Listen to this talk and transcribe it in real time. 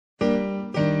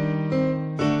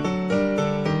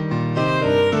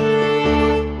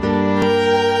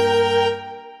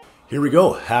Here we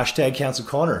go. Hashtag Cancel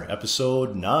Connor,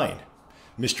 episode 9.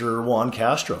 Mr. Juan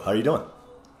Castro, how are you doing?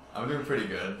 I'm doing pretty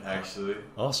good, actually.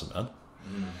 Awesome, man.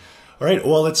 All right,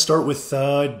 well, let's start with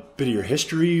a bit of your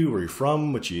history, where you're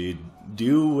from, what you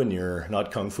do when you're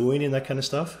not kung fuing and that kind of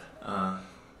stuff. I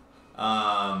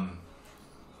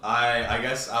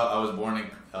guess I was born in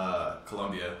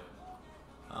Colombia,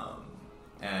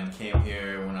 and came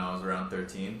here when I was around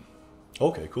 13.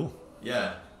 Okay, cool.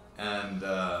 Yeah, and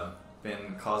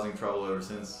been causing trouble ever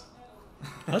since.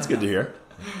 That's good to hear.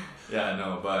 Yeah, I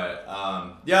know, but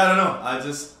yeah, I don't know. I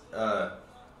just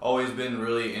always been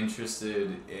really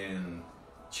interested in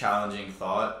challenging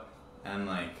thought and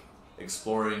like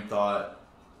exploring thought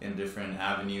in different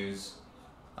avenues.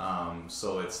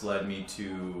 So it's led me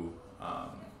to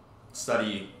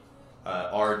study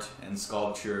art and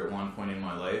sculpture at one point in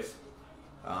my life,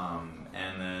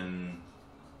 and then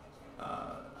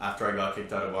after I got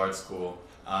kicked out of art school,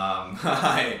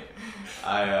 I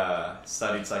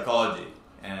studied psychology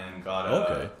and got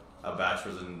a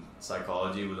bachelor's in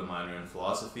psychology with a minor in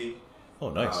philosophy. Oh,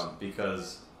 nice.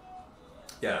 Because,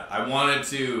 yeah, I wanted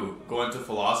to go into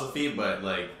philosophy, but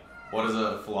like, what does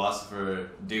a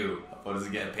philosopher do? What does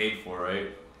it get paid for,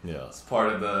 right? Yeah. It's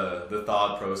part of the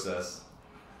thought process.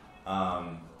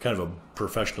 Kind of a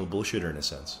professional bullshitter in a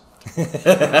sense.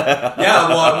 Yeah,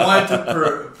 well, I wanted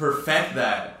to perfect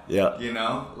that. Yeah. You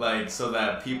know, like so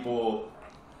that people,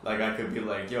 like I could be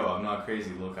like, yo, I'm not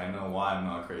crazy. Look, I know why I'm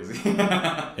not crazy.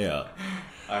 Yeah.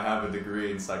 I have a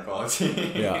degree in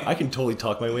psychology. Yeah, I can totally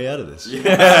talk my way out of this.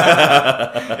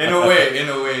 Yeah. In a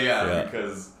way, yeah.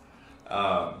 Because,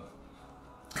 yeah,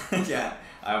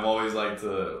 I've always liked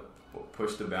to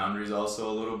push the boundaries also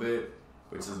a little bit,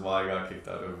 which is why I got kicked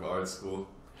out of art school.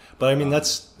 But I mean,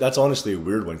 that's honestly a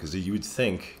weird one, because you would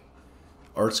think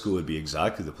art school would be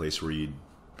exactly the place where you'd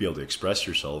be able to express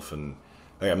yourself. And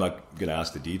like, I'm not going to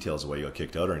ask the details of why you got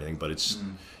kicked out or anything, but it's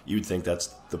you would think that's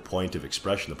the point of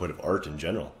expression, the point of art in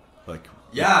general. Like,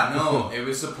 yeah, no, it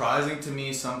was surprising to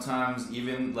me sometimes.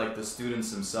 Even like the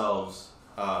students themselves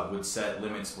would set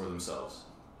limits for themselves.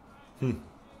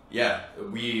 Yeah,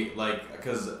 we like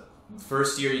because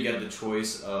first year you get the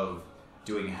choice of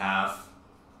doing half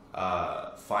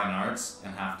fine arts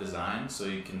and half design, so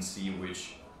you can see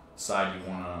which side you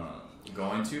want to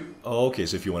go into. Oh, okay.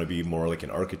 So if you want to be more like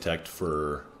an architect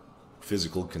for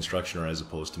physical construction, or as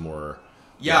opposed to more or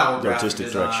graphic artistic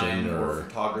design, direction, or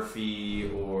photography,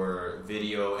 or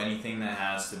video, anything that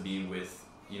has to be with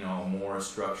more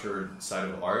structured side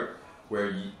of art,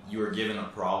 where you are given a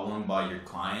problem by your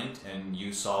client and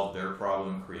you solve their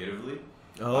problem creatively.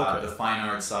 Oh, okay. The fine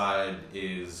art side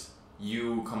is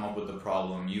you come up with the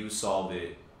problem, you solve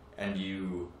it, and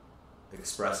you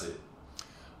express it.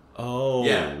 Oh,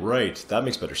 yeah. Right. That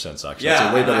makes better sense, actually. Yeah,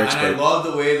 it's a way better and I love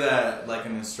the way that like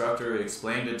an instructor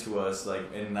explained it to us,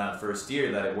 like in that first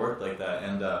year, that it worked like that.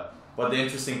 And but the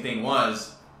interesting thing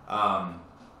was, I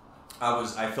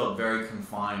felt very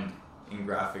confined in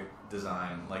graphic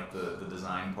design, like the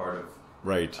design part of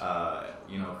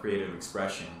creative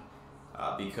expression,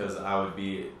 because I would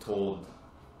be told,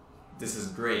 "This is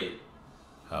great."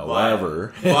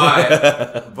 However,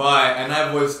 but and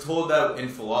I was told that in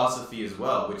philosophy as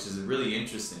well, which is really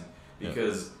interesting,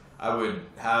 because I would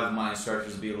have my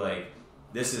instructors be like,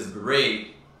 "This is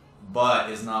great, but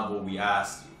it's not what we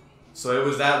asked you." So it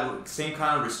was that same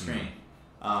kind of restraint.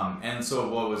 And so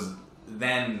what was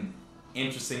then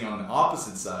interesting on the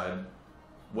opposite side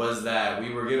was that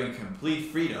we were given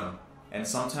complete freedom, and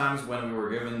sometimes when we were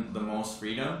given the most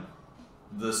freedom,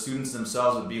 the students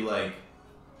themselves would be like,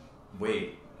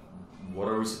 "Wait, what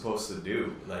are we supposed to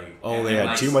do?" Like, they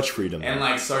had too much freedom, and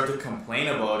like start to complain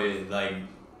about it. Like,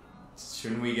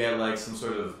 shouldn't we get like some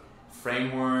sort of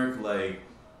framework, like,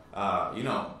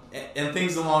 and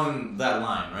things along that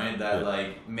line, right? That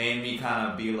like made me kind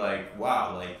of be like,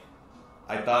 wow, like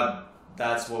I thought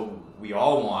that's what we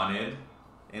all wanted,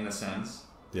 in a sense.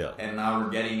 Yeah. And now we're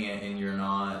getting it, and you're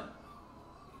not.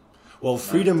 Well,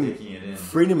 freedom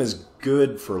is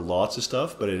good for lots of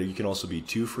stuff, but you can also be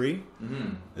too free.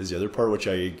 Is the other part, which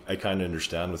I kind of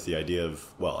understand, with the idea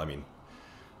of, well, I mean,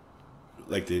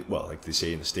 like they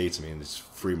say in the States, I mean, it's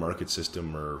free market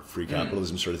system or free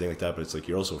capitalism sort of thing like that, but it's like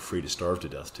you're also free to starve to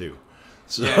death too.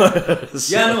 So,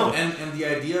 and the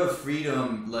idea of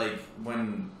freedom, like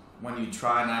when you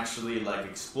try and actually like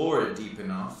explore it deep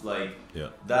enough, like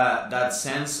that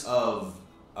sense of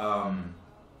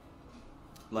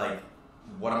like,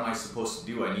 what am I supposed to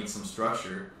do? I need some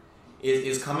structure.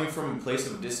 Is coming from a place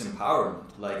of disempowerment.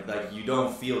 Like you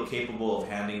don't feel capable of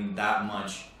handling that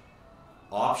much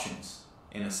options,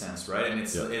 in a sense, right? And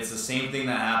it's the same thing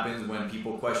that happens when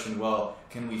people question, well,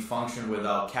 can we function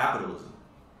without capitalism?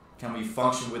 can we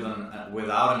function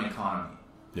without an economy?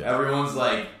 Yeah. Everyone's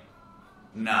like,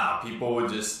 nah, people would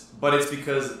just... But it's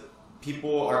because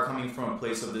people are coming from a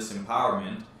place of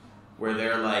disempowerment where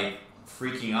they're like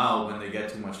freaking out when they get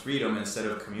too much freedom instead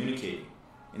of communicating,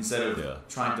 instead of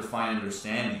trying to find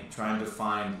understanding, trying to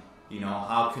find,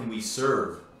 how can we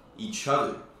serve each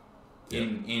other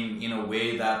in a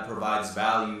way that provides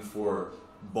value for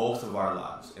both of our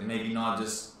lives, and maybe not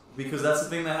just... Because that's the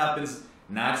thing that happens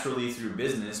naturally through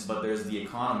business, but there's the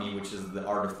economy, which is the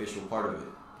artificial part of it.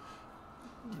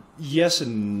 Yes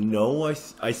and no.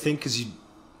 I think because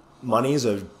money is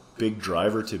a big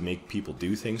driver to make people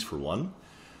do things, for one.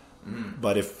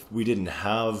 But if we didn't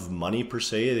have money per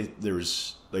se,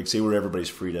 there's like, say where everybody's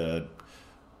free to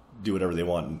do whatever they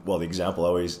want. Well, the example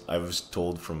I was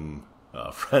told from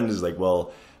a friend is like,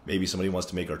 well, maybe somebody wants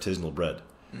to make artisanal bread.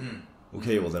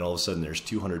 Okay, well then all of a sudden there's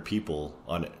 200 people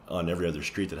on every other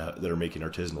street that are making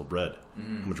artisanal bread.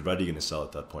 How much bread are you going to sell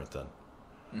at that point then?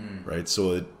 Right?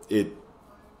 So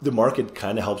the market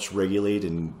kind of helps regulate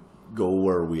and go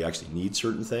where we actually need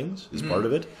certain things is part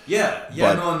of it.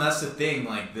 And that's the thing.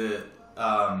 Like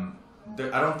I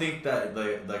don't think that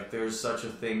like there's such a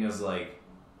thing as like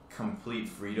complete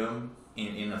freedom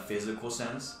in a physical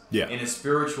sense. In a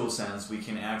spiritual sense, we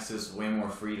can access way more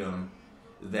freedom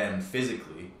than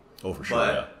physically. Oh, for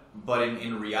sure. But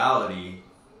in reality,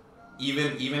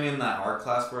 even in that art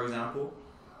class, for example,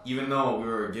 even though we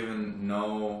were given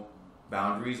no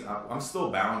boundaries, I'm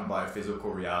still bound by physical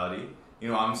reality.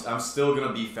 I'm still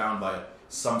gonna be bound by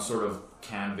some sort of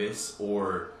canvas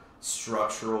or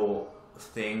structural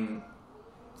thing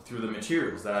through the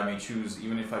materials that I may choose,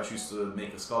 even if I choose to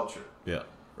make a sculpture.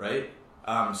 Right.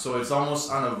 So it's almost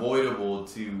unavoidable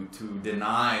to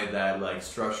deny that like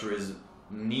structure is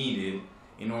needed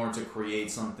in order to create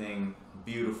something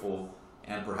beautiful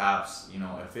and perhaps,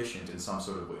 efficient in some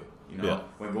sort of way,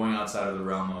 when going outside of the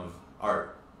realm of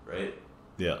art, right?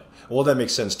 Yeah. Well, that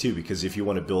makes sense too, because if you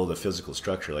want to build a physical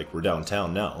structure, like we're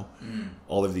downtown now,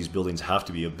 all of these buildings have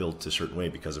to be built a certain way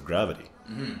because of gravity.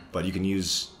 But you can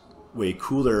use way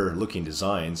cooler looking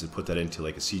designs and put that into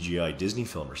like a CGI Disney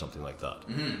film or something like that.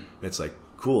 And it's like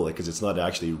cool, because it's not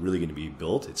actually really going to be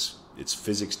built. Its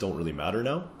physics don't really matter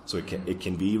now, so it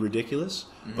can be ridiculous,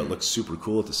 but looks super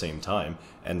cool at the same time.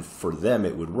 And for them,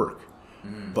 it would work.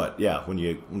 But yeah, when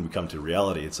we come to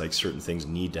reality, it's like certain things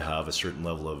need to have a certain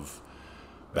level of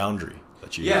boundary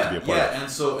that you have to be a part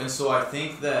of. And so I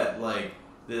think that like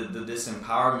the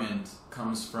disempowerment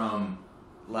comes from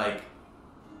like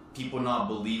people not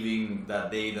believing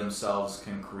that they themselves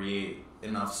can create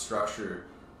enough structure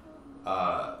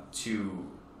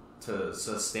to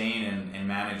sustain and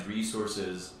manage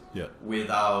resources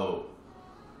without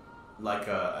like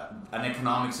an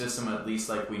economic system, at least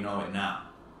like we know it now,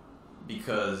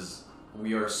 because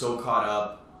we are so caught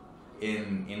up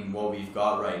in what we've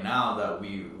got right now that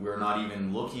we're not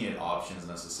even looking at options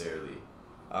necessarily,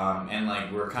 and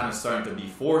like we're kind of starting to be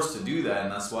forced to do that.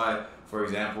 And that's why, for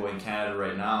example, in Canada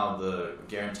right now, the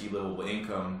guaranteed livable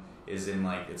income is in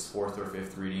like its 4th or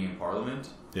 5th reading in Parliament.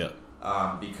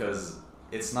 Because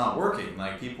it's not working.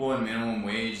 Like people in minimum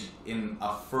wage in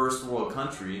a first world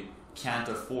country can't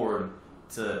afford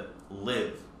to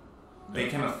live. They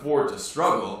can afford to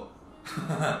struggle.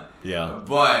 But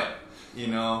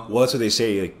well, that's what they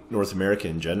say. Like North America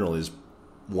in general is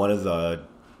one of the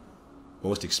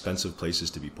most expensive places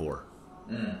to be poor.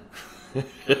 And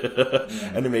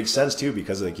it makes sense too,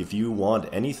 because like if you want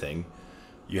anything,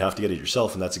 you have to get it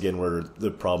yourself, and that's again where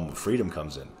the problem with freedom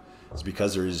comes in. It's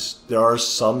because there are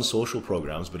some social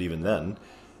programs, but even then,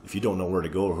 if you don't know where to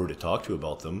go or who to talk to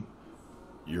about them,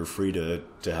 you're free to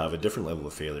have a different level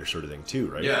of failure, sort of thing too,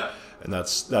 right? And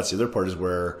that's the other part, is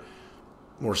where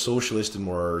more socialist and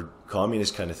more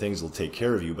communist kind of things will take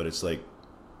care of you, but it's like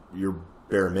your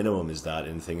bare minimum is that,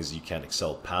 and the thing is you can't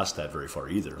excel past that very far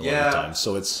either a lot of the time.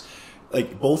 So it's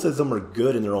like both of them are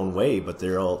good in their own way, but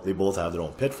they both have their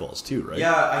own pitfalls too, right?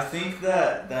 I think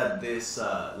that this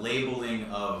labeling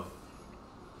of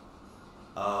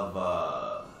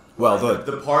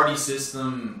the party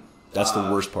system, that's the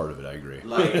worst part of it. I agree.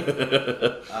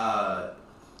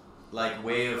 Like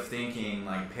way of thinking,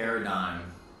 like paradigm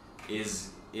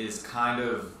is kind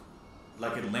of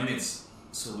like it limits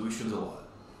solutions a lot.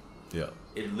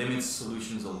 It limits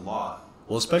solutions a lot.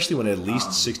 Well, especially when at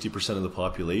least 60% of the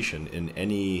population in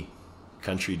any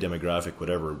country, demographic,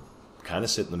 whatever, kind of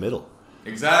sit in the middle.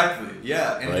 Exactly.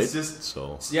 Yeah, and right? It's just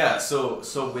so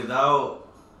without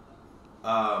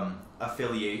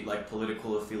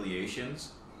political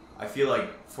affiliations, I feel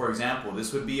like, for example,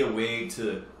 this would be a way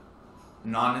to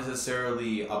not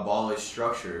necessarily abolish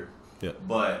structure,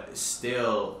 but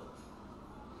still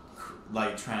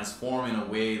like transform in a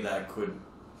way that could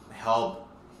help,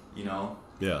 you know,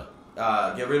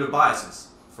 get rid of biases,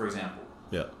 for example.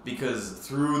 Yeah. Because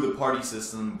through the party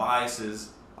system,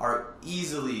 biases are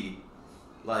easily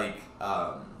like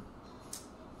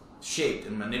shaped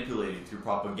and manipulated through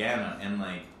propaganda and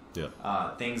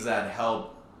like things that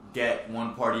help get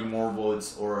one party more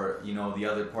votes or, you know, the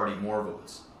other party more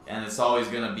votes. And it's always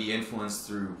going to be influenced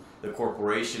through the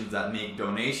corporations that make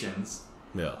donations.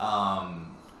 Yeah.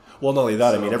 Well, not only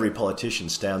that, I mean, every politician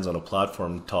stands on a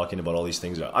platform talking about all these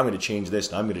things. I'm going to change this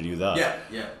and I'm going to do that. Yeah,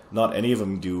 yeah. Not any of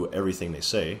them do everything they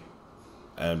say,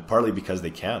 and partly because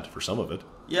they can't for some of it.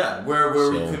 Yeah,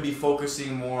 where we could be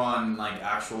focusing more on like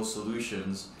actual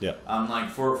solutions. Yeah. Like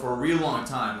for a real long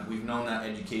time, we've known that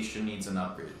education needs an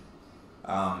upgrade.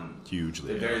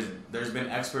 Hugely. There's been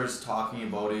experts talking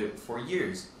about it for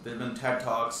years. There's been TED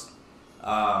Talks,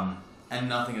 and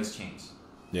nothing has changed.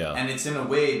 Yeah. And it's in a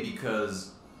way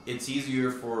because it's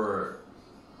easier for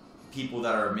people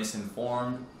that are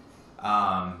misinformed,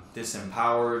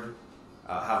 disempowered,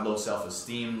 have low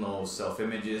self-esteem, low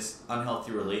self-images,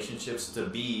 unhealthy relationships to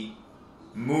be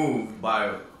moved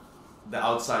by the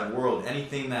outside world.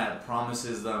 Anything that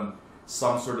promises them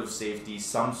some sort of safety,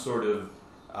 some sort of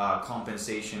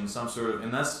compensation, some sort of,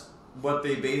 and that's what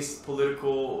they base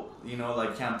political, you know,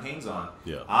 like campaigns on.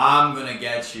 Yeah. I'm gonna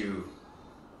get you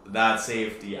that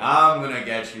safety. I'm gonna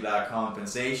get you that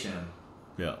compensation.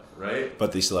 Yeah. Right.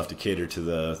 But they still have to cater to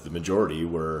the majority,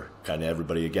 where kind of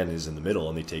everybody again is in the middle,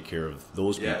 and they take care of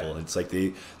those people. It's like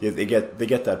they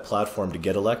get that platform to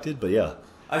get elected, but yeah.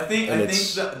 I think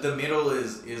the middle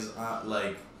is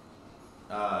like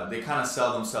they kind of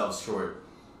sell themselves short.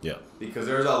 Yeah. Because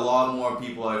there's a lot more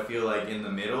people, I feel like, in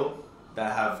the middle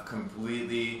that have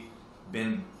completely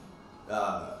been,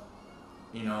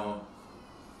 you know,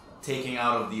 taking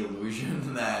out of the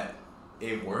illusion that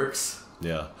it works.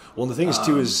 Yeah. Well, the thing is,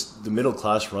 too, is the middle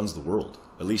class runs the world,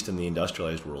 at least in the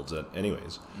industrialized worlds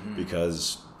anyways,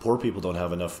 because poor people don't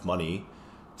have enough money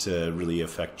to really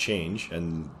affect change,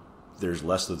 and there's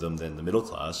less of them than the middle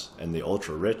class, and the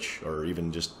ultra-rich, or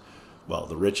even just, well,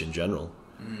 the rich in general,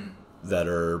 that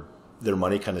are, their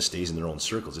money kind of stays in their own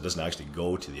circles. It doesn't actually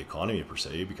go to the economy per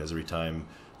se, because every time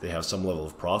they have some level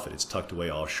of profit, it's tucked away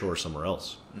offshore somewhere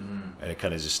else, and it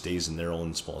kind of just stays in their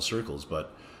own small circles.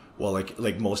 But well,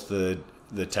 like most of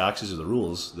the taxes or the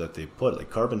rules that they put, like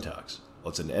carbon tax, well,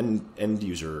 it's an end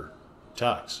user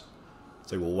tax.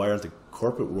 It's like, well, why aren't the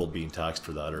corporate world being taxed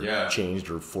for that, or changed,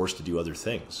 or forced to do other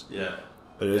things? Yeah.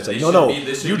 But it's like, no,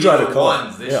 you drive a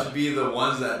car. They should be the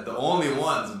ones that, the only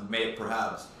ones,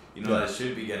 perhaps, you know, that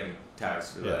should be getting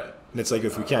taxed for that. And it's like,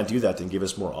 if we can't do that, then give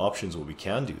us more options where we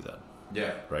can do that.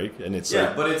 Yeah. Right? And it's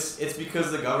like, but it's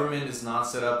because the government is not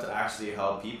set up to actually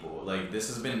help people. Like, this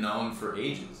has been known for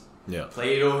ages. Yeah.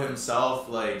 Plato himself,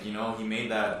 like, you know, he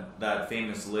made that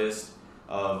famous list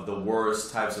of the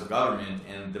worst types of government,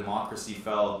 and democracy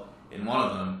fell in one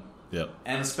of them. Yeah.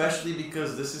 And especially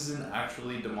because this isn't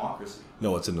actually democracy.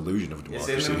 No, it's an illusion of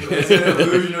democracy. It's an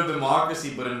illusion of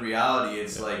democracy, but in reality,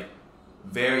 it's like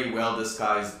very well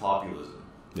disguised populism.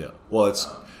 Yeah. Well, it's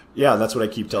and that's what I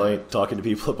keep talking to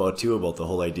people about too, about the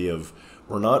whole idea of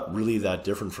we're not really that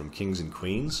different from kings and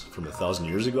queens from 1,000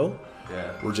 years ago.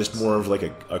 Yeah. We're just more of like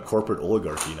a corporate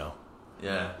oligarchy now.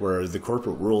 Yeah. Where the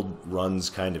corporate world runs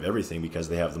kind of everything because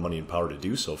they have the money and power to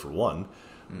do so, for one.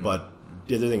 But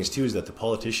the other thing is too is that the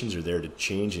politicians are there to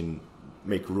change and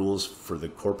make rules for the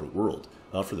corporate world,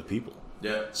 not for the people.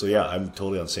 Yeah. So yeah, I'm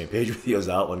totally on the same page with you as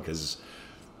that one, because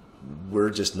we're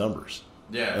just numbers.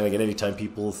 Yeah. And like, at any time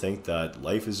people think that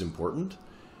life is important,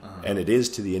 and it is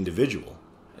to the individual.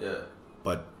 Yeah.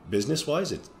 But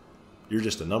business-wise, you're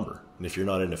just a number. And if you're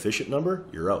not an efficient number,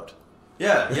 you're out.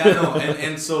 Yeah, no.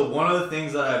 And so one of the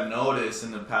things that I've noticed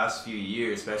in the past few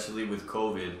years, especially with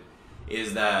COVID,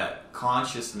 is that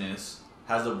consciousness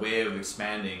has a way of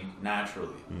expanding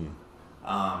naturally.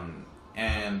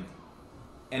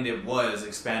 And it was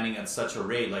expanding at such a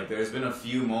rate. Like, there's been a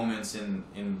few moments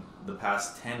in the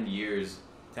past 10 years,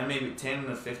 10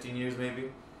 to 15 years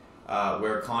maybe,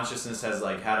 where consciousness has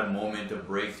like had a moment of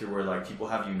breakthrough where like people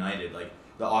have united. Like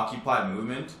the Occupy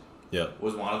movement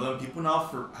was one of them. People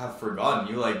now have forgotten.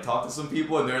 You like talk to some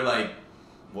people and they're like,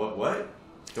 what?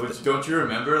 Don't you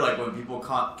remember like when people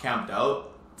camped out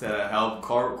to help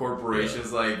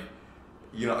corporations like,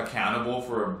 you know, accountable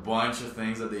for a bunch of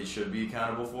things that they should be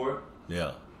accountable for?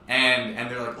 Yeah. And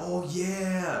they're like, oh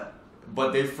yeah,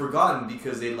 but they've forgotten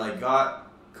because they like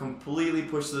got completely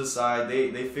pushed to the side.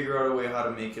 They figure out a way how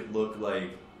to make it look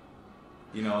like,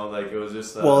 you know, like it was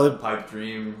just a pipe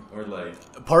dream, or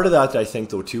like. Part of that, I think,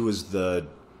 though, too, is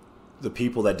the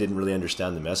people that didn't really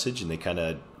understand the message, and they kind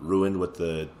of ruined what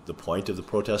the point of the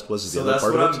protest was. Is so the other that's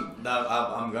part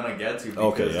what I'm gonna get to.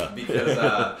 Because, okay, yeah.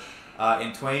 Because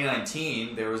in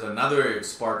 2019 there was another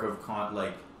spark of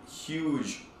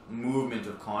huge movement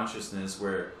of consciousness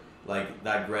where like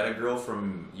that Greta girl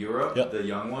from Europe, yep. the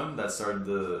young one that started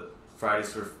the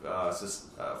Fridays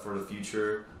for the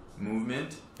Future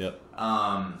movement. Yep.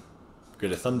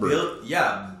 Greta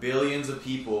Thunberg. Billions of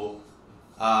people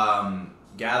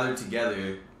gathered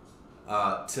together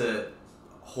to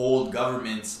hold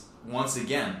governments once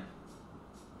again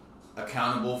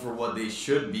accountable for what they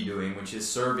should be doing, which is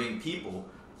serving people.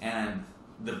 And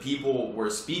the people were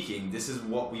speaking, this is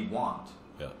what we want.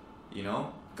 Yeah. You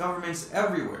know? Governments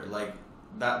everywhere, like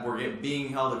that were being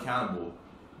held accountable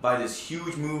by this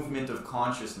huge movement of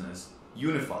consciousness,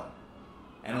 unified.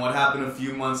 And what happened a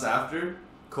few months after?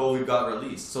 COVID got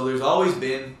released. So there's always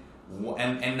been,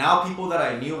 and now people that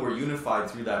I knew were unified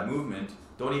through that movement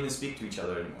don't even speak to each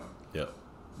other anymore. Yeah.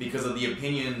 Because of the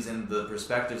opinions and the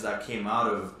perspectives that came out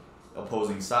of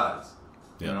opposing sides.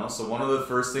 Yeah. You know, so one of the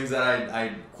first things that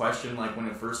I questioned, like when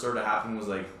it first started to happen, was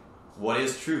like, what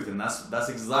is truth? And that's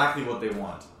exactly what they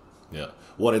want. Yeah.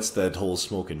 Well, it's that whole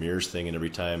smoke and mirrors thing, and every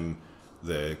time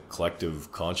the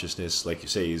collective consciousness, like you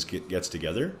say, gets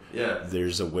together, yeah,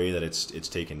 there's a way that it's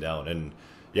taken down. And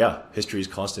yeah, history is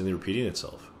constantly repeating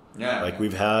itself. Yeah. Like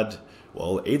we've had,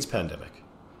 AIDS pandemic.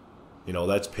 You know,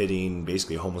 that's pitting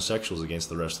basically homosexuals against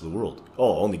the rest of the world.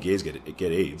 Oh, only gays get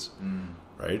AIDS,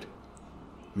 right?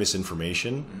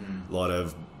 Misinformation, a lot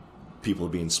of people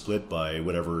being split by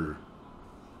whatever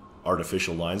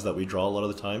artificial lines that we draw a lot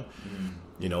of the time.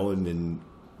 You know, and then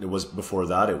it was before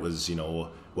that, it was, you know,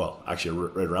 well, actually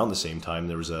right around the same time,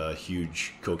 there was a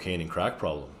huge cocaine and crack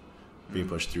problem being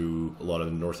pushed through a lot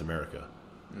of North America.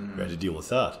 We had to deal with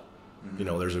that. You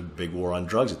know, there's a big war on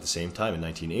drugs at the same time in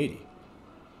 1980.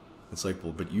 It's like,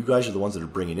 well, but you guys are the ones that are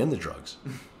bringing in the drugs.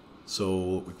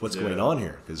 So what's going on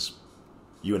here? Because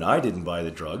you and I didn't buy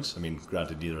the drugs. I mean,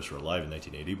 granted, neither of us were alive in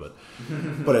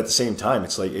 1980, but at the same time,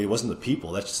 it's like, it wasn't the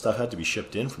people. That stuff had to be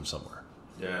shipped in from somewhere.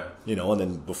 Yeah. You know, and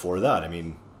then before that, I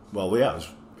mean, well, yeah, it was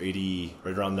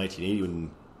right around 1980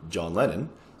 when John Lennon,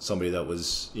 somebody that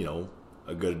was, you know,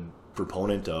 a good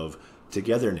proponent of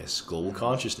togetherness, global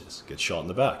consciousness, gets shot in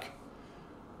the back.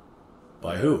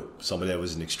 By who? Somebody that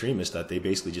was an extremist that they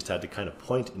basically just had to kind of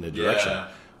point in a direction. Yeah.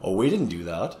 Oh, we didn't do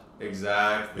that.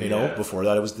 Exactly. You know, before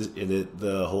that, it was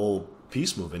the whole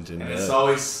peace movement. And it's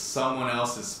always someone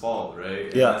else's fault, right?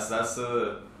 And yeah. That's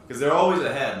because they're always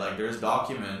ahead. Like, there's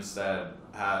documents that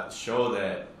show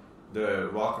that the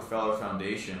Rockefeller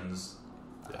foundations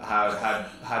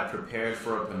had prepared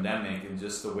for a pandemic in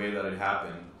just the way that it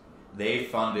happened. They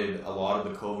funded a lot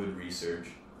of the COVID research.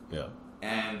 Yeah.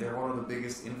 And they're one of the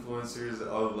biggest influencers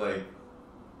of, like,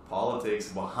 politics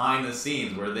behind the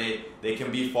scenes, where they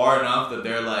can be far enough that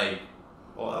they're like,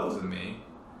 well, that wasn't me.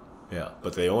 Yeah,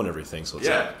 but they own everything, so it's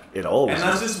like, it always and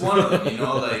that's just one of them, you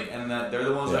know, like, and that they're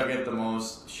the ones that get the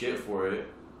most shit for it.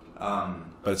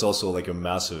 But it's also like a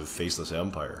massive faceless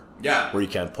empire. Yeah. Where you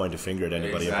can't point a finger at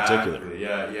anybody in particular.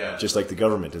 Yeah. Just like the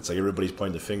government. It's like everybody's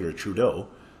pointing the finger at Trudeau,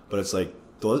 but it's like,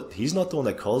 he's not the one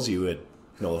that calls you at,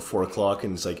 you know, 4 o'clock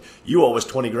and it's like, you owe us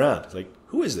 20 grand. It's like,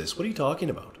 who is this? What are you talking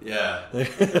about? Yeah.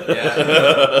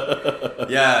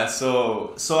 Yeah.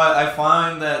 So I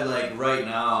find that, like, right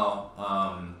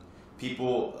now,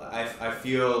 people, I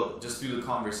feel just through the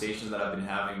conversations that I've been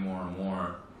having more and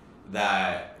more,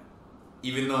 that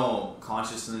even though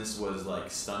consciousness was, like,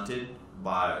 stunted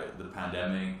by the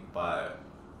pandemic,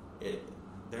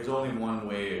 there's only one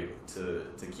way to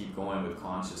keep going with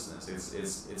consciousness.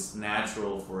 It's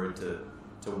natural for it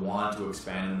to want to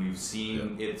expand, and we've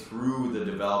seen it through the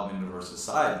development of our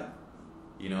society.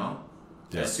 You know?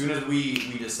 Yeah. As soon as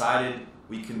we decided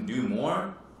we can do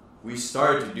more, we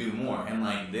started to do more. And,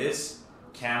 like, this,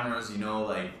 cameras, you know,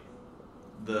 like,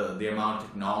 the amount of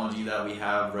technology that we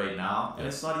have right now, and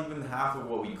it's not even half of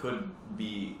what we could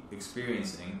be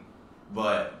experiencing,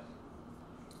 but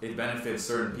it benefits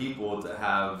certain people to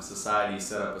have society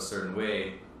set up a certain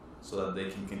way so that they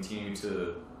can continue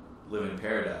to live in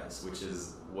paradise, which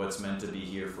is what's meant to be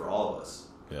here for all of us.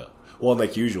 Yeah. Well,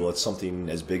 like usual, it's something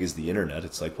as big as the internet.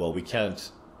 It's like, well, we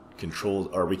can't control,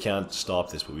 or we can't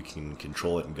stop this, but we can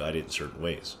control it and guide it in certain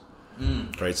ways.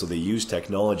 Right? So they use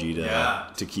technology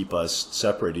to keep us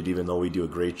separated, even though we do a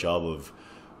great job of,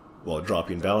 well,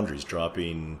 dropping boundaries,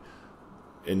 dropping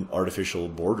in artificial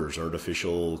borders,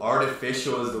 artificial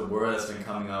is the word that's been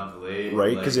coming up lately.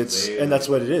 Right? Because and that's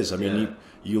what it is. I mean,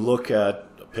 you look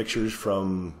at pictures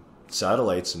from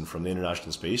satellites and from the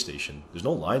International Space Station, there's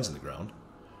no lines in the ground.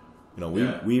 You know,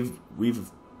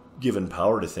 we've given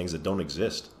power to things that don't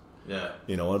exist. Yeah.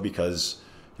 You know, because,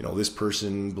 you know, this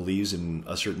person believes in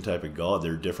a certain type of God,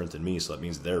 they're different than me, so that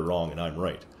means they're wrong and I'm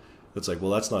right. It's like,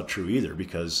 well, that's not true either,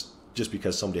 because just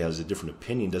because somebody has a different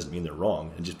opinion doesn't mean they're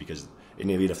wrong, and just because, and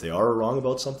even if they are wrong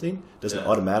about something, doesn't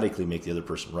automatically make the other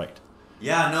person right.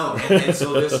 Yeah, no, and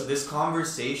so this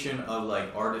conversation of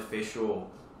like artificial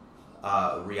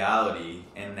reality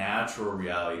and natural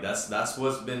reality, that's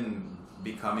what's been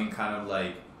becoming kind of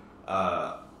like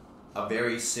a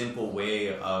very simple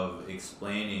way of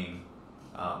explaining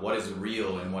what is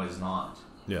real and what is not.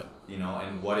 Yeah. You know,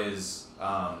 and what is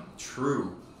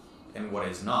true and what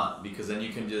is not. Because then you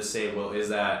can just say, well, is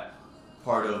that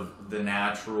part of the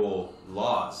natural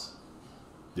laws?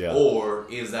 Yeah. Or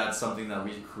is that something that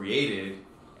we've created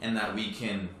and that we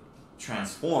can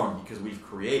transform because we've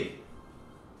created?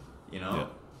 You know?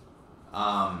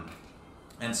 Yeah.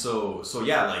 And so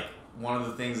yeah, like one of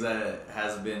the things that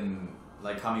has been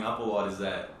like coming up a lot is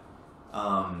that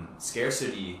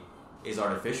scarcity is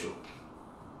artificial.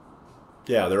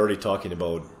 Yeah, they're already talking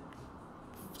about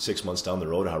 6 months down the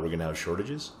road how we're going to have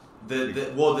shortages. The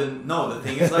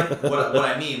thing is, like, what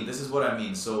I mean, this is what I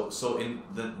mean. So in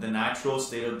the natural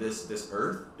state of this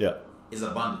earth, is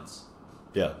abundance.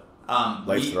 Yeah.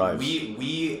 Life thrives.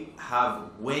 We have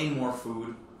way more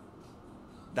food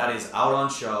that is out on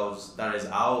shelves, that is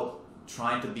out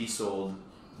trying to be sold,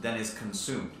 than is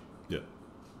consumed. Yeah.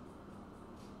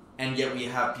 And yet we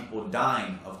have people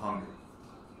dying of hunger.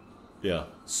 Yeah.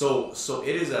 So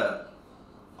it is a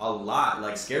lot.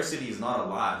 Like, scarcity is not a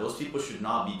lot. Those people should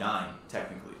not be dying,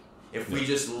 technically. If we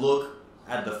just look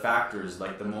at the factors,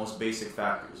 like the most basic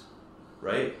factors,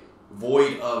 right?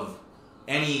 Void of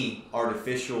any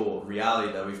artificial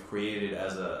reality that we've created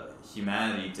as a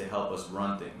humanity to help us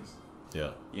run things.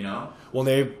 Yeah. You know? Well,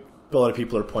 a lot of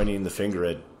people are pointing the finger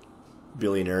at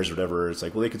billionaires or whatever. It's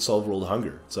like, well, they could solve world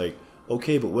hunger. It's like,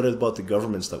 okay, but what about the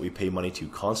governments that we pay money to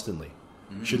constantly?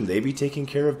 Mm-hmm. Shouldn't they be taking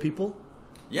care of people?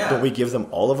 Yeah. Don't we give them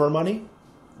all of our money?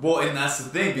 Well, and that's the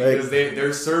thing, because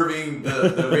they're serving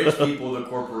the rich people, the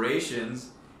corporations,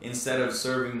 instead of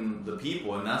serving the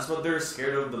people. And that's what they're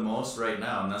scared of the most right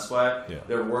now. And that's why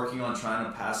they're working on trying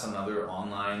to pass another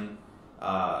online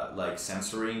like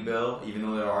censoring bill, even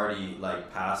though they already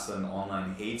like passed an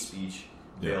online hate speech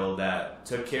bill that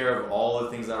took care of all the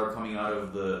things that were coming out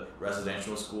of the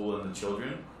residential school and the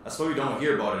children. That's why we don't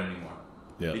hear about it anymore.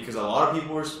 Yeah. Because a lot of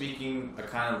people were speaking a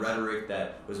kind of rhetoric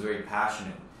that was very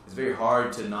passionate. It's very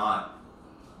hard to not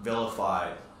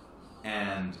vilify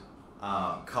and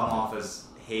come off as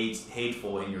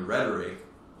hateful in your rhetoric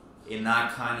in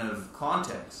that kind of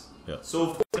context. Yeah. So of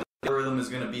course the algorithm is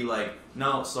going to be like,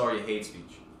 no, sorry, hate speech.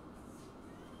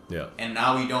 Yeah. And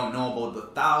now we don't know about the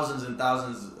thousands and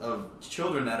thousands of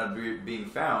children that are being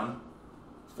found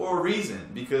for a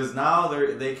reason. Because now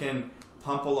they can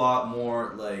pump a lot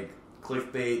more like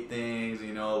clickbait things,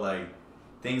 you know, like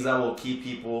things that will keep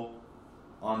people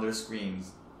on their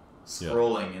screens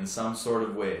scrolling in some sort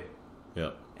of way.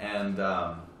 Yeah. And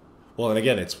well, and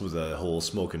again, it's with the whole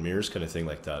smoke and mirrors kind of thing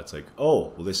like that. It's like,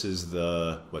 oh, well, this is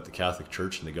the Catholic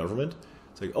Church and the government.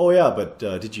 It's like, oh yeah, but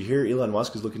did you hear Elon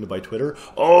Musk is looking to buy Twitter?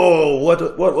 Oh, what?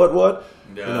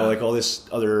 Yeah. You know, like all this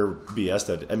other BS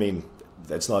that, I mean,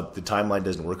 that's not, the timeline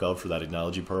doesn't work out for that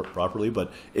analogy properly,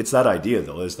 but it's that idea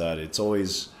though, is that it's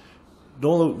always,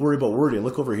 don't worry about wording,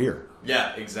 look over here.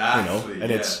 Yeah, exactly. You know,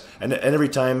 and it's and every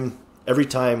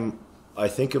time I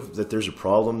think of that there's a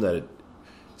problem that it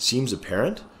seems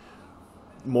apparent,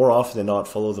 more often than not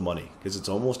follow the money, because it's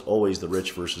almost always the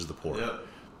rich versus the poor. Yeah.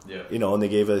 Yeah. You know, and they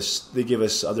give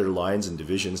us other lines and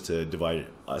divisions to divide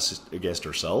us against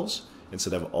ourselves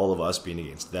instead of all of us being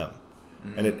against them.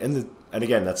 Mm-hmm. And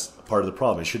again, that's part of the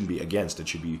problem. It shouldn't be against, it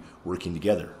should be working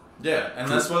together. Yeah, and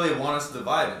that's why they want us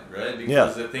divided, right?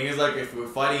 Because the thing is, like, if we're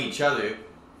fighting each other,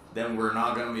 then we're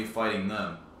not going to be fighting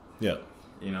them. Yeah.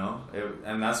 You know?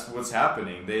 And that's what's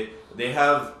happening. They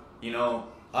have, you know,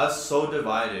 us so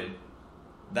divided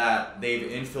that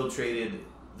they've infiltrated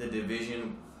the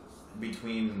division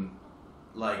between,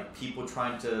 like, people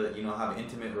trying to, you know, have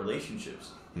intimate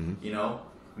relationships. Mm-hmm. You know?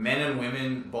 Men and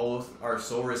women both are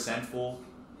so resentful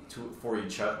to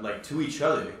each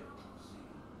other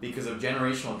because of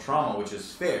generational trauma, which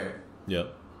is fair. Yeah.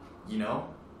 You know?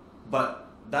 But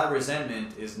that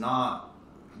resentment is not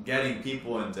getting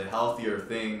people into healthier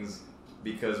things,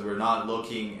 because we're not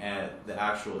looking at the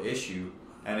actual issue,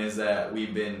 and is that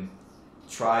we've been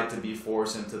tried to be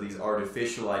forced into these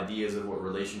artificial ideas of what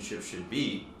relationships should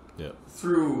be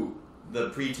through the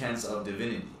pretense of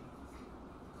divinity.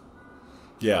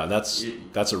 Yeah, that's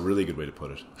a really good way to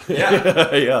put it.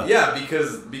 Yeah. Yeah,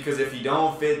 because if you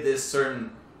don't fit this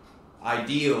certain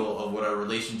ideal of what a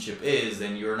relationship is,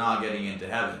 then you're not getting into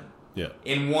heaven. Yeah.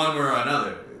 In one way or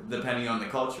another, depending on the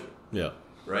culture. Yeah.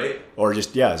 Right? Or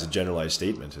just, yeah, as a generalized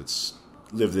statement, it's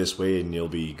live this way and you'll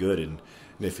be good. And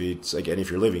if it's like, and if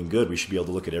you're living good, we should be able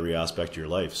to look at every aspect of your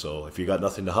life. So if you got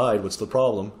nothing to hide, what's the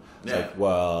problem? It's like,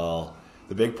 well,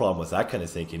 the big problem with that kind of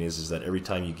thinking is that every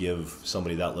time you give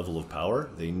somebody that level of power,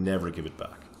 they never give it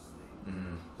back.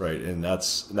 Mm-hmm. Right? And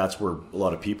that's where a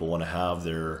lot of people want to have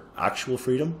their actual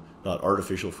freedom, not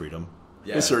artificial freedom.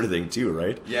 Yeah. This sort of thing too,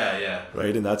 right? Yeah, yeah.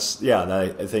 Right? And that's, yeah, and I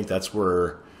think that's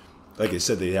where, like I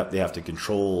said, they have to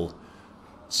control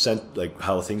like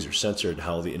how things are censored,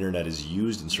 how the internet is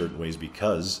used in certain ways,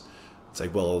 because it's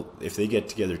like, well, if they get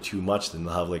together too much, then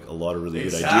they'll have like a lot of really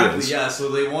good ideas. Yeah, so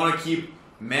they want to keep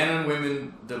men and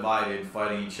women divided,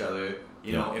 fighting each other.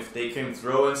 You know, if they can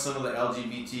throw in some of the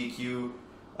LGBTQ,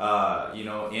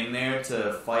 in there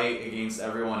to fight against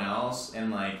everyone else,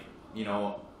 and like,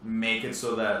 make it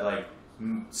so that like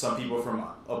some people from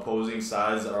opposing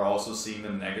sides are also seeing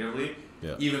them negatively.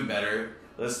 Yeah. Even better.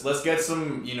 Let's get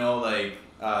some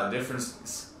different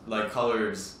like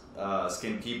colors,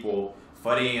 skinned people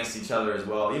fighting against each other as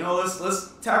well.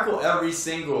 Let's tackle every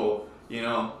single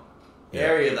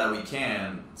area that we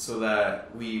can, so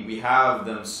that we have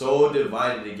them so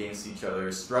divided against each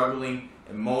other, struggling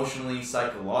emotionally,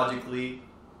 psychologically,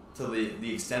 to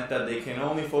the extent that they can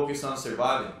only focus on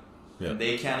surviving. Yeah. And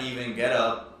they can't even get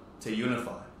up to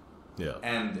unify. Yeah.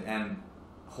 And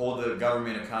hold the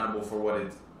government accountable for what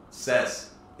it says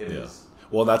it is.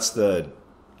 Well, that's the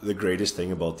greatest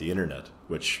thing about the internet,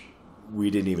 which we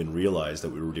didn't even realize that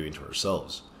we were doing to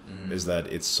ourselves, is that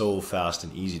it's so fast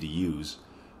and easy to use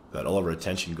that all of our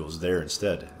attention goes there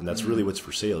instead. And that's really what's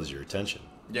for sale, is your attention.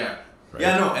 Yeah. Right?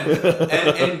 Yeah, no,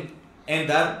 and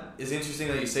that is interesting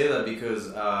that you say that, because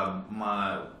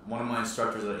one of my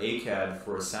instructors at ACAD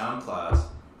for a sound class,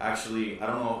 actually, I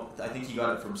don't know, I think he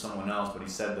got it from someone else, but he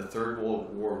said the Third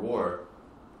World War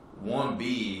won't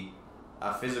be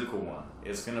a physical one.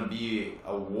 It's going to be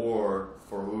a war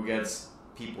for who gets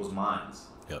people's minds,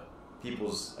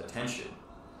 people's attention.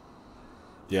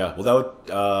 Yeah, well, that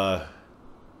would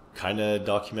kind of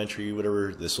documentary,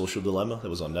 whatever, The Social Dilemma, that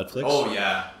was on Netflix. Oh,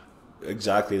 yeah.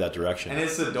 Exactly that direction. And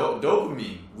it's the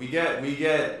dopamine. We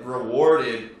get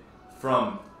rewarded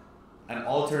from an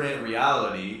alternate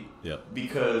reality,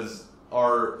 because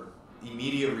our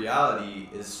immediate reality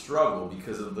is struggle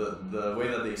because of the way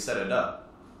that they set it up.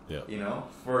 Yeah.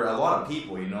 For a lot of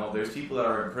people, there's people that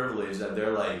are in privilege that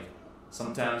they're like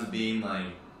sometimes being like,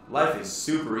 life is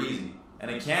super easy,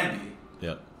 and it can be.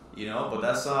 Yeah. But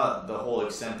that's not the whole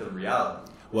extent of reality.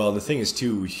 Well, the thing is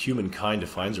too, humankind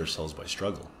defines ourselves by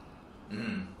struggle.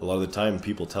 A lot of the time,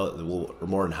 people are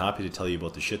more than happy to tell you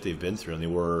about the shit they've been through, and they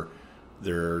wear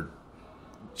their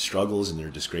struggles and their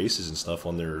disgraces and stuff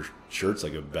on their shirts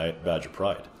like a badge of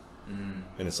pride. And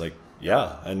it's like,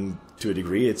 yeah, and to a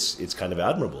degree, it's kind of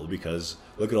admirable, because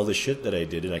look at all the shit that I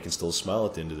did, and I can still smile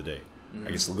at the end of the day. I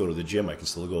can still go to the gym. I can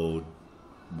still go,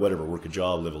 whatever, work a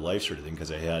job, live a life, sort of thing,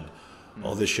 because I had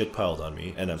all this shit piled on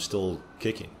me, and I'm still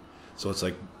kicking. So it's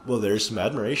like, well, there's some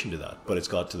admiration to that, but it's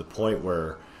got to the point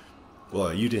where,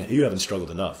 well, you haven't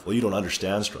struggled enough. Well, you don't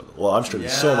understand struggle. Well, I'm struggling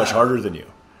so much harder than you.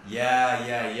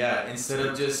 Yeah. Instead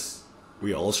of just...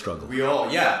 We all struggle.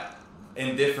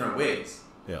 In different ways.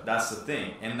 Yeah. That's the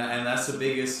thing. And that's the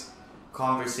biggest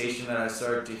conversation that I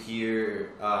start to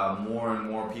hear more and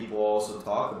more people also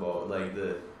talk about, like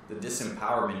the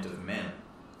disempowerment of men.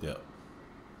 Yeah.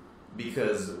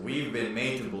 Because we've been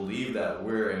made to believe that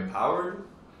we're empowered.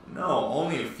 No,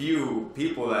 only a few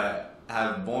people that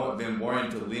have been born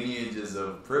into lineages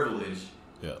of privilege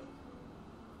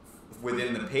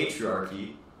within the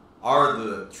patriarchy are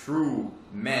the true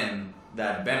men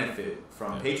that benefit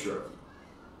from patriarchy.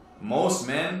 Most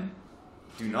men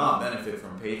do not benefit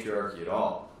from patriarchy at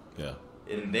all. Yeah.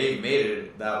 And they've made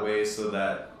it that way so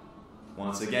that,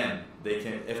 once again,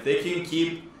 if they can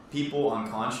keep people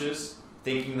unconscious,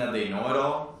 thinking that they know it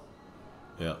all.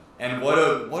 Yeah. And what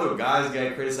do guys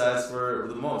get criticized for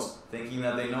the most? Thinking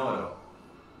that they know it all.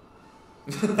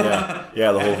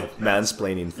 The whole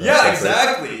mansplaining thing. Yeah,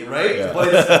 exactly, right? Yeah.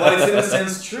 But it's in a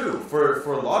sense true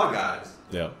for a lot of guys.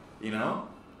 Yeah.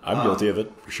 I'm guilty of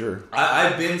it, for sure.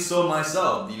 I've been so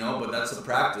myself, but that's a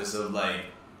practice of like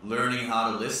learning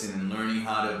how to listen and learning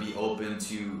how to be open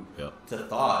to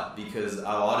thought, because a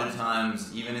lot of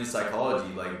times, even in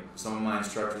psychology, like some of my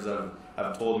instructors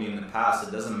have told me in the past,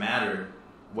 it doesn't matter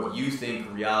what you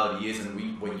think reality is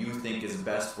and what you think is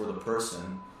best for the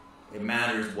person. It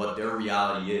matters what their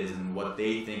reality is and what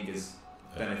they think is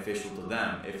beneficial to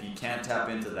them. If you can't tap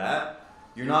into that,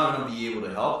 you're not going to be able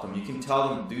to help them. You can tell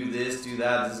them, do this, do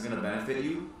that, this is going to benefit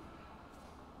you.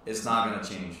 It's not going to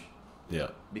change. Yeah.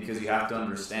 Because you have to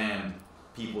understand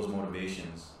people's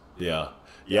motivations. Yeah.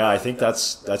 Yeah, I think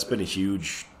that's been a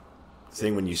huge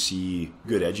thing when you see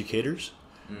good educators,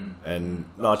 and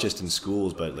not just in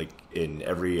schools, but like in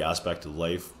every aspect of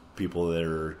life, people that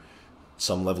are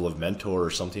some level of mentor or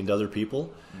something to other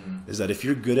people, is that if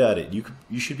you're good at it,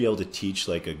 you should be able to teach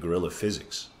like a gorilla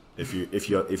physics if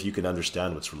you can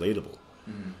understand what's relatable,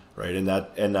 right?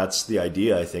 And that's the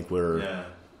idea. I think where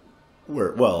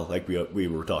well, like we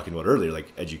were talking about earlier,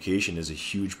 like education is a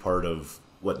huge part of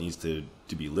what needs to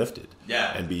be lifted,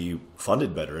 and be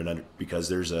funded better, and because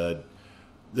there's a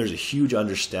huge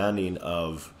understanding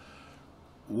of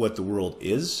what the world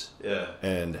is,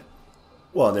 and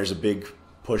there's a big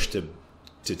push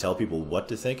to tell people what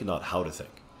to think and not how to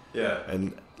think.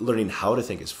 And learning how to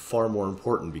think is far more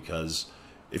important, because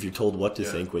if you're told what to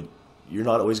think, you're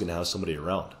not always going to have somebody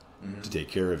around to take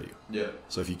care of you.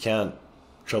 So if you can't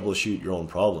troubleshoot your own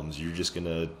problems, you're just going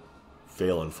to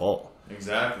fail and fall.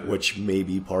 Exactly. Which may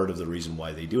be part of the reason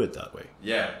why they do it that way.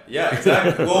 Yeah,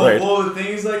 exactly. Well, the thing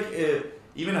is, like,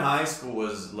 even high school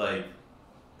was like,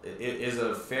 it is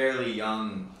a fairly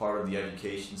young part of the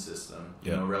education system,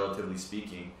 you know, relatively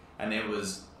speaking, and it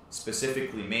was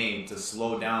specifically made to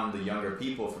slow down the younger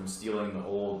people from stealing the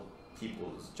older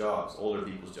people's jobs.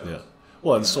 Yeah.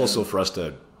 Well, and it's also for us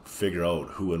to figure out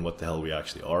who and what the hell we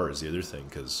actually are is the other thing,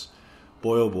 because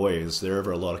boy, oh boy, is there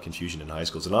ever a lot of confusion in high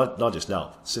schools. And not just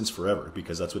now, since forever,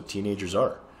 because that's what teenagers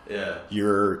are. Yeah.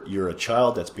 You're a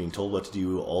child that's being told what to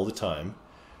do all the time,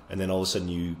 and then all of a sudden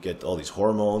you get all these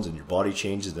hormones and your body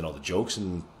changes, and then all the jokes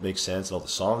make sense, and all the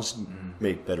songs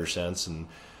make better sense, and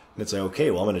it's like,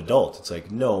 okay, well, I'm an adult. It's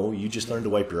like, no, you just learned to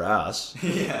wipe your ass.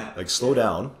 Like, slow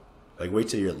down. Like, wait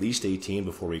till you're at least 18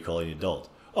 before we call you an adult.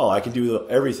 Oh, I can do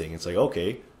everything. It's like,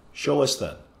 okay, show us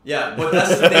then. Yeah, but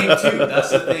that's the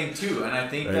thing too. And I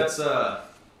think that's a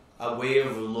way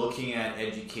of looking at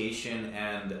education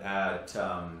and at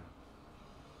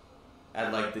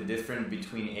like the difference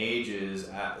between ages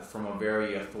from a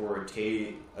very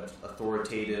authoritative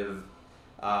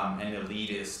and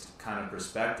elitist kind of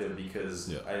perspective, because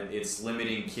it's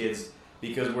limiting kids,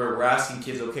 because we're asking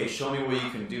kids, okay, show me what you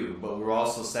can do, but we're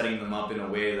also setting them up in a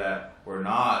way that we're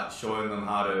not showing them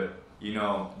how to, you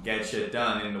know, get shit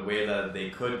done in the way that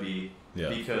they could be,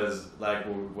 because like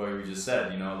what we just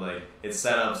said, you know, like it's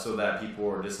set up so that people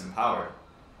are disempowered.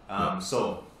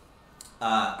 So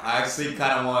I actually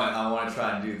kind of want to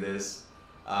try and do this,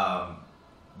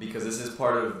 because this is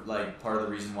part of the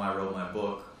reason why I wrote my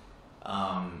book,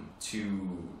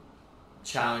 to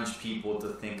challenge people to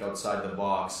think outside the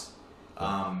box,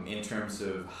 in terms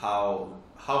of how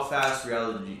fast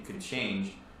reality could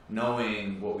change,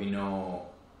 knowing what we know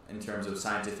in terms of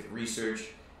scientific research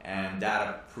and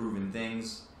data-proven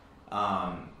things.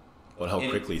 How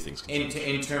quickly things can change.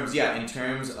 In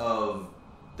terms of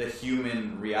the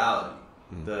human reality,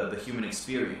 the human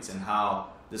experience, and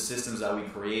how the systems that we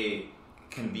create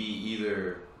can be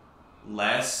either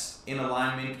less in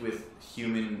alignment with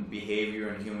human behavior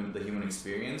and the human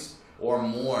experience, or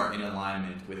more in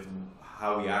alignment with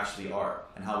how we actually are,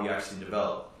 and how we actually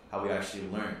develop, how we actually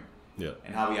learn,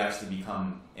 and how we actually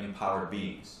become empowered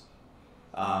beings.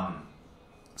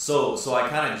 So I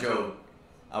kind of joke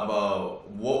about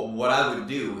what I would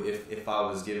do if I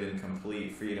was given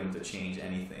complete freedom to change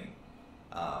anything.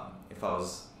 If I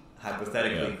was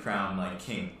hypothetically crowned like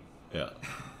king. Yeah.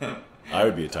 I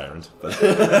would be a tyrant. But What's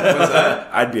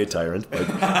that? I'd be a tyrant. But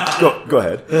go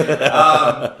ahead.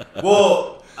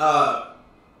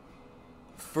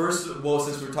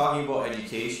 Since we're talking about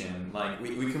education, like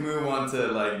we can move on to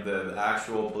like the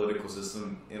actual political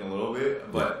system in a little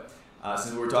bit, but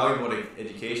since we're talking about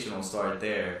education, we'll start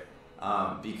there,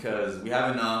 because we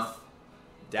have enough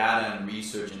data and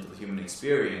research into the human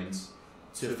experience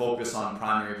to focus on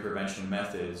primary prevention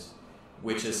methods,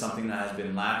 which is something that has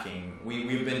been lacking.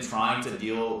 We've been trying to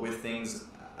deal with things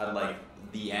at like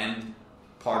the end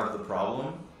part of the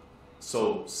problem,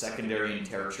 so secondary and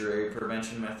tertiary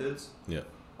prevention methods.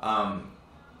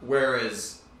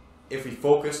 Whereas if we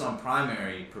focus on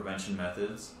primary prevention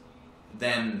methods,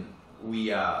 then we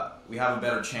have a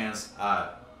better chance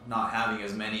at not having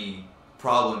as many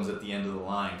problems at the end of the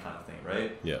line, kind of thing,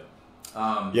 right?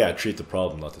 Treat the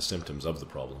problem, not the symptoms of the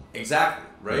problem. Exactly,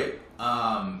 right?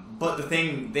 But the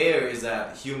thing there is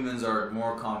that humans are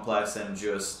more complex than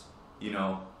just, you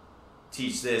know,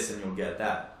 teach this and you'll get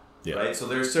that, right? So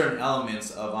there's certain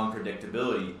elements of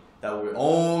unpredictability that would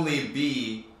only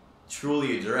be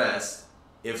truly addressed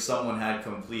if someone had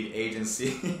complete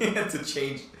agency to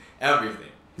change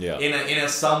everything. In a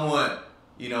somewhat,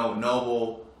 you know,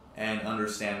 noble and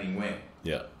understanding way.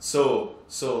 So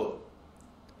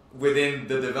within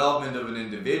the development of an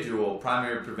individual,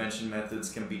 primary prevention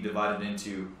methods can be divided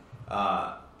into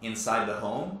inside the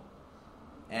home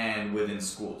and within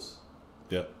schools.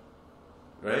 Yeah.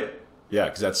 Right? Yeah,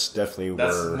 because that's definitely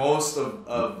where most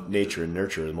of nature and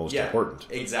nurture are the most important.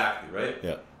 Exactly, right?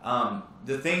 Yeah.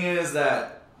 The thing is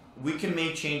that we can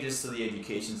make changes to the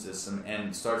education system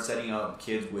and start setting up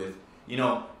kids with,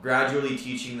 gradually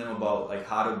teaching them about like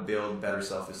how to build better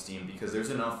self-esteem, because there's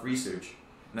enough research.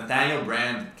 Nathaniel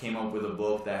Brand came up with a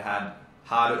book that had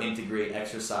how to integrate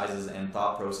exercises and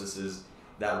thought processes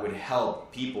that would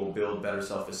help people build better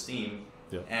self-esteem.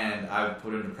 Yeah. And I've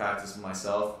put it into practice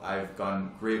myself. I've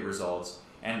gotten great results.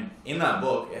 And in that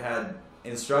book, it had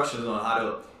instructions on how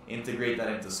to integrate that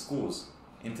into schools,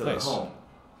 into the home.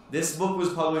 This book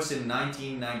was published in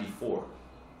 1994.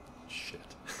 Shit.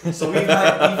 So we've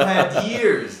had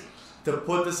years to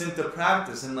put this into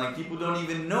practice, and like people don't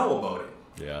even know about it.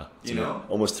 Yeah.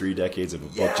 Almost 3 decades of a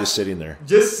book just sitting there.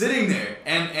 Just sitting there.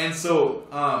 And so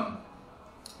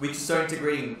we can start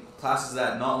integrating classes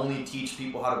that not only teach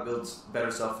people how to build better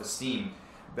self-esteem,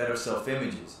 better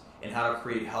self-images, and how to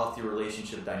create healthy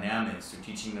relationship dynamics through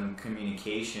teaching them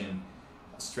communication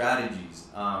strategies,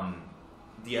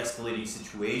 de-escalating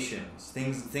situations,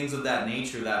 things of that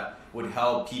nature that would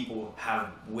help people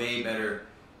have way better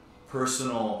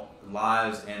personal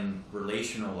lives and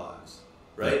relational lives,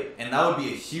 right? Yeah. And that would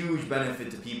be a huge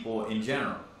benefit to people in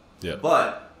general. Yeah.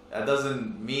 But that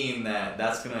doesn't mean that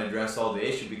that's going to address all the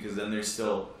issue, because then there's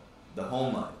still the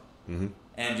home life. Mm-hmm.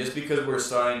 And just because we're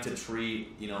starting to treat,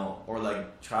 or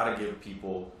like try to give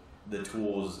people the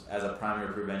tools as a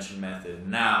primary prevention method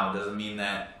now doesn't mean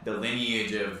that the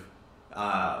lineage of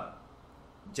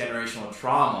generational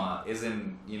trauma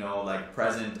isn't, like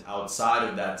present outside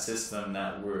of that system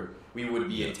that we would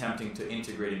be attempting to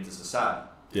integrate into society.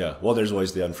 Yeah, well, there's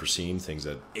always the unforeseen things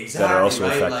that are also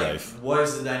affect like, life. What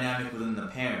is the dynamic within the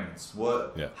parents?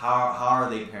 How are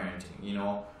they parenting?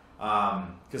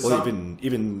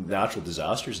 Even natural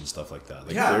disasters and stuff like that.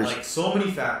 Like so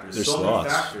many factors. There's so lots,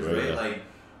 many factors, right? Yeah. Like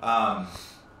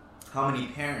how many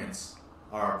parents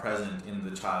are present in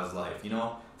the child's life?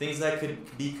 Things that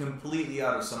could be completely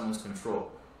out of someone's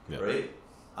control, right?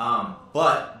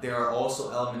 But there are also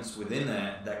elements within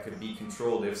that could be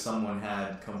controlled if someone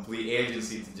had complete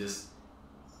agency to just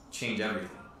change everything.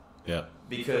 Yeah.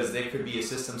 Because there could be a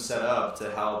system set up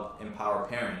to help empower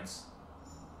parents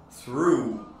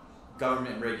through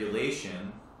government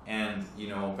regulation and,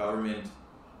 government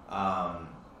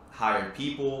hired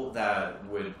people that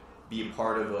would be a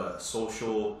part of a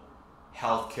social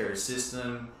healthcare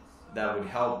system that would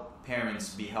help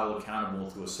parents be held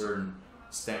accountable to a certain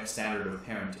standard of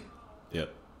parenting.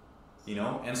 Yep.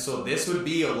 And so this would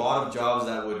be a lot of jobs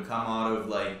that would come out of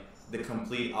like the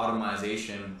complete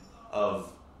automation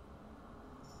of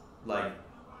like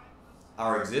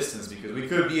our existence, because we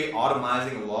could be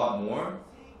automizing a lot more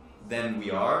than we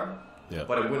are,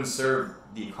 but it wouldn't serve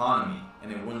the economy,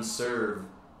 and it wouldn't serve.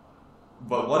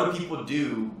 But what do people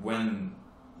do when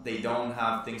they don't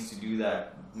have things to do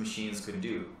that machines could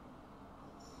do?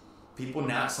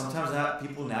 Sometimes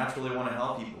people naturally want to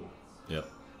help people. Yep.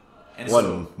 And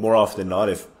more often than not,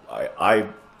 if I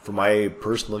from my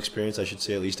personal experience, I should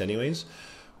say, at least anyways,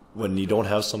 when you don't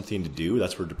have something to do,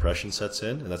 that's where depression sets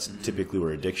in, and that's typically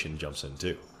where addiction jumps in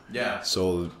too. Yeah.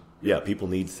 So people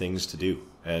need things to do,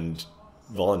 and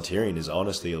volunteering is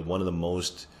honestly one of the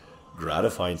most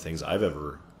gratifying things I've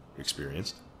ever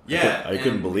experienced. Yeah. I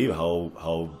couldn't believe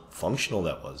how functional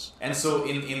that was. And so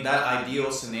in that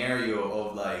ideal scenario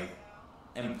of like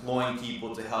employing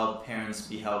people to help parents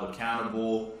be held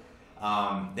accountable,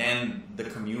 then the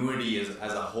community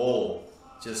as a whole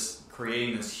just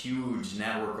creating this huge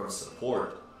network of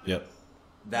support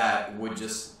that would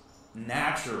just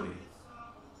naturally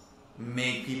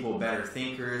make people better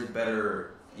thinkers,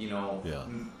 better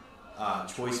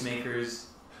choice makers.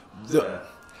 The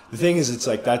thing is, it's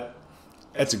like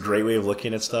that's a great way of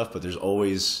looking at stuff, but there's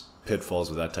always pitfalls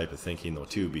with that type of thinking though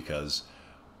too, because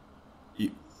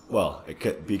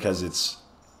it's,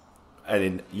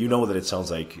 and that it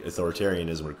sounds like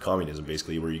authoritarianism or communism,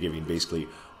 basically, where you're giving basically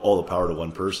all the power to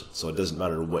one person, so it doesn't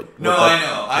matter what. I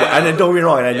know. And don't get me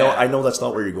wrong, and I know that's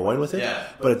not where you're going with it. Yeah.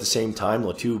 But at the same time,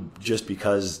 though, too, just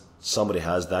because somebody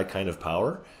has that kind of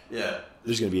power,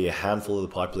 there's going to be a handful of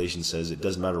the population says it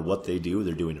doesn't matter what they do,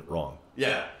 they're doing it wrong.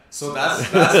 Yeah. So that's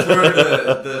where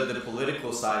the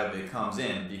political side of it comes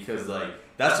in, because like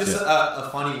that's just a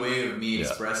funny way of me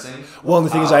expressing. Well, and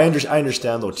the thing is, I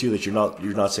understand though too that you're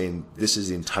not saying this is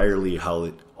entirely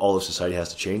how all of society has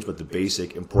to change, but the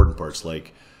basic important parts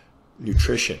like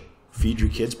nutrition, feed your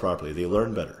kids properly, they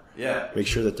learn better. Yeah. Make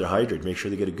sure that they're hydrated, make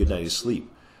sure they get a good night of sleep.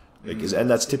 And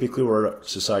that's typically where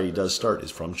society does start, is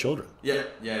from children. Yeah.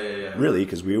 Really,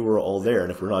 because we were all there,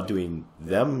 and if we're not doing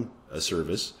them a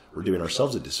service, we're doing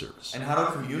ourselves a disservice. And how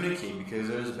to communicate, because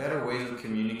there's better ways of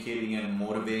communicating and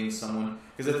motivating someone.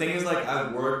 Because the thing is, like,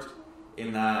 I've worked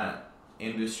in that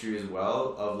industry as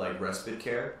well, of like respite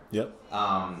care. Yep.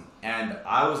 And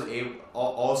I was able,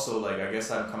 also, like, I guess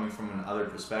I'm coming from another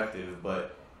perspective,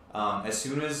 but as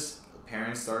soon as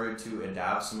parents started to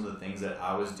adapt some of the things that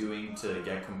I was doing to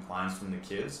get compliance from the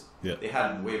kids, they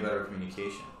had way better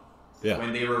communication. Yeah.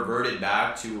 When they reverted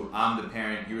back to, I'm the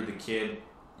parent, you're the kid,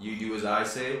 you do as I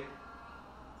say,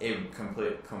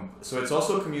 so it's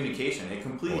also communication. It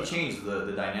completely changed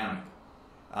the dynamic.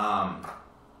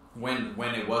 When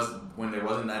there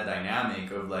wasn't that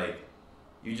dynamic of like,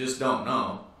 you just don't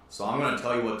know, so I'm going to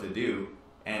tell you what to do,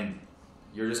 and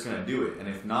you're just going to do it, and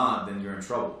if not, then you're in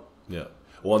trouble. Yeah.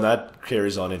 Well, and that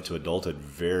carries on into adulthood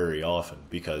very often,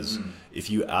 because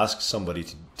if you ask somebody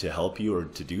to help you or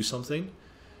to do something,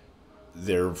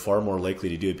 they're far more likely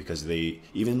to do it, because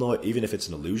even if it's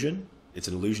an illusion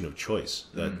of choice.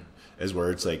 That is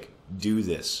where it's like, do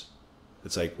this.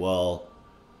 It's like, well,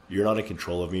 you're not in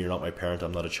control of me, you're not my parent,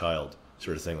 I'm not a child,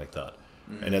 sort of thing like that.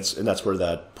 And that's where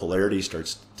that polarity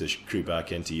starts to creep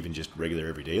back into even just regular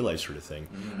everyday life sort of thing.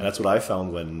 And that's what I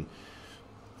found when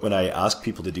I ask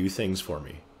people to do things for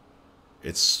me.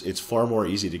 It's far more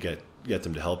easy to get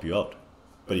them to help you out.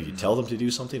 But if you tell them to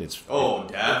do something,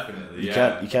 definitely.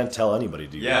 You can't tell anybody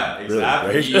to do that.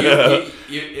 Exactly. Really, right?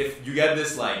 If you get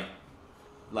this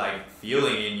like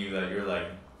feeling in you that you're like,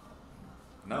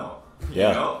 no, you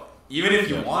know, even if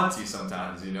you want to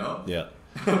sometimes, you know. Yeah.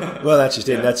 Well, that's just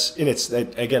it. It's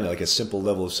again like a simple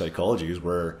level of psychology is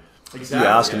where you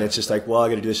ask and it's just like, well, I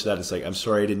got to do this or that. It's like, I'm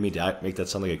sorry, I didn't mean to make that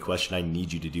sound like a question. I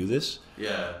need you to do this.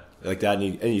 Yeah. Like that,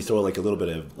 and you throw like a little bit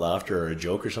of laughter or a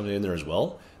joke or something in there as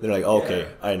well. They're like, oh, okay,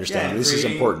 I understand. This is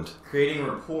important. Creating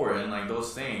rapport and like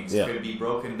those things could be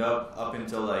broken up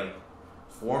into like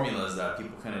formulas that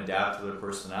people can adapt to their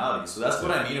personality. So that's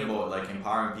what I mean about like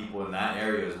empowering people in that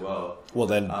area as well. Well,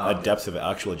 then a depth of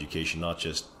actual education, not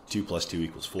just 2 + 2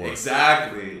 = 4.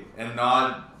 Exactly, and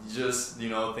not just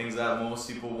things that most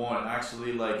people won't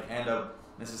actually like end up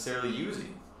necessarily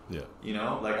using. Yeah.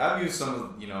 Like I've used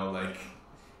some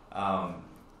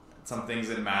some things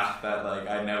in math that like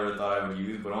I never thought I would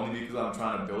use, but only because I'm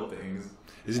trying to build things.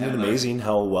 Isn't it amazing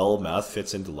how well math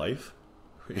fits into life?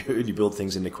 When you build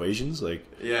things in equations, like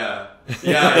but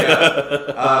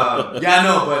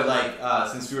like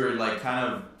since we were like kind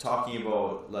of talking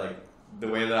about like the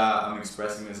way that I'm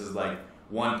expressing this is like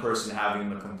one person having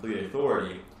the complete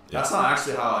authority. That's not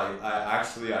actually how I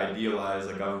actually idealize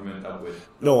a government that would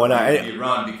be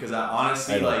run, because I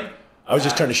honestly I was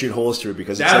just trying to shoot holes through it,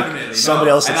 because it's like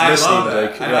somebody else that's listening.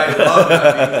 Like, and I love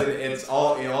that because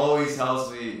it always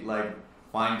helps me like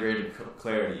find greater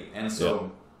clarity. And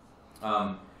so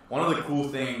one of the cool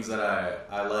things that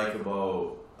I like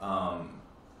about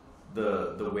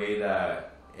the way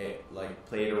that like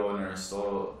Plato and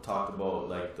Aristotle talked about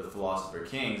like the philosopher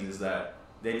kings is that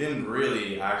they didn't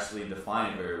really actually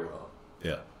define it very well.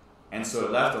 Yeah. And so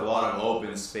it left a lot of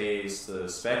open space to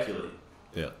speculate.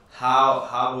 Yeah.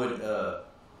 How would a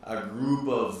group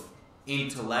of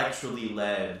intellectually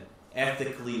led,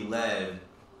 ethically led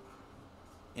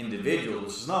individuals,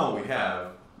 which is not what we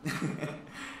have,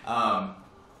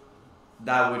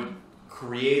 that would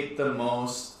create the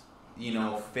most,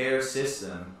 fair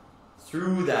system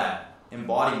through that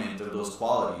embodiment of those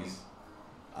qualities,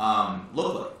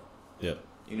 look like? Yeah.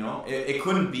 It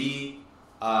couldn't be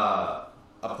a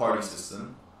party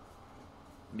system,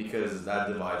 because that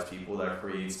divides people, that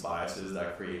creates biases,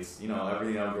 that creates,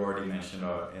 everything I've already mentioned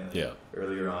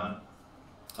earlier on.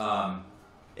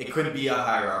 It couldn't be a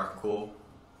hierarchical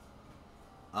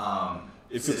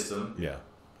system.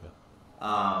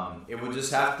 It would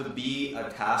just have to be a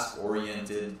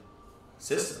task-oriented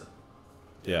system.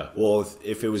 Yeah. Well,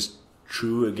 if it was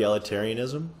true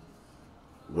egalitarianism,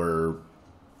 where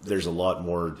there's a lot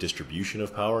more distribution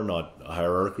of power, not a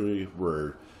hierarchy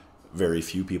where very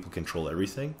few people control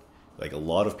everything. Like a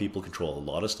lot of people control a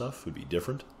lot of stuff would be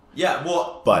different. Yeah,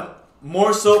 well, but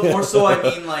more so. I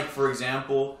mean, like for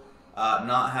example,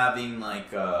 not having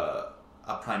like a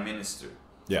prime minister.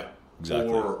 Yeah,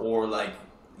 exactly. Or like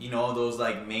those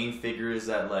like main figures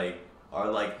that like are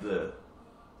like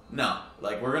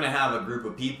like we're gonna have a group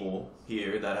of people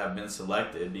here that have been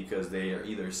selected because they are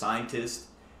either scientists,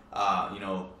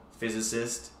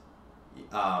 physicists,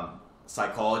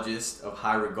 psychologists of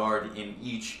high regard in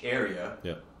each area.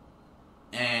 Yeah.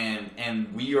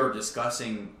 And we are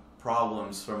discussing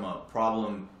problems from a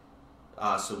problem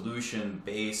solution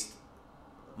based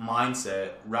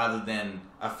mindset rather than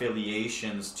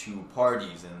affiliations to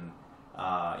parties and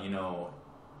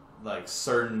like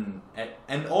certain,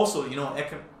 and also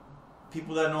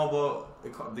people that know about the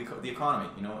economy,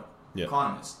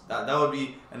 economists. That would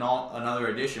be another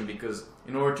addition, because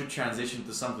in order to transition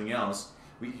to something else,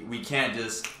 we can't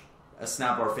just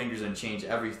snap our fingers and change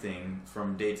everything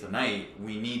from day to night.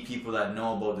 We need people that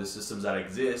know about the systems that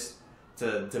exist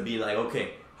to be like,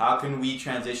 okay, how can we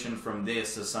transition from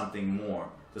this to something more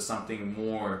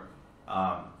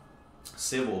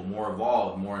civil, more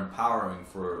evolved, more empowering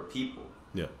for people,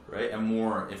 right, and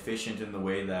more efficient in the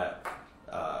way that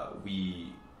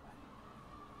we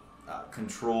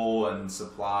control and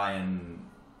supply and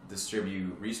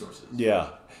distribute resources. Yeah,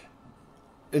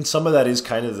 and some of that is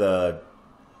kind of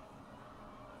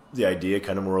the idea,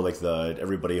 kind of more like the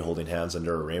everybody holding hands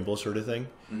under a rainbow sort of thing,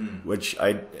 which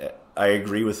I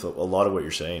agree with a lot of what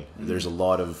you're saying. There's a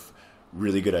lot of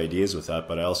really good ideas with that,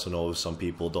 but I also know some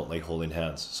people don't like holding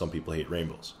hands. Some people hate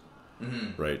rainbows,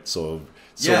 right? So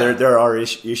there are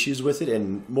issues with it,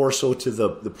 and more so to the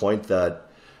point that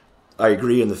I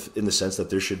agree in the sense that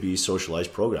there should be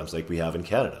socialized programs like we have in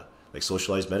Canada, like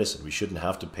socialized medicine. We shouldn't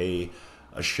have to pay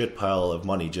a shit pile of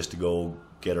money just to go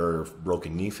get our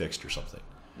broken knee fixed or something.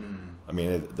 I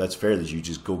mean, that's fair that you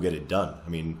just go get it done. I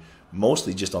mean,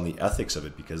 mostly just on the ethics of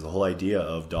it, because the whole idea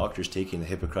of doctors taking the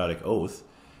Hippocratic Oath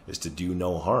is to do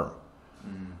no harm.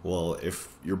 Well,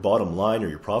 if your bottom line or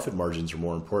your profit margins are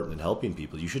more important than helping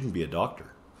people, you shouldn't be a doctor.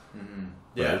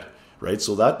 Right?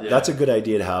 So that's a good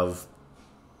idea to have.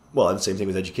 Well, and the same thing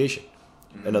with education.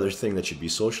 Another thing that should be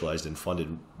socialized and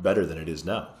funded better than it is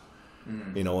now.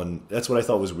 And that's what I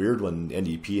thought was weird when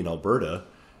NDP in Alberta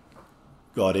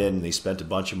got in, and they spent a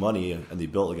bunch of money and they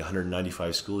built like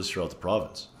 195 schools throughout the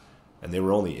province. And they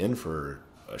were only in for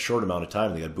a short amount of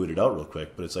time, and they got booted out real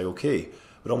quick. But it's like, okay,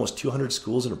 but almost 200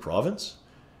 schools in a province?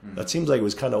 That seems like it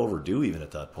was kind of overdue even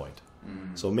at that point.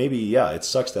 So maybe, it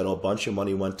sucks that a bunch of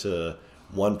money went to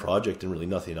one project and really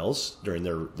nothing else during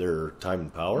their time in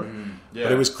power.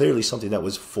 But it was clearly something that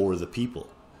was for the people,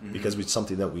 because it's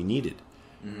something that we needed.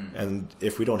 And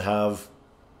if we don't have,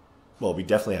 well, we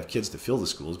definitely have kids to fill the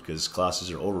schools because classes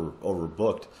are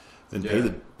overbooked,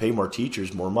 then pay more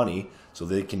teachers more money so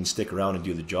they can stick around and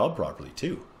do the job properly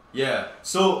too. Yeah.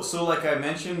 So like I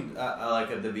mentioned,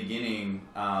 like at the beginning,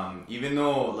 even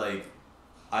though like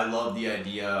I love the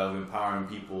idea of empowering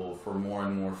people for more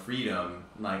and more freedom,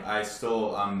 like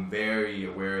I'm very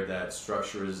aware that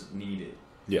structure is needed.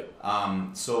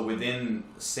 So within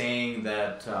saying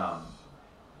that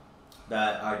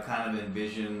that I kind of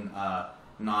envision a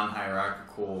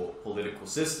non-hierarchical political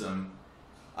system,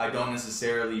 I don't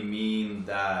necessarily mean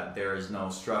that there is no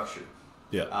structure.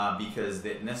 Because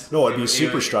it'd be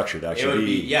super structured. Actually, it would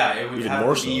be it would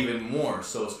have to be even more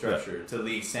so structured to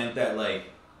the extent that like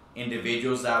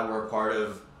individuals that were part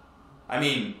of, I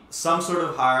mean, some sort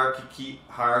of hierarchy.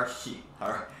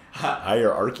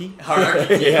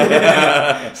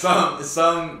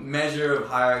 Some measure of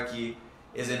hierarchy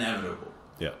is inevitable.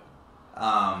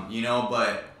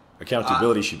 But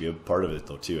accountability should be a part of it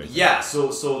though too. I think.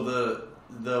 So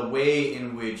the way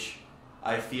in which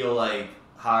I feel like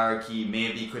hierarchy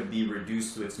maybe could be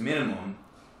reduced to its minimum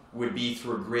would be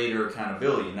through greater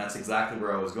accountability, and that's exactly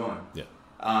where I was going.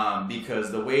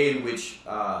 Because the way in which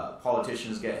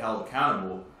politicians get held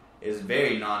accountable is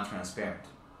very non-transparent.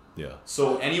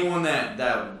 So anyone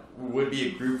that would be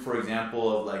a group, for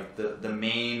example, of like the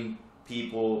main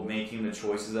people making the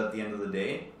choices at the end of the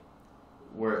day,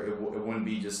 where it wouldn't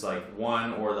be just like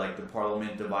one, or like the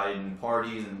parliament divided in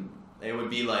parties, and it would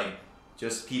be like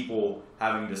just people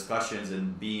having discussions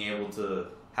and being able to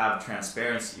have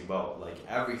transparency about like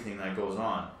everything that goes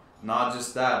on. Not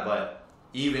just that, but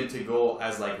even to go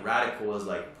as like radical as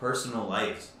like personal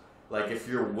lives. Like if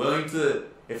you want to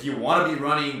be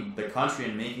running the country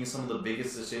and making some of the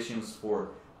biggest decisions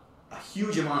for a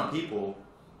huge amount of people,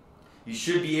 you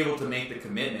should be able to make the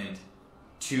commitment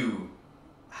to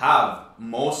have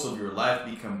most of your life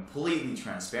be completely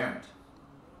transparent.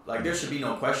 Like there should be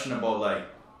no question about like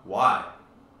why,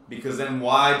 because then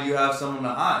why do you have someone to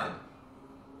hide?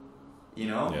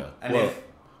 And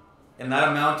that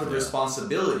amount of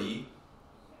responsibility,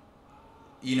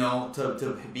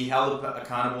 to be held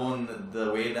accountable in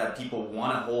the way that people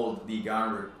want to hold the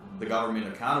government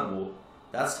accountable,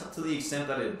 that's to the extent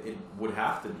that it would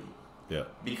have to be.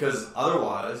 Because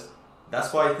otherwise,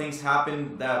 that's why things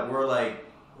happen that we're like,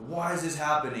 why is this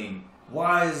happening?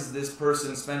 Why is this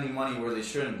person spending money where they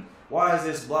shouldn't? Why is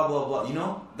this blah, blah,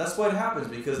 blah? That's why it happens,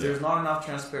 because there's not enough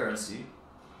transparency,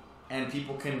 and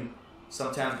people can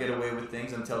sometimes get away with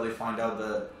things until they find out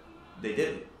that they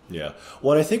didn't.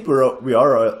 Well, I think we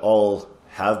are all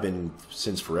have been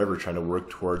since forever trying to work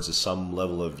towards some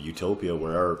level of utopia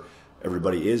where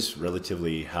everybody is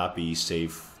relatively happy,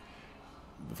 safe,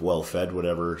 well-fed,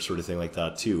 whatever sort of thing like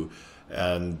that too.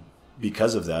 And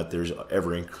because of that, there's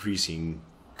ever increasing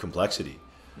complexity,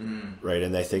 right?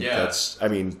 And I think that's, I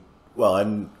mean, well,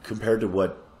 and compared to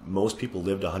what most people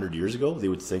lived 100 years ago, they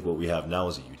would think what we have now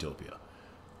is a utopia.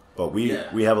 But we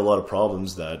have a lot of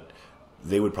problems that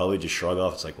they would probably just shrug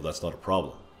off. It's like, well, that's not a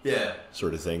problem. Yeah.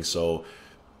 Sort of thing. So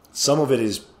some of it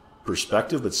is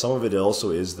perspective, but some of it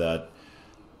also is that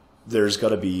there's got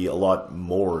to be a lot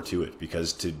more to it,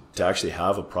 because to actually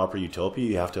have a proper utopia,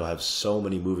 you have to have so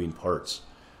many moving parts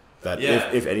that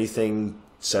if anything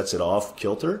sets it off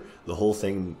kilter, the whole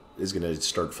thing is going to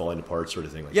start falling apart, sort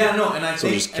of thing. Like that. And I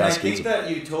think that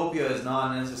utopia is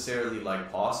not necessarily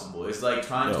like possible. It's like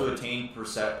trying to attain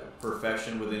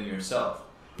perfection within yourself.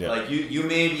 Yeah. Like you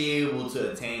may be able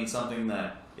to attain something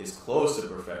that is close to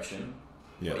perfection,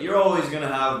 but you're always going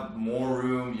to have more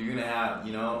room. You're going to have,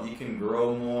 you can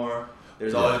grow more.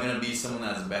 There's always going to be someone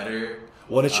that's better.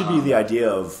 Well, it should be the idea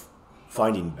of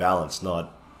finding balance,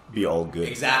 not be all good.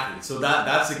 Exactly. So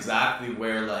that's exactly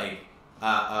where like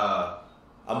a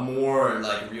more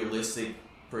like realistic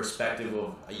perspective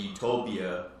of a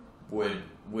utopia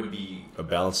would be a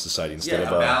balanced society instead of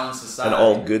balanced society, an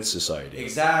all good society.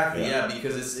 Exactly. Yeah,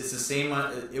 because it's the same.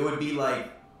 It would be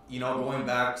like going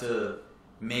back to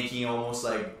making almost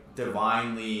like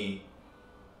divinely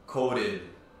coded.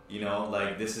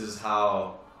 Like this is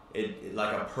how it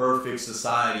like a perfect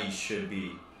society should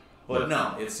be. But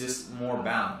no, it's just more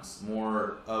balanced,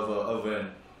 more of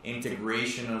an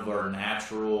integration of our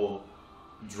natural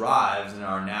drives and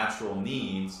our natural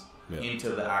needs into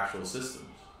the actual systems.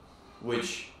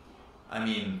 Which, I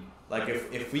mean, like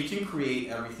if we can create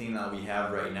everything that we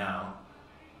have right now,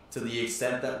 to the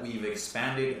extent that we've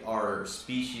expanded our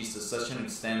species to such an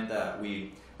extent that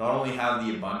we not only have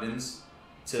the abundance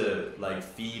to like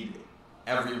feed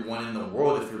everyone in the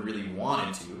world if we really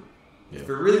wanted to,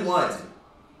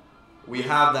 we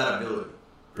have that ability.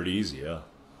 Pretty easy, yeah.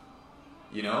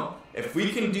 If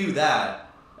we can do that,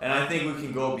 and I think we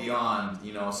can go beyond,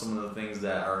 some of the things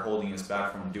that are holding us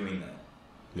back from doing that.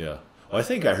 Yeah. Well, I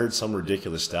think I heard some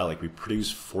ridiculous stat, like we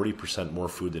produce 40% more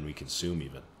food than we consume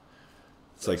even.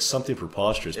 It's like something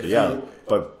preposterous,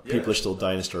 but people are still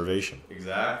dying of starvation.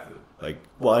 Exactly. Like,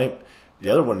 well, the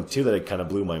other one too that kind of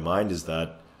blew my mind is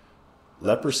that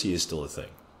leprosy is still a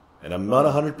thing. And I'm not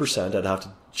 100%, I'd have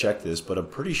to check this, but I'm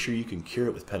pretty sure you can cure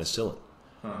it with penicillin.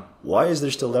 Huh. Why is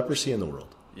there still leprosy in the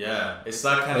world? Yeah, it's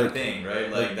that kind of thing, right?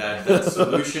 Like that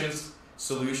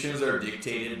solutions are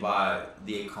dictated by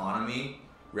the economy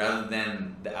rather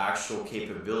than the actual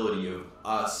capability of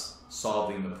us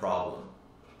solving the problem.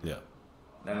 Yeah.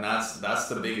 And that's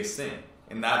the biggest thing.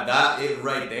 And that it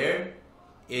right there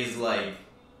is like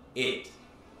it.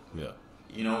 Yeah.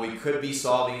 We could be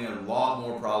solving a lot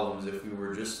more problems if we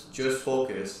were just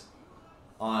focused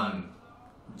on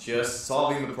just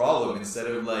solving the problem instead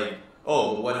of like,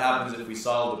 oh, what happens if we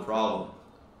solve the problem?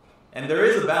 And there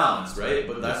is a balance, right?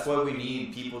 But that's why we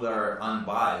need people that are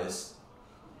unbiased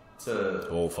to...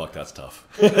 Oh, fuck, that's tough.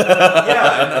 And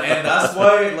that's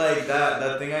why like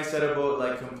that thing I said about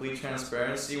like complete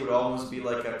transparency would almost be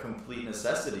like a complete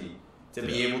necessity to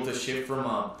be able to shift from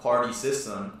a party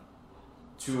system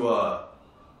to a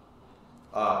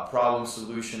problem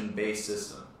solution based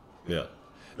system. Yeah.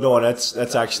 No, and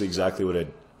that's actually exactly what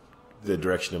the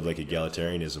direction of like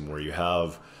egalitarianism, where you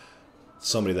have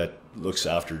somebody that looks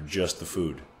after just the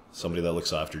food, somebody that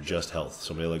looks after just health,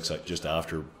 somebody that looks at just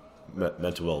after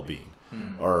mental well-being,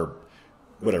 or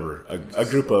whatever, a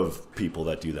group of people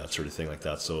that do that sort of thing like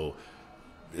that. So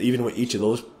even when each of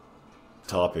those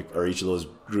each of those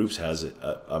groups has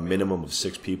a minimum of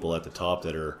 6 people at the top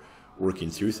that are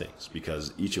working through things,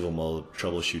 because each of them will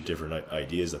troubleshoot different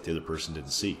ideas that the other person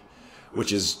didn't see,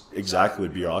 which is exactly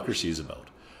what bureaucracy is about.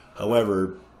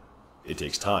 However, it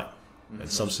takes time, and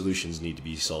some solutions need to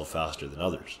be solved faster than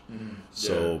others.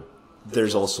 So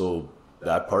there's also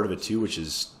that part of it too, which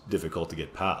is difficult to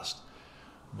get past.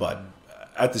 But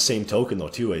at the same token, though,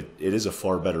 too, it is a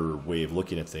far better way of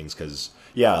looking at things, because,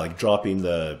 like dropping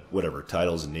the whatever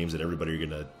titles and names that everybody are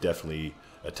going to definitely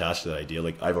attach to that idea,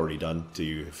 like I've already done to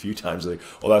you a few times, like,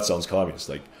 oh, that sounds communist.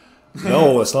 Like,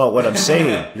 no, that's not what I'm saying.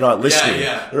 You're not listening,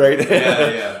 right?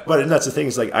 But that's the thing.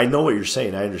 It's like, I know what you're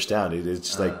saying. I understand it.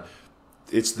 It's like,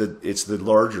 it's the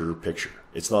larger picture.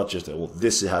 It's not just that, well,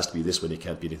 this has to be this one. It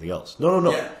can't be anything else.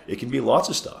 No. Yeah. It can be lots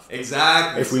of stuff.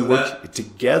 Exactly. If we work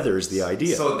together is the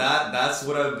idea. So that's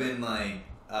what I've been like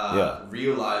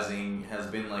realizing has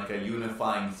been like a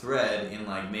unifying thread in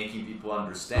like making people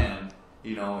understand.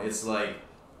 It's like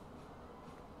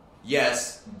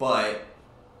yes, but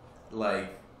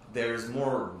like there's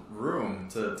more room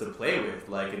to play with.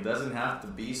 Like it doesn't have to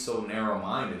be so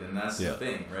narrow-minded, and that's the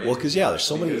thing, right? Well, because there's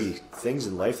so many things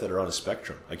in life that are on a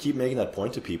spectrum. I keep making that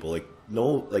point to people. Like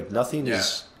nothing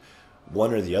is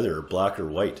one or the other, or black or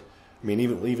white. I mean,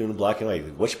 even black and white.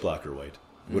 Like, which black or white?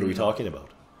 What are we talking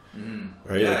about?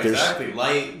 Right? Yeah, exactly.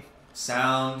 Light,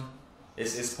 sound.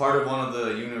 It's part of one of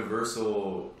the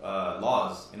universal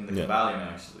laws in the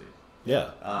Kabbalion, actually.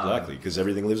 Yeah, exactly. Because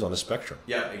everything lives on a spectrum.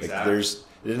 Yeah, exactly. Like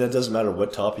and it doesn't matter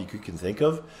what topic you can think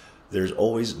of. There's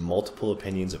always multiple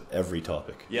opinions of every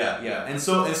topic. Yeah, yeah. And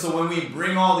so when we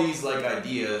bring all these like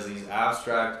ideas, these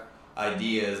abstract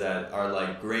ideas that are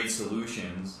like great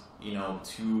solutions,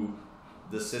 to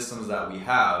the systems that we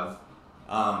have,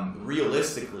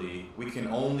 realistically, we can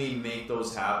only make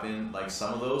those happen, like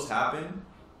some of those happen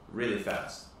really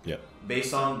fast. Yeah.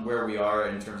 Based on where we are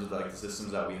in terms of like the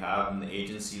systems that we have and the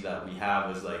agency that we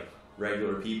have as like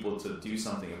regular people to do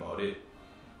something about it.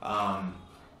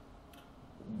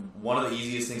 One of the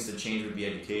easiest things to change would be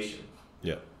education.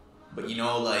 Yeah. But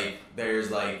like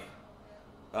there's like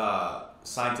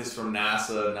scientists from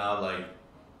NASA now like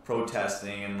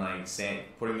protesting and like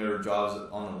putting their jobs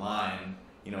on the line,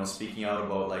 speaking out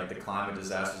about like the climate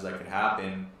disasters that could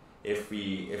happen if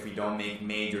we don't make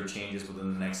major changes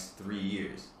within the next 3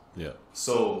 years. Yeah.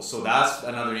 So that's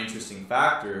another interesting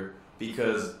factor,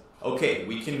 because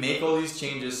we can make all these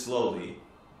changes slowly,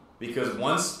 because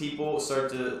once people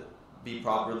start to be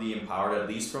properly empowered, at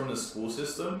least from the school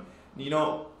system,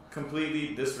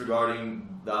 completely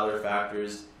disregarding the other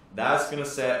factors, that's going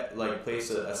to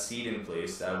place a seed in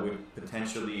place that would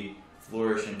potentially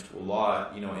flourish into a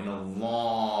law, in a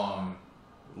long,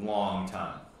 long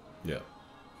time. Yeah.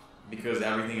 Because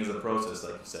everything is a process,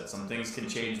 like you said. Some things can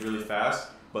change really fast,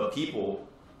 but people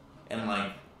and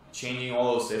like changing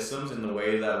all those systems in the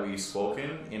way that we've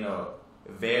spoken in a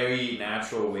very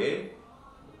natural way,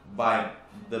 by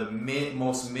the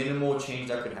most minimal change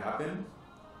that could happen,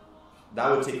 that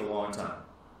would take a long time.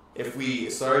 If we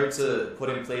started to put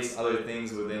in place other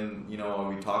things within, what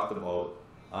we talked about,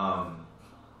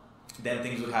 then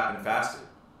things would happen faster.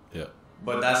 Yeah.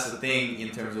 But that's the thing in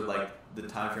terms of like the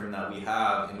time frame that we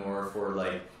have in order for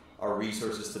like our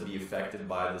resources to be affected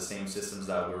by the same systems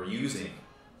that we're using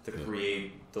to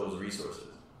create those resources.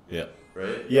 Yeah.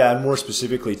 Right? Yeah, and more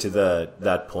specifically to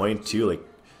that point too, like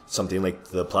something like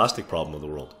the plastic problem of the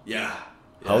world. Yeah.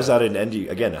 How is that an end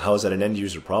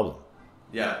user problem?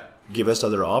 Yeah. Give us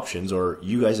other options, or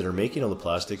you guys that are making all the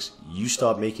plastics, you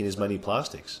stop making as many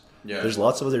plastics. Yeah. There's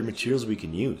lots of other materials we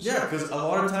can use. Yeah, because a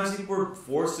lot of times people are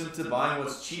forced into buying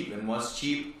what's cheap, and what's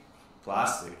cheap?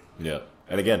 Plastic. Yeah.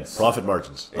 And again, profit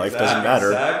margins. Life doesn't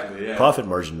matter. Exactly, yeah. Profit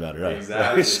margin matter. Right?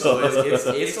 Exactly. So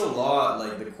it's a lot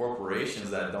like the corporations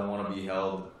that don't want to be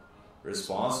held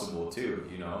responsible too,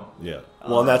 Yeah.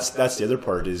 Well, and that's the other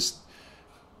part is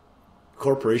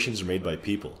corporations are made by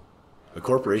people. A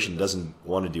corporation doesn't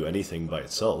want to do anything by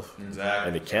itself. Exactly.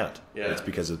 And it can't. Yeah. It's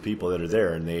because of the people that are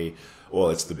there, and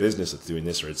it's the business that's doing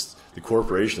this, or it's the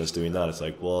corporation that's doing that. It's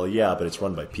like, well, yeah, but it's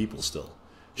run by people still.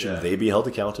 Shouldn't they be held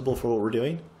accountable for what we're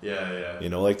doing? Yeah,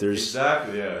 yeah. Like there's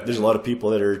exactly, yeah. There's a lot of people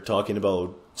that are talking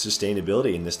about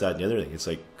sustainability and this, that, and the other thing. It's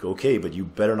like, okay, but you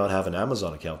better not have an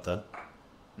Amazon account then.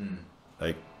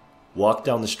 Like, walk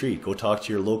down the street, go talk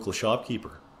to your local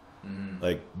shopkeeper.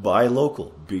 Like, buy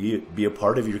local, be a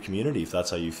part of your community if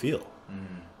that's how you feel.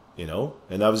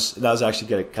 And that was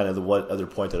actually kind of the one other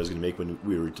point that I was going to make when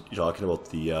we were talking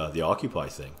about the Occupy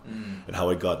thing and how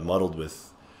it got muddled with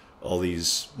all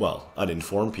these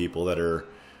uninformed people that are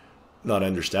not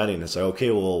understanding. It's like,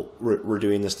 okay, well, we're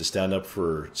doing this to stand up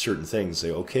for certain things. Say,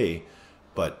 okay,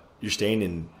 but you're staying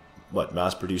in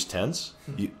mass-produced tents,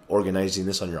 organizing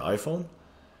this on your iPhone.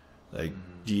 Like,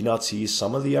 do you not see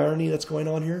some of the irony that's going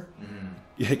on here?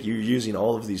 You're using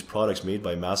all of these products made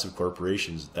by massive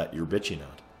corporations that you're bitching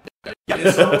at.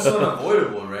 It's almost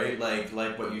unavoidable, right?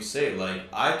 Like what you say. Like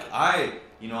I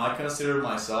consider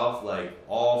myself like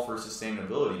all for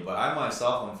sustainability, but I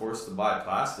myself am forced to buy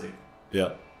plastic.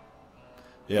 Yeah.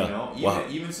 Yeah.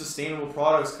 Even sustainable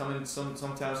products come in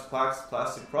sometimes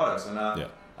plastic products, and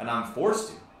I'm forced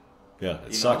to. Yeah,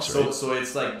 it sucks, right? So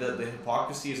it's like the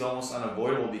hypocrisy is almost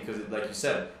unavoidable because, like you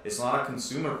said, it's not a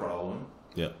consumer problem.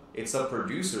 Yeah. It's a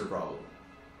producer problem.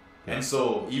 Yeah. And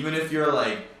so even if you're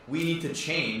like, we need to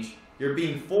change, you're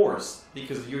being forced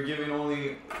because you're giving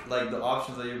only like the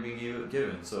options that you're being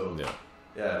given. So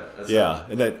yeah.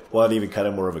 And that even kind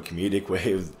of more of a comedic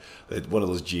way of one of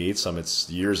those G8 summits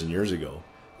years and years ago.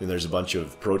 And there's a bunch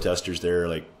of protesters there,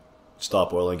 like,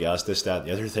 stop oil and gas, this, that, and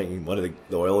the other thing. One of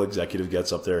the oil executive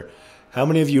gets up there. How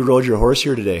many of you rode your horse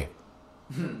here today?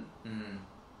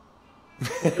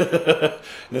 And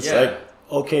it's like,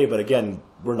 okay, but again,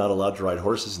 we're not allowed to ride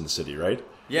horses in the city, right?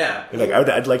 Yeah. And like,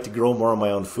 I'd like to grow more of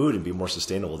my own food and be more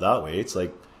sustainable that way. It's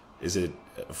like, is it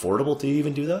affordable to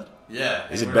even do that? Yeah.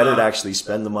 Is it better to actually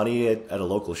spend the money at a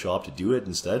local shop to do it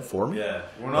instead for me? Yeah.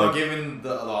 We're not given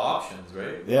the options,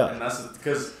 right? Yeah. And that's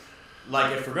because,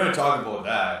 like, if we're going to talk about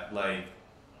that, like,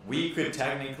 we could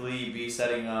technically be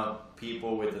setting up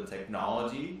people with the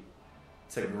technology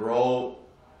to grow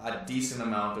a decent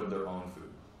amount of their own food.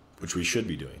 Which we should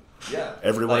be doing. Yeah.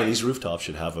 Every one of these rooftops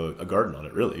should have a garden on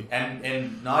it, really.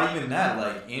 And not even that,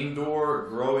 like indoor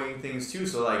growing things too.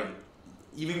 So like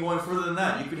even going further than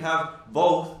that, you could have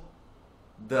both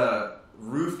the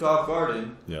rooftop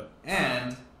garden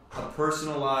and a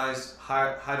personalized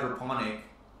hydroponic,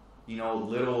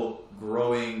 little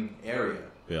growing area.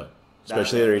 Yeah.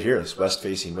 Especially right here, this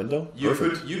west-facing window. You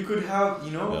could have,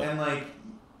 and like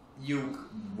you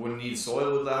wouldn't need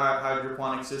soil with the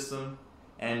hydroponic system.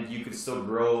 And you could still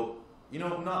grow,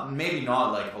 maybe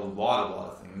not like a lot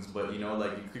of things, but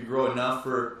like you could grow enough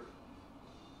for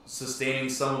sustaining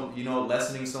some,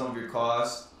 lessening some of your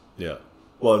costs. Yeah.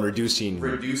 Well, and reducing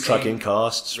trucking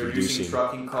costs, reducing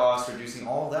trucking costs, reducing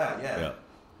all that. Yeah. Yeah.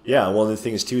 Yeah. Well, the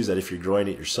thing is too is that if you're growing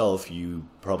it yourself, you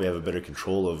probably have a better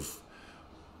control of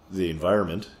the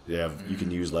environment. You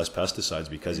can use less pesticides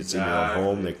because it's in your own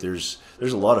home. Like there's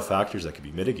a lot of factors that could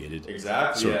be mitigated.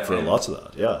 Exactly. So for lots of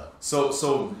that, yeah.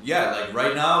 So yeah, like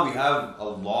right now we have a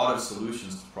lot of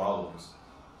solutions to problems.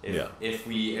 If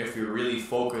we really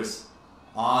focus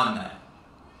on that.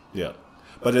 Yeah,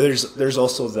 but there's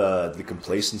also the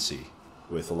complacency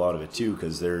with a lot of it too,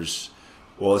 because this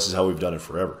is how we've done it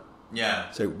forever.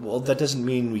 Yeah. So that doesn't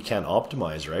mean we can't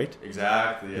optimize, right?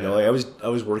 Exactly. Yeah. I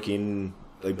was working.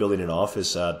 Like building an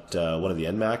office at one of the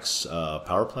NMAX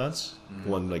power plants,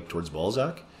 one like towards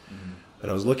Balzac,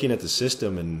 and I was looking at the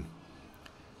system, and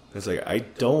it's like I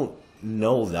don't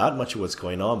know that much of what's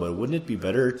going on, but wouldn't it be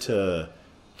better to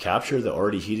capture the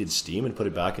already heated steam and put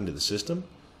it back into the system?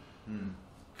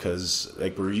 Because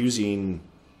like we're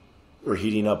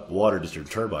heating up water to through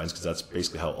turbines, because that's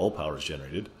basically how all power is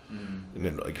generated, and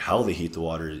then like how they heat the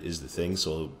water is the thing.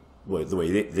 So the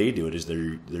way they do it is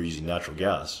they're using natural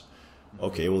gas.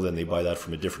 Okay, well then they buy that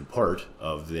from a different part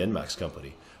of the NMAX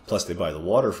company. Plus they buy the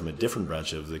water from a different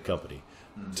branch of the company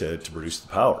to produce the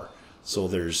power. So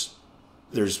there's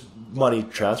money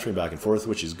transferring back and forth,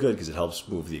 which is good because it helps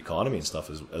move the economy and stuff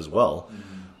as well.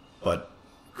 But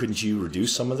couldn't you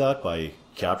reduce some of that by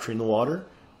capturing the water,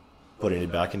 putting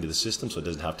it back into the system so it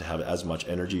doesn't have to have as much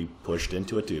energy pushed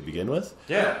into it to begin with?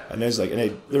 Yeah. And there's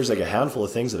a handful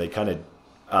of things that I kind of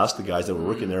asked the guys that were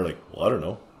working there, like, well, I don't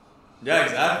know. Yeah,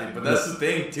 exactly. But that's the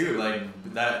thing too.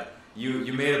 Like that,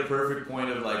 you made a perfect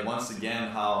point of like once again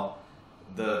how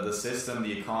the system,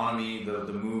 the economy,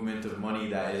 the movement of money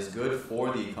that is good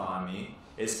for the economy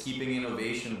is keeping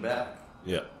innovation back.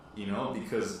 Yeah.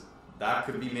 Because that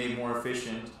could be made more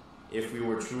efficient if we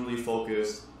were truly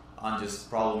focused on just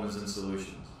problems and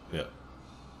solutions. Yeah.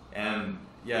 And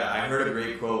yeah, I heard a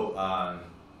great quote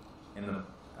in the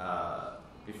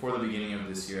before the beginning of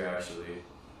this year actually.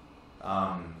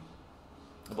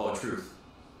 About truth,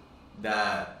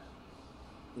 that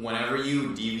whenever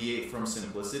you deviate from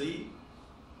simplicity,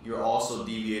 you're also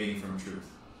deviating from truth,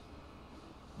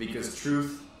 because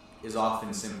truth is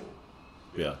often simple.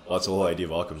 Yeah, well, that's the whole idea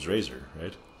of Occam's razor,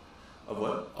 right? Of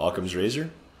what? Occam's razor?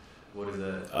 What is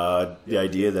that? The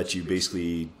idea that you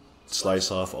basically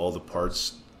slice off all the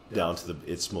parts down to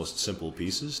its most simple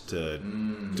pieces to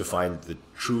find the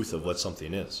truth of what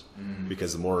something is.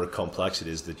 Because the more complex it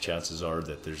is, the chances are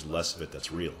that there's less of it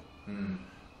that's real.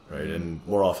 Right? And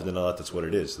more often than not, that's what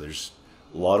it is. There's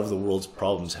a lot of the world's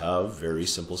problems have very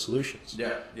simple solutions.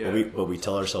 Yeah. But we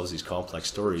tell ourselves these complex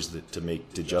stories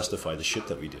to justify the shit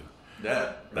that we do.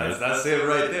 Yeah, that's it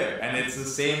right there. And it's the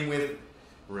same with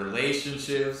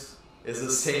relationships. It's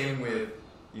the same with,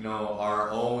 our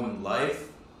own life.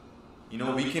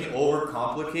 We can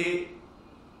overcomplicate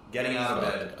getting out of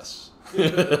bed. Yes.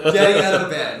 Getting out of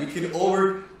bed. We can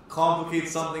overcomplicate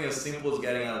something as simple as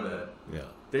getting out of bed.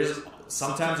 Yeah.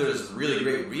 Sometimes there's really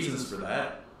great reasons for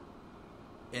that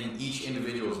in each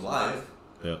individual's life.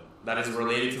 Yeah. That is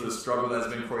related to the struggle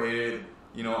that's been created,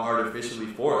 artificially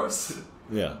for us.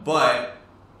 Yeah. But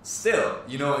still,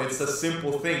 it's a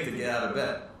simple thing to get out of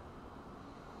bed.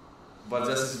 But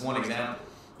this is one example.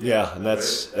 Yeah, and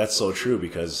that's so true,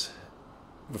 because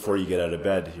before you get out of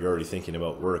bed, you're already thinking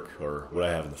about work or what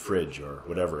I have in the fridge or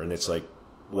whatever. And it's like,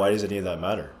 why does any of that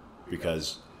matter?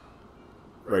 Because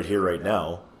right here, right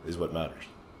now is what matters.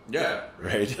 Yeah.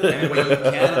 Right? And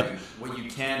what you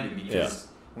can do, because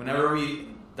whenever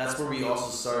that's where we also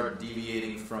start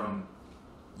deviating from,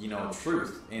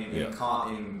 truth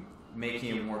in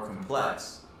making it more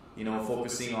complex.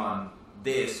 Focusing on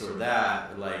this or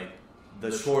that, like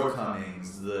the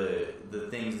shortcomings, the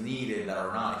things needed that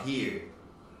are not here.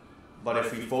 But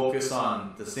if we focus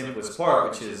on the simplest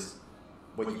part, which is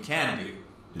what you can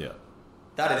do,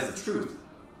 that is the truth.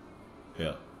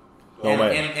 Yeah.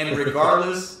 And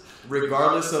regardless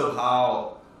of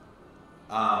how,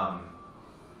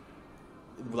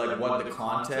 like what the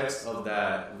context of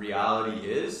that reality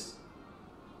is,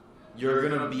 you're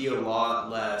gonna be a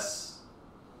lot less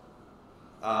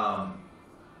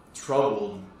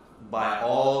troubled by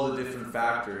all the different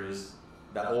factors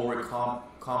that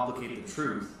complicate the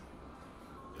truth.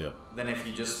 Than if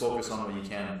you just focus on what you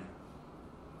can.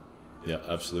 Yeah,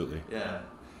 absolutely.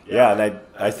 Yeah, and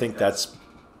I think that's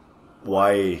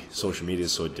why social media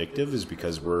is so addictive, is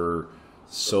because we're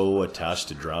so attached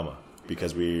to drama,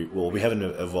 because we haven't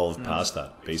evolved past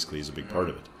that, basically, is a big part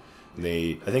of it. And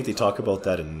I think they talk about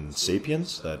that in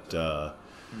Sapiens, that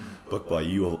book by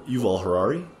Yuval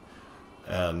Harari,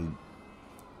 and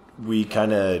we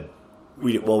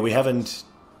haven't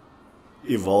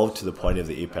evolved to the point of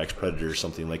the apex predator,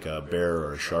 something like a bear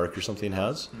or a shark or something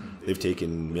has. They've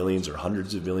taken millions or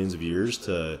hundreds of millions of years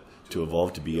to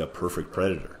evolve to be a perfect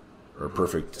predator, or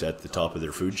perfect at the top of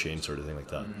their food chain, sort of thing like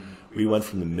that. We went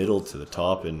from the middle to the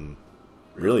top in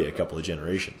really a couple of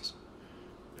generations,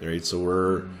 right? So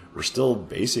we're still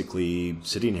basically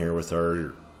sitting here with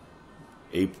our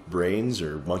ape brains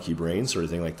or monkey brains, sort of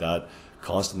thing like that,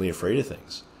 constantly afraid of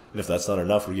things. And if that's not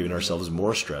enough, we're giving ourselves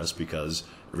more stress, because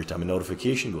every time a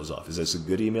notification goes off, is this a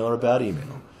good email or a bad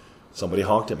email? Somebody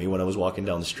honked at me when I was walking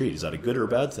down the street. Is that a good or a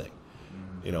bad thing?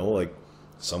 Like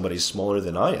somebody's smaller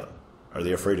than I am. Are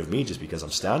they afraid of me just because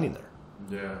I'm standing there?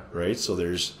 Yeah. Right? So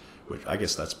which I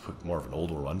guess that's more of an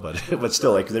older one, but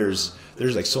still, like there's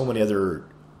like so many other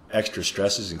extra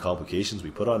stresses and complications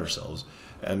we put on ourselves,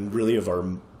 and really of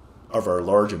our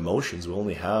large emotions, we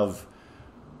only have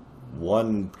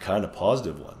one kind of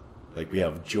positive one. Like we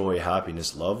have joy,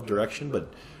 happiness, love direction,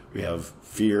 but we have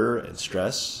fear and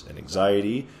stress and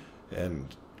anxiety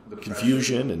and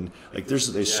confusion, and like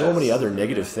there's so many other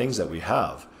negative things that we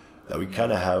have, that we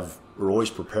kind of have. We're always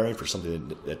preparing for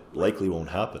something that likely won't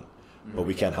happen, but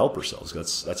we can't help ourselves.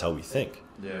 That's how we think.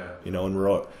 Yeah. And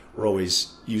we're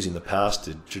always using the past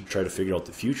to try to figure out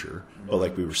the future. But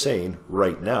like we were saying,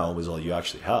 right now is all you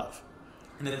actually have.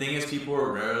 And the thing is, people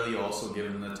are rarely also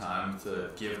given the time to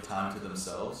give time to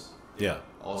themselves. Yeah.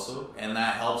 Also, and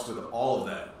that helps with all of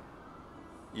that.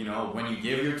 When you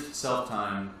give yourself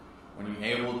time, when you're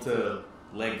able to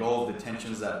let go of the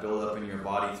tensions that build up in your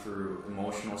body through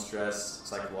emotional stress,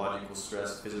 psychological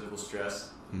stress, physical stress,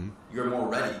 you're more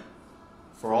ready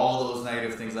for all those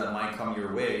negative things that might come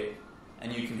your way,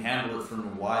 and you can handle it from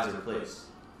a wiser place.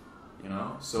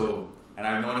 So, and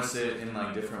I've noticed it in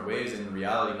like different ways in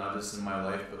reality, not just in my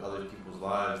life but other people's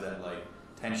lives, that like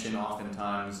tension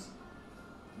oftentimes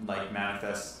like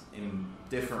manifests in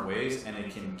different ways, and it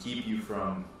can keep you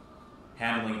from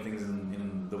handling things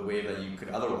in the way that you could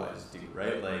otherwise do,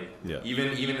 right? Like even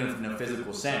in a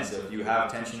physical sense, if you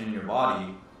have tension in your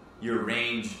body, your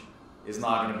range is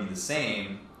not going to be the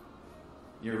same,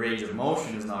 your range of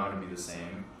motion is not going to be the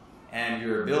same, and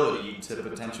your ability to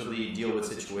potentially deal with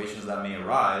situations that may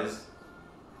arise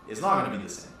is not going to be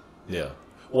the same. Yeah.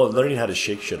 Well, learning how to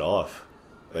shake shit off,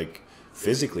 like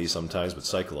physically sometimes, but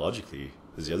psychologically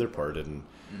is the other part. And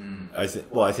I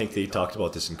think they talked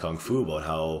about this in Kung Fu, about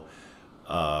how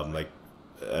like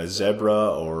a zebra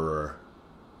or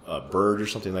a bird or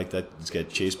something like that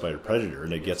gets chased by a predator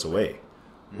and it gets away.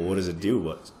 Well, what does it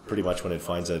do? Pretty much when it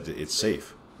finds that it's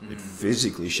safe, it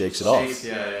physically shakes it off.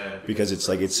 Yeah. Because it's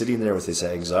like it's sitting there with this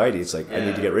anxiety. It's like, I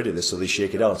need to get rid of this. So they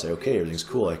shake it out and say, okay, everything's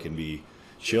cool. I can be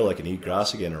chill. I can eat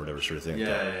grass again, or whatever sort of thing.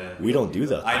 Yeah. We don't do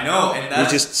that. I know, and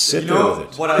that's, we just sit there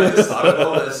with it. What I just thought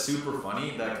about that's super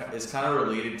funny, that is kind of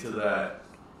related to that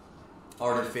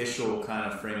artificial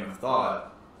kind of frame of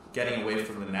thought, getting away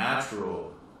from the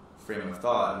natural frame of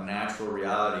thought, and natural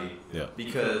reality. Yeah.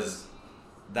 Because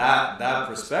that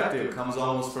perspective comes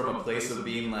almost from a place of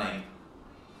being like,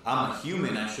 I'm a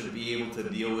human, I should be able to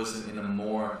deal with it in a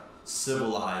more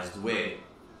civilized way.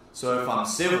 So if I'm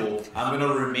civil, I'm going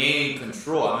to remain in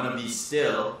control. I'm going to be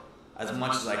still as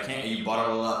much as I can. You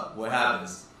bottle it up. What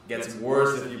happens? It gets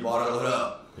worse if you bottle it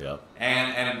up. Yeah.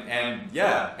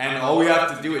 And all we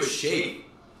have to do is shake.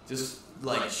 Just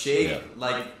like shake,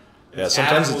 like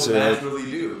sometimes it's naturally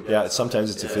do. Yeah,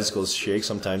 sometimes it's a physical shake.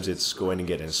 Sometimes it's going and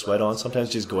getting a sweat on. Sometimes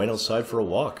just going outside for a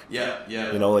walk. Yeah.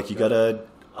 Like you got to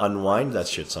unwind that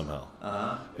shit somehow.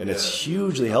 And it's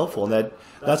hugely helpful. And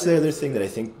that's the other thing that I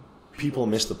think people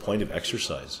miss the point of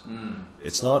exercise.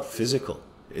 It's not physical.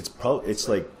 it's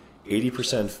like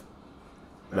 80%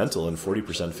 mental and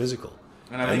 40% physical.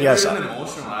 And I think there's an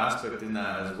emotional aspect in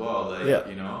that as well, like,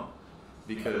 you know,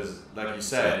 because like you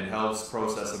said, it helps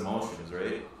process emotions,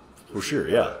 right? For sure,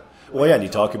 yeah. Well, yeah, and you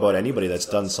talk about anybody that's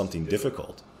done something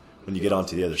difficult. When you get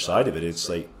onto the other side of it, it's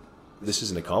like, this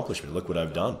is an accomplishment. Look what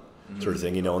I've done, sort of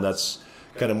thing, you know. And that's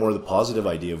kind of more the positive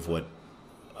idea of what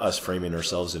us framing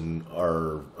ourselves in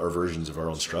our versions of our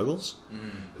own struggles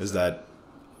is that,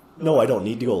 no, I don't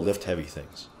need to go lift heavy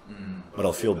things, but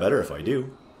I'll feel better if I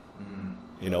do.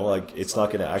 You know, like, it's not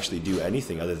going to actually do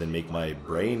anything other than make my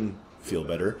brain feel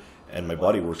better and my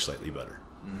body work slightly better.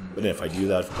 But if I do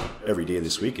that every day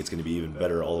this week, it's going to be even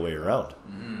better all the way around.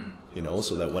 You know,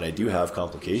 so that when I do have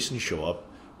complications show up,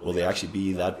 will they actually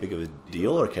be that big of a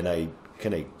deal, or can I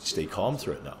stay calm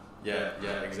through it now? Yeah,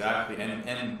 exactly.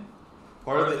 And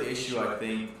part of the issue, I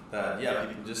think, that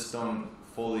people just don't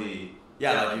fully,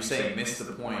 like you're saying, miss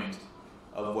the point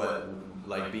of what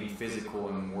like being physical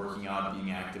and working out, being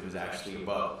active is actually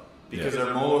about, because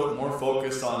they're more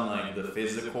focused on like the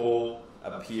physical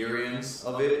appearance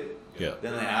of it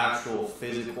than the actual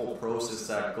physical process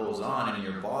that goes on in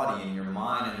your body and your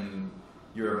mind and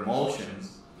your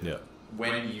emotions.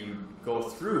 When you go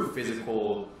through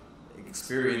physical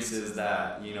experiences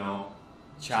that, you know,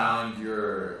 challenge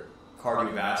your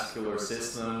cardiovascular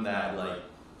system, that like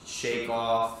shake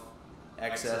off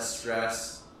excess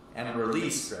stress and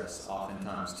release stress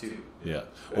oftentimes too.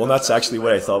 Well, that's actually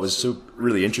what I thought was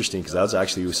really interesting, because that was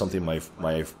actually something my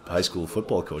high school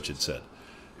football coach had said.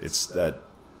 It's that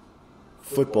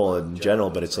football in general,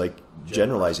 but it's like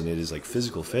generalizing it is like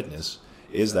physical fitness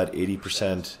is that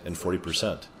 80% and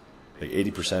 40%. Like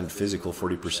 80% physical,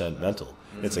 40% mental.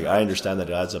 It's like, I understand that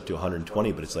it adds up to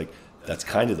 120, but it's like, that's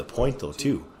kind of the point though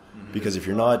too. Because if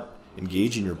you're not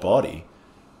engaging your body,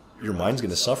 your mind's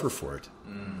going to suffer for it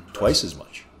twice as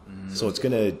much. So it's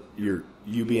going to,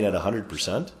 you being at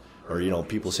 100%, or, you know,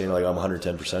 people saying like I'm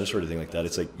 110% sort of thing like that.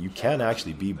 It's like, you can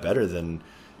actually be better than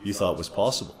you thought was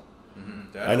possible.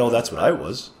 I know that's what I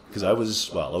was, because I was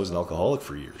an alcoholic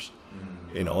for years,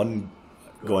 you know, and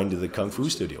going to the Kung Fu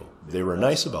studio. They were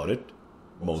nice about it,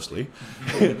 mostly,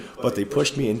 but they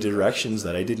pushed me in directions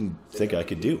that I didn't think I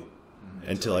could do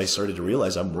until I started to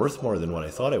realize I'm worth more than what I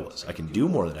thought I was. I can do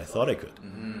more than I thought I could.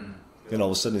 Then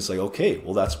all of a sudden it's like, okay,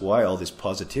 well, that's why all this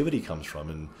positivity comes from.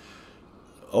 And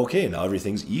okay, now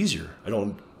everything's easier. I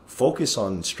don't focus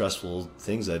on stressful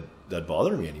things that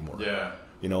bother me anymore.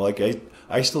 You know, like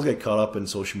I still get caught up in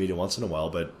social media once in a while,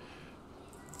 but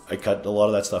I cut a lot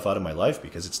of that stuff out of my life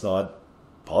because it's not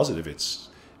positive. It's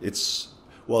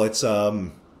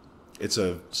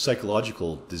a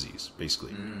psychological disease,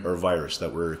 basically, or a virus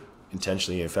that we're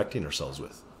intentionally infecting ourselves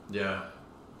with. You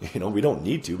know, we don't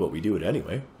need to, but we do it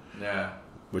anyway.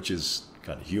 Which is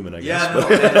kind of human, I guess.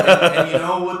 And you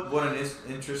know what an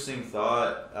interesting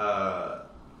thought,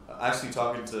 actually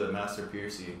talking to Master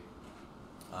Piercy,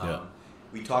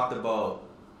 we talked about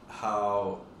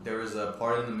how there was a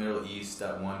part in the Middle East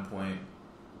at one point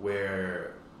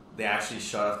where they actually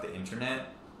shut off the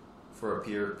internet for a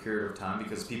period of time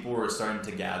because people were starting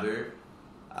to gather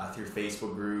through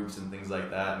Facebook groups and things like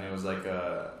that, and it was like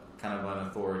a kind of an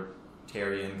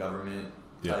authoritarian government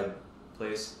type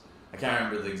place. I can't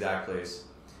remember the exact place,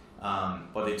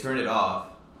 but they turned it off,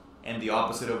 and the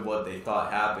opposite of what they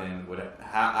thought happened would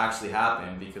actually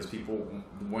happen because people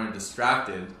weren't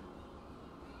distracted,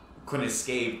 couldn't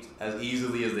escape as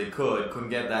easily as they couldn't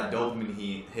get that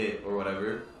dopamine hit or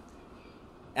whatever,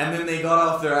 and then they got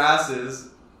off their asses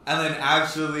and then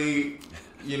actually,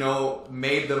 you know,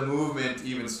 made the movement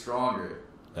even stronger.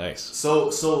 Nice.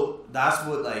 So that's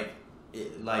what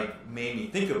it made me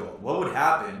think about what would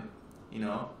happen, you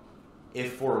know,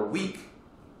 if for a week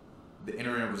the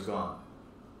internet was gone.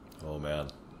 Oh man,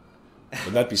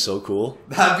 wouldn't that be so cool?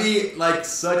 That'd be like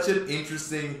such an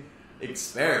interesting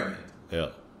experiment.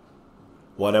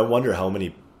 Well, and I wonder how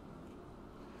many.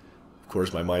 Of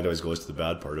course, my mind always goes to the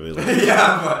bad part of it. Like,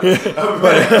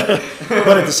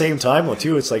 but at the same time, well,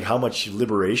 too, it's like how much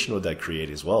liberation would that create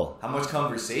as well? How much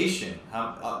conversation,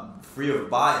 free of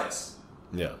bias.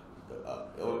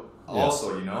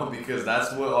 Also, you know, because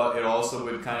that's what it also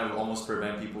would kind of almost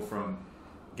prevent people from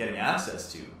getting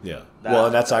access to. Well,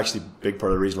 and that's actually a big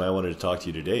part of the reason why I wanted to talk to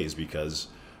you today is because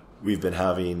we've been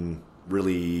having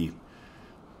really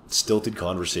stilted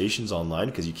conversations online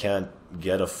because you can't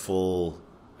get a full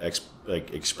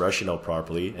expression out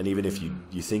properly, and even if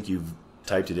you think you've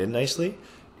typed it in nicely,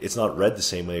 it's not read the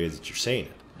same way that you're saying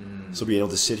it. So being able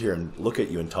to sit here and look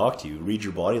at you and talk to you, read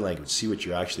your body language, see what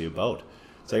you're actually about,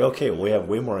 It's like, okay, well, we have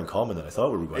way more in common than I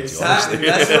thought we were going exactly. to.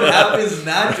 That's what happens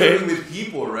naturally with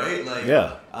people, right? Like,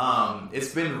 yeah.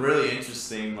 It's been really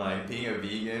interesting, like being a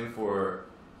vegan for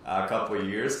a couple of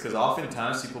years, because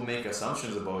oftentimes people make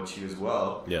assumptions about you as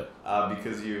well. Yeah.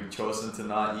 Because you've chosen to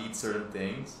not eat certain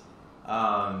things.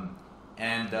 Well,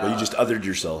 you just othered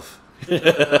yourself.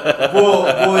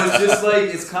 well, it's just like,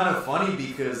 it's kind of funny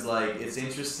because like it's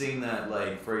interesting that,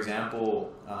 like, for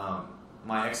example,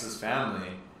 my ex's family,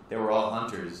 they were all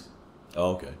hunters.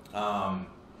 Oh, okay.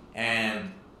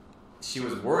 And she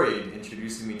was worried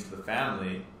introducing me to the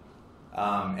family,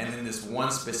 and then this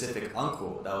one specific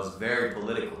uncle that was very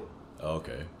political. Oh,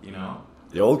 okay. You know,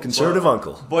 the old conservative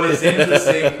uncle. But it's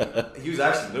interesting. He was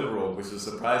actually liberal, which was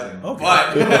surprising.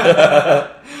 Okay.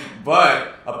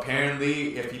 But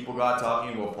apparently, if people got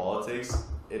talking about politics,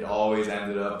 it always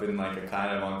ended up in like a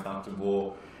kind of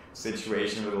uncomfortable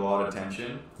situation with a lot of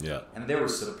tension. Yeah. And they were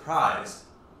surprised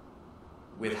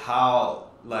with how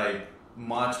like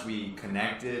much we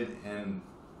connected and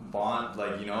bond,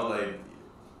 like, you know, like,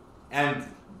 and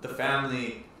the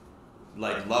family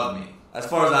like loved me as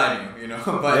far as I knew, you know.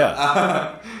 But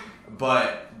yeah.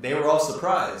 But they were all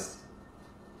surprised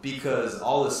because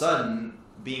all of a sudden,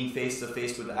 being face to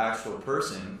face with the actual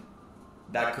person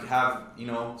that could have, you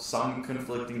know, some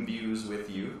conflicting views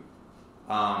with you,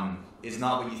 is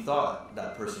not what you thought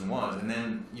that person was. And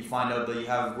then you find out that you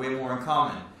have way more in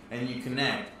common, and you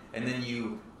connect, and then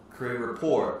you create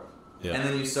rapport, and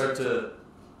then you start to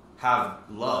have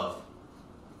love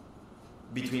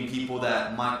between people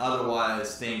that might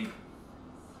otherwise think,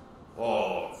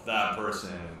 oh, that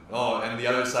person. Oh, and the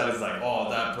other side is like, oh,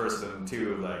 that person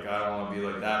too. Like, I don't want to be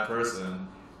like that person,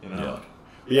 you know?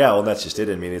 Yeah, well, that's just it.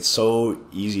 I mean, it's so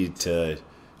easy to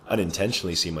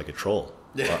unintentionally seem like a troll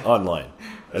online.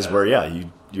 As where,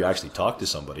 you actually talk to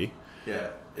somebody. Yeah.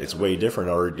 It's way different.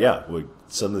 Or,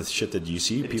 some of the shit that you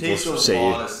see people say. It takes a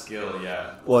lot of skill,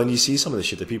 Well, and you see some of the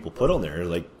shit that people put on there.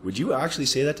 Like, would you actually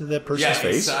say that to that person's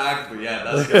face? Yeah, exactly. Yeah,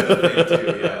 that's the other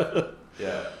thing too.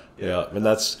 Yeah.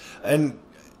 And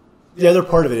the other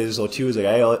part of it is, though, too, is like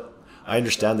I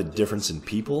understand the difference in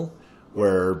people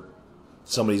where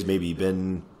somebody's maybe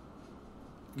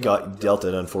got dealt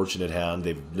an unfortunate hand.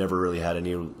 They've never really had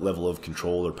any level of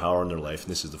control or power in their life, and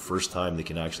this is the first time they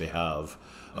can actually have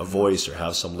a voice or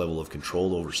have some level of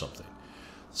control over something.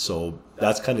 So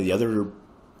that's kind of the other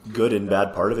good and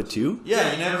bad part of it too.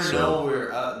 Yeah, you never know where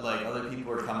like other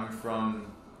people are coming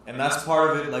from, and that's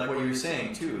part of it. Like what you were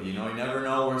saying too. You know, you never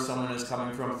know where someone is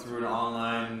coming from through an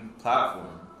online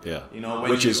platform. Yeah, you know,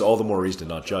 which is all the more reason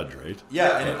to not judge, right?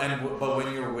 Yeah, but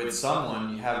when you're with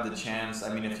someone, you have the chance.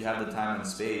 I mean, if you have the time and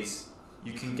space,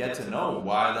 you can get to know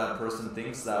why that person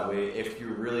thinks that way. If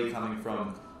you're really coming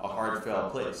from a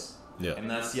heartfelt place. Yeah, and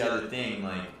that's the other thing.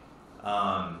 Like,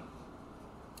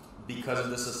 because of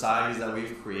the societies that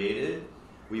we've created,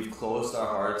 we've closed our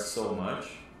hearts so much.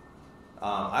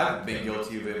 I've been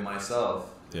guilty of it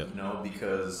myself. Yeah. You know,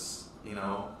 because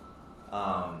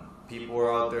people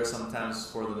are out there sometimes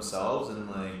for themselves, and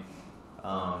like,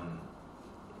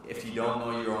 if you don't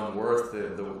know your own worth,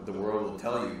 the world will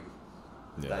tell you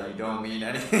that you don't mean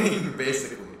anything,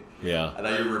 basically. Yeah.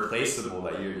 That you're replaceable,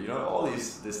 that you're, you know, all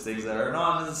these things that are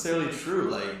not necessarily true.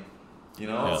 Like, you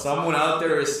know, someone out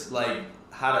there is like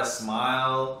had a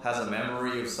smile, has a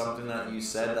memory of something that you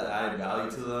said that added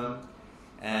value to them,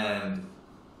 and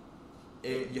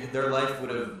their life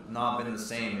would have not been the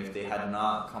same if they had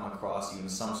not come across you in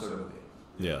some sort of way.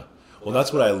 Yeah. Well,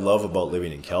 that's what I love about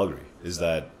living in Calgary, is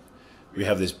that we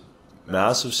have this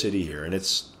massive city here, and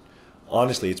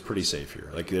honestly, it's pretty safe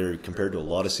here. Like, compared to a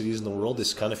lot of cities in the world,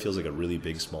 this kind of feels like a really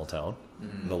big, small town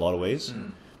in a lot of ways. Mm-hmm.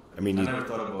 I mean, I never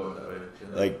thought about it that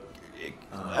way. Like,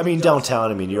 I mean, downtown,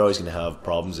 I mean, you're always going to have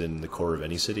problems in the core of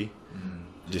any city,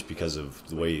 just because of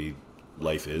the way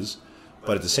life is.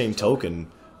 But at the same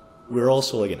token, we're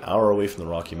also like an hour away from the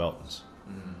Rocky Mountains.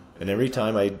 And every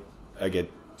time I get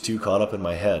too caught up in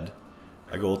my head,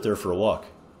 I go out there for a walk.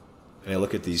 And I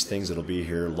look at these things that'll be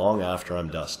here long after I'm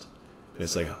dust. And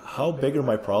it's like, how big are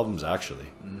my problems actually?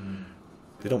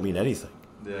 They don't mean anything.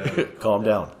 Yeah. Calm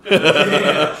down.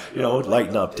 You know,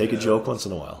 lighten up. Take a joke once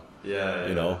in a while. Yeah.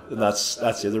 You know, and that's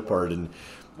the other part. And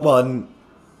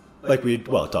like we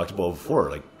talked about before,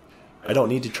 like, I don't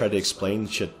need to try to explain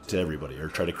shit to everybody or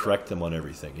try to correct them on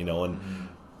everything, you know, and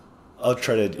I'll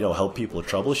try to, help people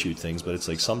troubleshoot things, but it's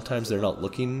like sometimes they're not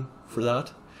looking for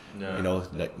that. Yeah. You know,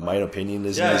 my opinion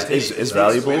is It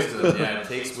valuable. takes wisdom. Yeah, it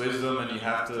takes wisdom, and you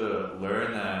have to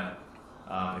learn that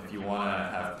if you want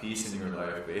to have peace in your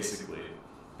life, basically,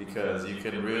 because you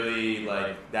can really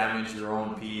damage your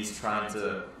own peace trying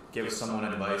to give someone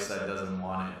advice that doesn't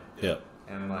want it. Yeah.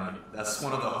 And that's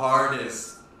one of the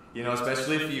hardest You know,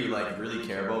 especially if you like really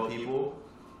care about people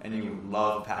and you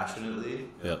love passionately.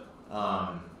 Yeah.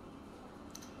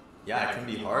 Yeah, it can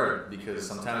be hard because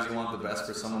sometimes you want the best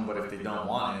for someone, but if they don't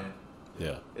want it,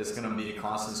 yeah, it's gonna be a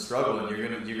constant struggle, and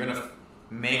you're gonna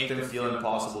make them feel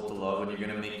impossible to love, and you're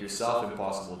gonna make yourself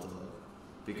impossible to love,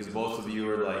 because both of you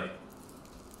are like,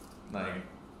 but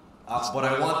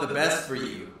I want the best for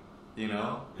you, you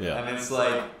know? Yeah. And it's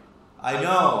like, I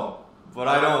know, but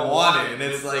I don't want it, and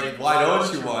it's like, why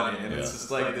don't you want it? And it's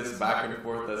just like this back and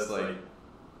forth that's like,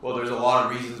 well, there's a lot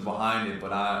of reasons behind it,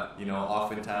 but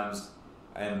oftentimes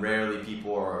and rarely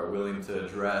people are willing to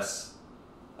address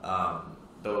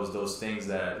those things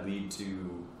that lead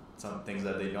to some things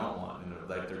that they don't want, and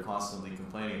like they're constantly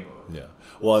complaining about. Yeah.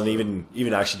 Well, and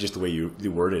even actually just the way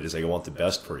you word it is like, I want the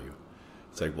best for you.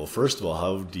 It's like, well, first of all,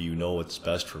 how do you know what's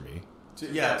best for me? To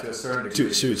a certain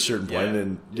degree. To a certain point. And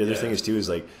then the other thing is too is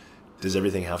like, does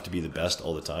everything have to be the best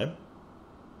all the time?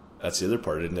 That's the other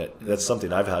part, isn't it? That's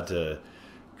something I've had to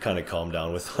kind of calm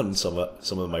down with on some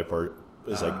of my part.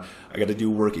 It's like, I got to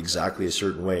do work exactly a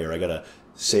certain way, or I got to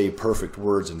say perfect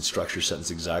words and structure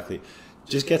sentence exactly.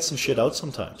 Just get some shit out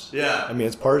sometimes. Yeah. I mean,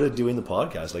 it's part of doing the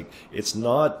podcast. Like, it's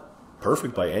not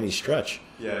perfect by any stretch.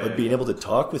 But being able to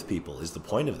talk with people is the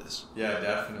point of this. Yeah,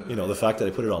 definitely. You know, the fact that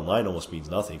I put it online almost means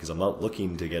nothing because I'm not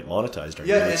looking to get monetized or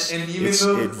anything. And even it's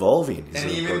evolving.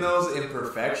 And even those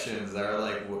imperfections are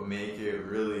like what make it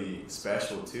really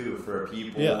special too for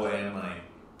people, and like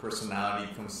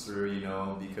personality comes through, you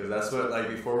know, because that's what, like,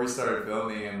 before we started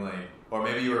filming, and like, or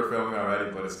maybe you were filming already,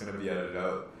 but it's gonna be edited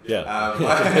out. Yeah.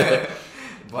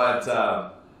 But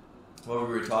what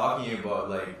we were talking about,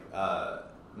 like,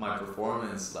 my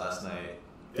performance last night.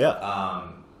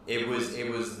 Yeah. It was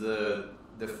the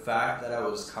fact that I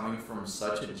was coming from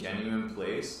such a genuine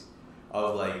place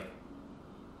of like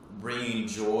bringing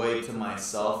joy to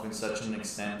myself in such an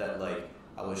extent that like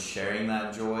I was sharing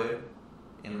that joy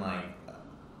in like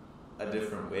a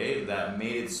different way that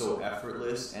made it so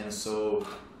effortless and so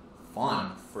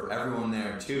fun for everyone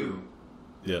there too.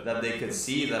 Yeah. That they could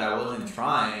see that I wasn't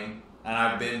trying, and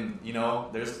I've been, you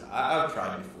know, I've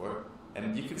tried before,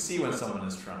 and you can see when someone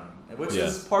is trying, which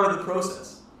is part of the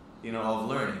process, you know, of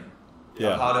learning.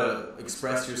 Of how to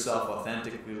express yourself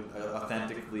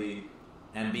authentically,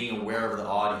 and being aware of the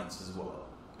audience as well.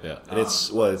 Yeah, and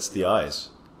it's the eyes.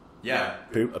 Yeah.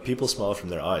 People smile from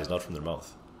their eyes, not from their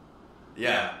mouth.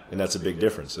 Yeah. And that's a big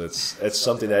difference. It's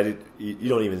something that you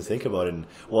don't even think about. And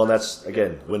that's,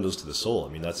 again, windows to the soul. I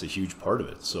mean, that's a huge part of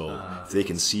it. So if they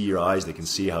can see your eyes, they can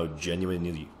see how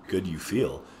genuinely good you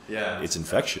feel. Yeah. It's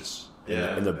infectious.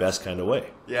 In the best kind of way.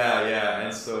 Yeah.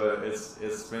 And so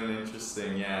it's been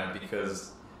interesting,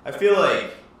 because I feel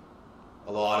like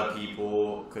a lot of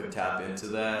people could tap into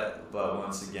that, but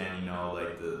once again, you know,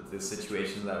 like the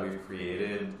situations that we've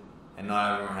created, and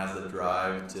not everyone has the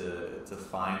drive to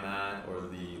find that or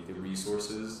the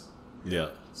resources. Yeah.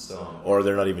 So. Or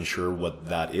they're not even sure what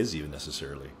that is even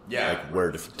necessarily. Yeah. Like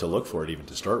where to look for it even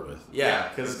to start with. Yeah,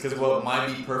 because what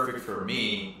might be perfect for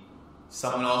me,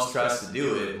 someone else tries to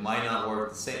do it might not work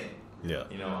the same. Yeah.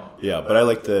 You know. Yeah, but I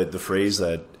like the phrase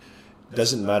that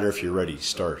doesn't matter if you're ready,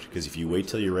 start. Because if you wait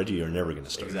till you're ready, you're never going to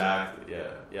start. Exactly.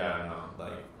 Yeah. I know.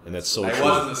 Like. And that's so I true.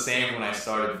 wasn't the same when I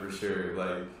started, for sure.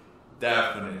 Like,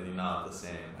 definitely not the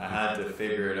same. I had to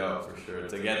figure it out for sure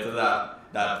to get to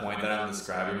that point that I'm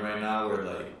describing right now, where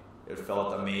like it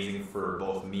felt amazing for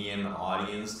both me and the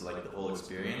audience, like the whole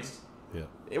experience. Yeah.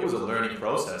 It was a learning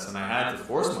process, and I had to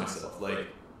force myself. Like,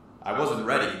 I wasn't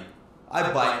ready.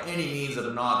 I, by any means,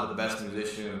 am not the best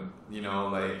musician, you know,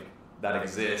 like that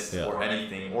exists or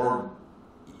anything. Or,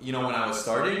 you know, when I was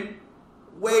starting,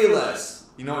 way less.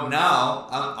 You know, now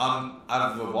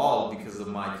I've evolved because of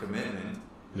my commitment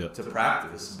to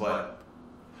practice. But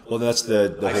that's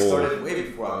the I whole. I started way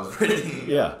before I was ready.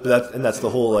 Yeah, that's the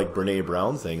whole like Brene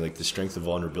Brown thing, like the strength of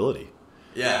vulnerability.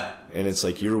 Yeah. And it's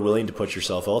like you're willing to put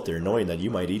yourself out there, knowing that you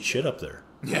might eat shit up there.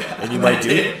 Yeah, and you might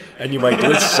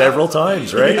do it several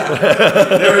times, right? Yeah.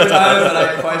 There were times that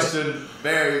I questioned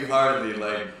very hardly,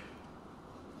 like,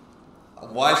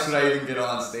 why should I even get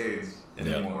on stage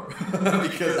anymore?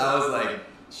 Because I was like,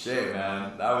 shit,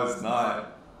 man, that was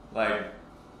not like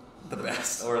the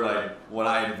best, or like what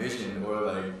I envisioned, or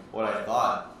like what I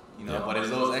thought, you know. But it's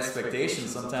those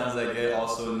expectations sometimes that get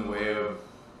also in the way of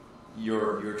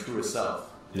your truest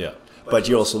self. Yeah, but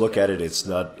you also look at it;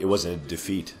 it wasn't a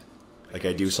defeat. Like,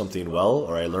 I do something well,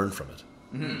 or I learn from it.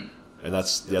 Mm-hmm. And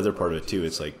that's the other part of it, too.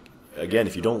 It's like, again,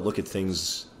 if you don't look at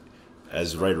things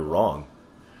as right or wrong,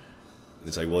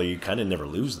 it's like, well, you kind of never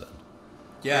lose then.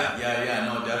 Yeah,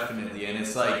 no, definitely. And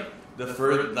it's like,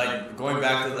 going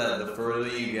back to that, the further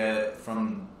you get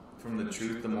from from the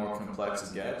truth, the more complex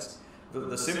it gets.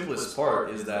 The simplest part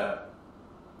is that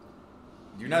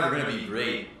you're never going to be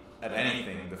great at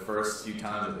anything the first few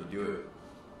times that you do it.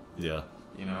 Yeah.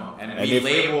 You know, and we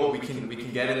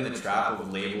can get in the trap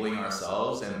of labeling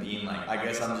ourselves and being like, I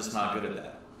guess I'm just not good at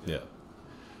that. Yeah.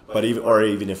 But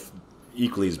even if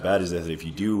equally as bad as that, if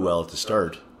you do well at the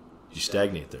start, you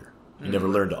stagnate there. You never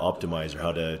learn to optimize or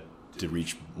how to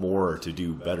reach more or to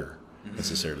do better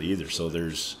necessarily either. So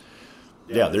there's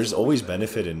always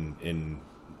benefit in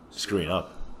screwing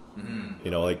up.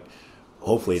 You know, like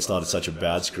hopefully it's not such a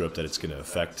bad screw up that it's going to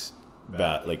affect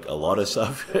like a lot of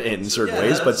stuff in certain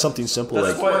ways, but something simple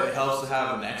that's like what it helps to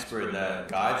have an expert that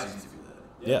guides you through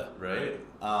that. Yeah. Right?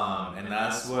 And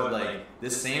that's what, like,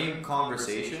 this same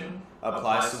conversation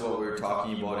applies to what we were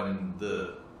talking about in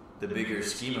the bigger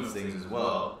scheme of things as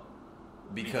well.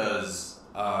 Because,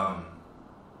 how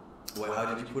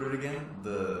did you put it again?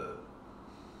 The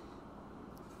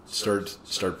start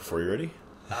before you're ready.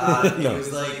 It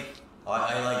was like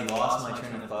I lost my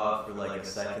train of thought for like a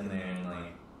second there, and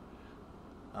like,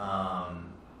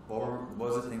 what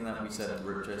was the thing that we said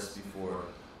just before?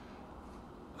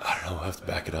 I don't know. I have to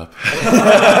back it up.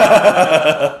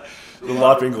 There's a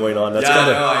lot been going on. That's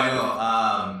I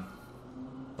know.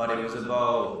 But it was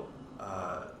about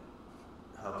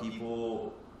how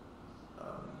people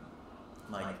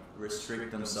like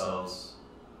restrict themselves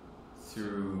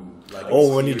through like.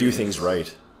 Oh, when you do things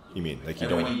right, you mean like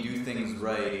when you do things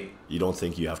right, you don't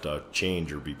think you have to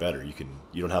change or be better. You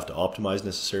don't have to optimize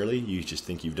necessarily. You just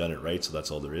think you've done it right, so that's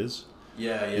all there is.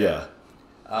 Yeah.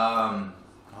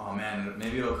 Oh man,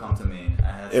 maybe it'll come to me.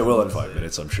 It will in 5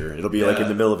 minutes, I'm sure. It'll be like in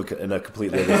the middle of a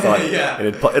completely other thought, yeah, and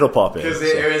it'll pop in. Because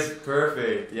it was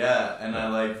perfect, yeah. And I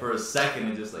like for a second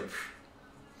it just like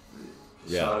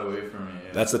shot away from me.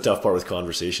 Yeah. That's the tough part with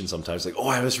conversation. Sometimes like, oh,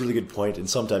 I have this really good point, and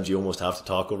sometimes you almost have to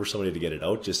talk over somebody to get it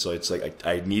out. Just so it's like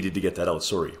I needed to get that out.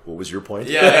 Sorry, what was your point?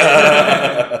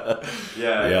 Yeah.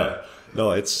 No,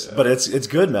 but it's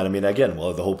good, man. I mean, again,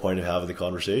 the whole point of having the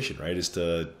conversation, right, is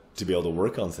to be able to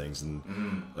work on things. And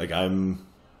like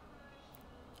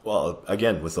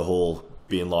again, with the whole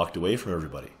being locked away from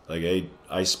everybody, like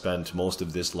I spent most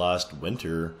of this last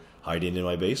winter hiding in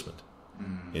my basement.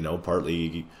 You know,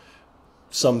 partly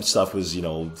some stuff was, you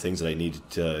know, things that I needed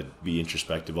to be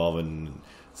introspective of and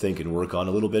think and work on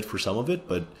a little bit for some of it,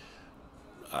 but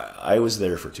I was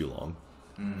there for too long.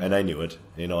 And I knew it,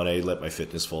 you know, and I let my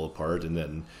fitness fall apart, and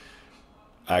then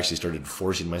I actually started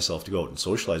forcing myself to go out and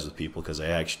socialize with people because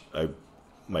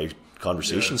my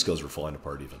conversation skills were falling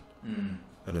apart even.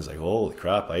 And it's like, holy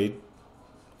crap, I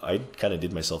kind of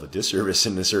did myself a disservice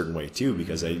in a certain way too,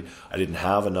 because I didn't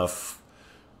have enough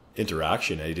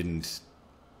interaction. And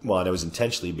I was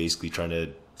intentionally basically trying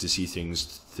to see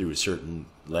things through a certain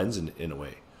lens in a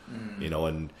way, you know,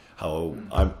 and how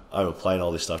I'm applying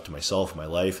all this stuff to myself, my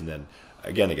life, and then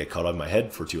again I get caught up in my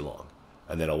head for too long,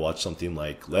 and then I'll watch something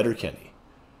like Letterkenny,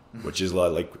 which is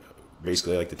like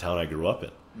basically like the town I grew up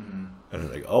in, and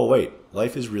it's like, oh wait,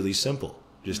 life is really simple.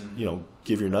 Just you know,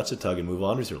 give your nuts a tug and move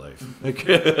on with your life.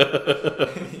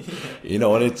 You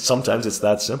know, and sometimes it's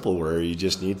that simple where you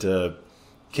just need to.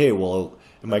 Okay, well,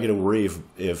 am I going to worry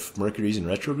if Mercury's in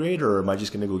retrograde, or am I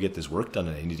just going to go get this work done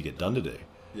and I need to get done today?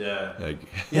 Yeah.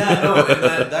 No,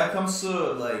 and that comes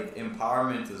to like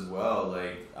empowerment as well,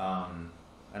 like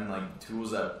and like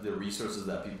tools the resources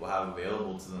that people have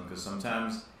available to them, because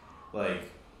sometimes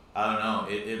like I don't know,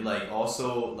 it like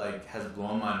also like has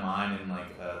blown my mind in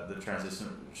like the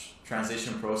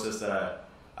transition process that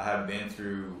I have been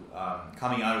through,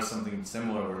 coming out of something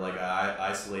similar where like I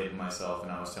isolated myself,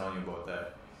 and I was telling you about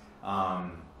that.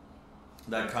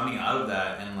 That coming out of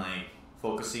that and like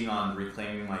focusing on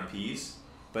reclaiming my peace,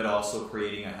 but also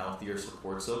creating a healthier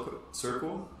support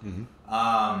circle.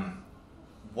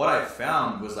 What I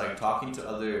found was like talking to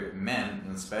other men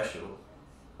in special,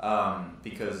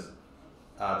 because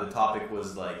the topic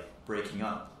was like breaking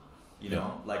up, you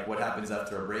know, like what happens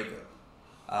after a breakup.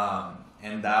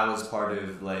 And that was part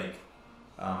of like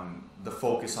the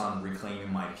focus on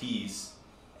reclaiming my peace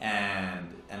and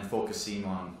focusing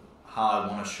on how I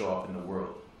want to show up in the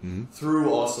world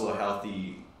through also a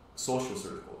healthy social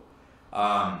circle.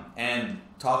 And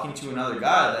talking to another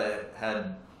guy that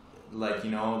had like,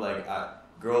 you know, like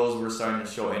girls were starting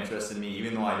to show interest in me,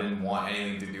 even though I didn't want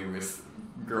anything to do with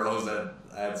girls at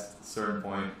a certain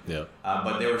point.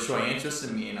 But they were showing interest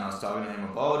in me, and I was talking to him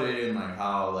about it and like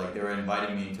how like they were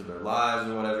inviting me into their lives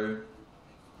or whatever.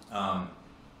 And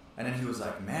then he was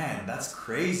like, "Man, that's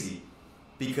crazy,"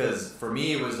 because for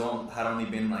me it had only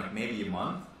been like maybe a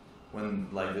month when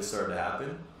like this started to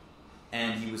happen,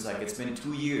 and he was like, "It's been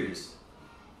 2 years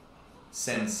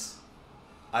since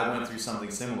I went through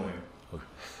something similar.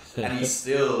 And he's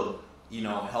still, you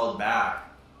know, held back,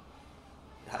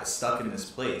 stuck in this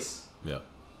place. Yeah.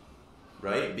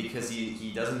 Right? Because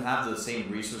he doesn't have the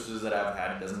same resources that I've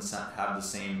had. He doesn't have the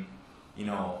same, you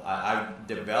know, I've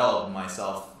developed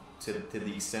myself to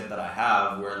the extent that I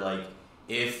have, where like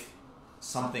if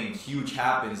something huge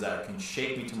happens that can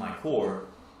shake me to my core,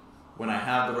 when I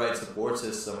have the right support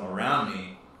system around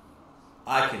me,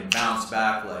 I can bounce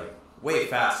back like way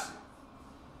faster.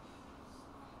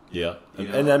 Yeah, You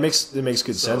know? and that makes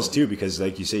good sense too, because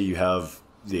like you say, you have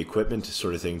the equipment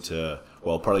sort of thing to,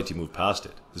 well, partly to move past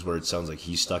it, is where it sounds like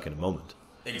he's stuck in a moment.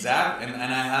 Exactly,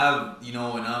 and I have, you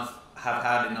know, have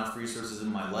had enough resources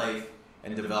in my life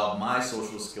and developed my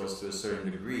social skills to a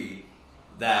certain degree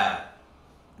that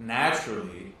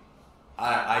naturally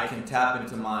I can tap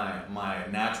into my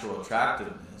natural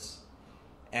attractiveness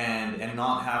and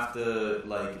not have to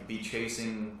like be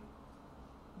chasing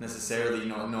necessarily, you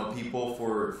know people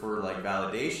for like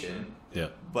validation. Yeah.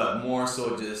 But more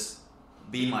so just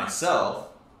be myself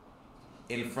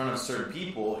in front of certain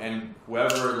people, and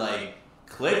whoever like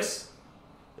clicks,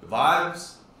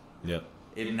 vibes, Yeah.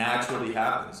 it naturally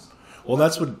happens. Well,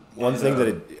 that's what one thing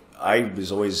that I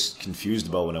was always confused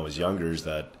about when I was younger is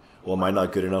that, well, am I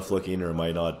not good enough looking, or am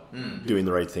I not doing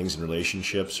the right things in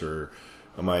relationships, or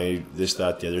am I this,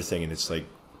 that, the other thing? And it's like,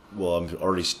 well,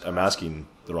 I'm asking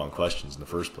the wrong questions in the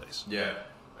first place. Yeah.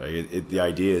 Right? The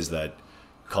idea is that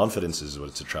confidence is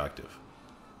what's attractive,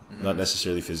 not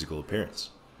necessarily physical appearance.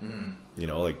 You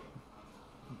know, like,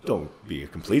 don't be a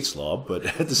complete slob, but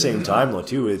at the same time, though,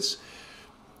 too, it's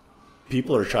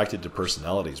people are attracted to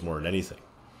personalities more than anything.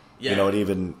 Yeah. You know,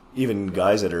 and even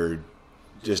guys that are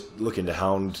just looking to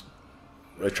hound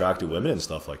attractive women and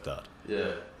stuff like that.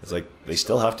 Yeah. It's like they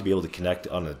still have to be able to connect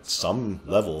on some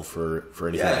level for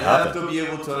anything Yeah, to you happen. have to be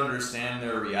able to understand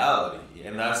their reality,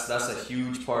 and that's a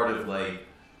huge part of like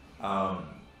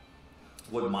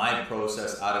what my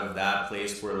process out of that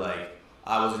place where like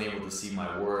I wasn't able to see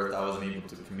my worth, I wasn't able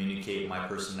to communicate my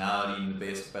personality in the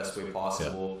best way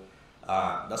possible.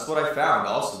 Yeah. That's what I found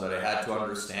also, that I had to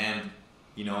understand,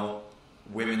 you know,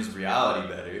 women's reality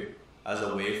better as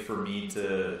a way for me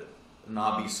to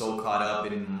not be so caught up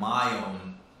in my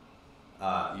own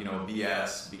you know,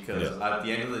 BS, because at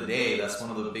the end of the day, that's one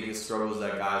of the biggest struggles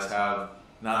that guys have.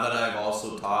 Now that I've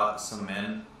also taught some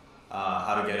men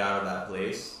how to get out of that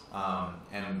place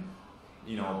and,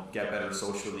 you know, get better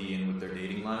socially and with their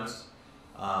dating lives,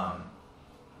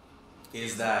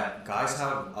 is that guys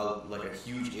have a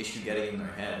huge issue getting in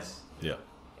their heads. Yeah.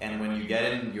 And when you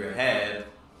get in your head,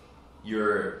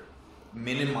 you're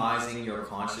minimizing your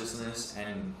consciousness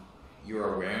and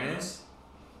your awareness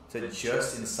to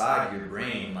just inside your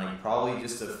brain, like probably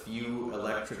just a few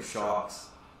electric shocks,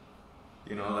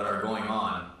 you know, that are going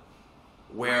on.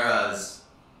 Whereas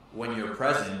when you're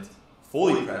present,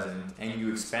 fully present, and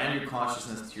you expand your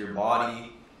consciousness to your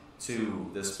body, to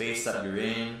the space that you're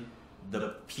in,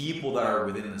 the people that are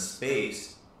within the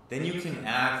space, then you can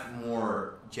act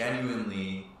more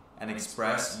genuinely and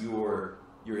express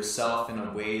yourself in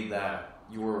a way that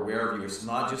you're aware of yourself,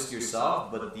 not just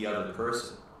yourself, but the other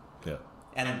person. Yeah.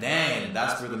 And then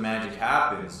that's where the magic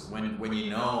happens, when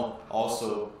you know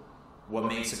also what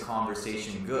makes a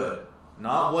conversation good.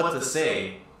 Not what to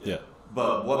say,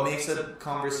 but what makes a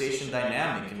conversation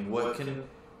dynamic, and what can,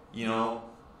 you know,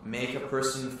 make a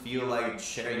person feel like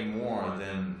sharing more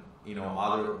than, you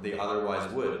know, they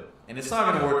otherwise would. And it's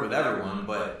not going to work with everyone,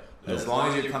 but as long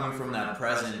as you're coming from that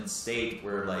present state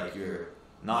where like you're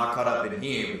not caught up in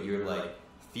here, but you're like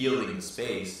feeling the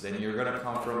space, then you're going to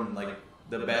come from like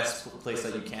the best place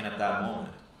that you can at that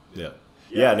moment. Yeah.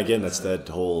 Yeah, and again, that's that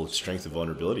whole strength of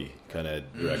vulnerability kind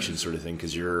of direction sort of thing,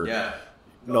 because you're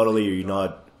not only are you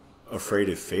not afraid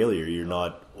of failure, you're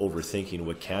not overthinking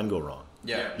what can go wrong.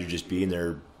 Yeah. You're just being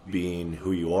there, being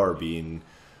who you are, being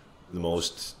the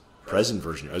most present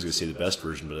version. I was going to say the best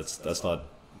version, but that's not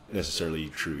necessarily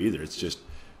true either. It's just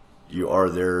you are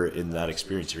there in that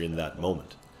experience, you're in that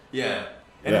moment. Yeah.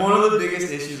 And one of the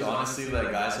biggest issues, honestly,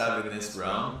 that guys have in this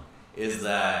realm is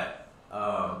that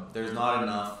there's not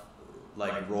enough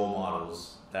like role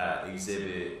models that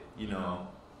exhibit, you know,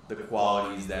 the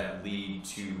qualities that lead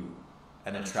to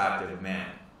an attractive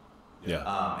man.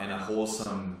 Yeah. And a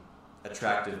wholesome,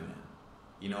 attractive man.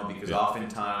 You know, because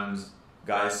oftentimes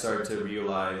guys start to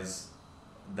realize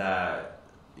that,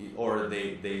 or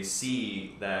they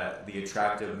see that the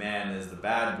attractive man is the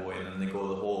bad boy, and then they go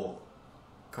the whole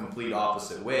complete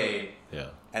opposite way. Yeah.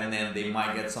 And then they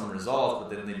might get some results,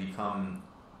 but then they become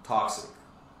toxic,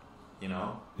 you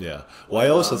know? Yeah. Well, I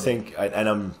also think, and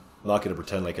I'm not going to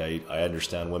pretend like I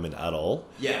understand women at all.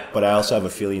 Yeah. But I also have a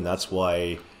feeling that's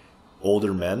why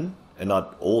older men, and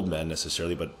not old men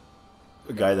necessarily, but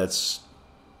a guy that's,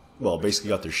 well, basically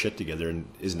got their shit together and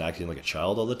isn't acting like a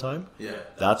child all the time. Yeah.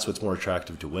 That's what's more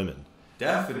attractive to women.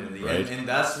 Definitely. Right? And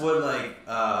that's what, like,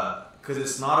 because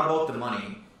it's not about the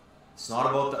money. It's not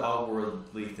about the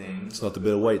outwardly things. It's not the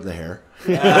bit of white in the hair.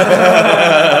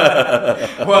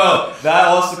 Well, that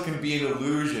also can be an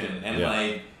illusion. And,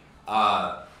 like,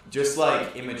 just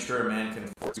like immature men can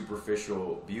afford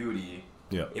superficial beauty,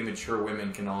 immature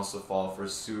women can also fall for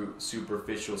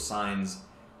superficial signs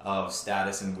of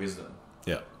status and wisdom.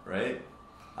 Yeah. Right?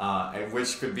 And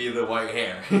which could be the white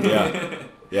hair.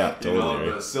 Yeah, totally. You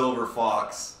know, the silver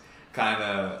fox kind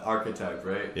of archetype,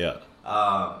 right? Yeah.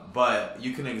 But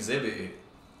you can exhibit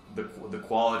the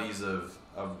qualities of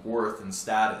worth and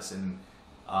status and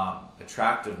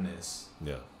attractiveness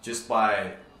just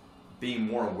by being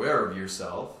more aware of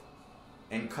yourself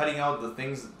and cutting out the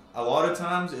things. A lot of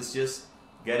times it's just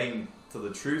getting to the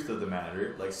truth of the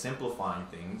matter, like simplifying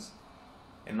things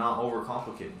and not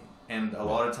overcomplicating. And a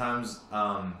lot of times,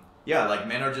 like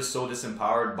men are just so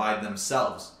disempowered by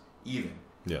themselves even.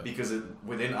 Yeah. Because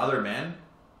within other men,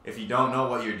 if you don't know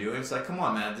what you're doing, it's like, come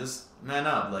on, man, just man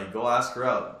up. Like, go ask her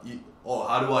out.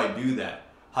 How do I do that?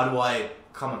 How do I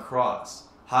come across?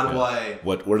 How do I...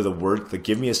 What are the words? Like,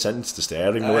 give me a sentence to say. I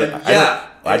don't even know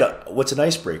I don't, what's an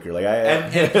icebreaker? Like,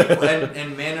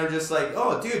 and men are just like,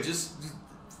 oh, dude, just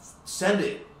send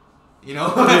it. You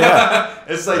know? Yeah.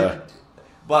 It's like... Yeah.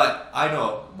 But I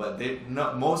know, but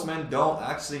most men don't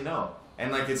actually know.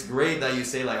 And, like, it's great that you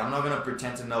say, like, I'm not going to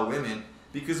pretend to know women,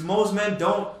 because most men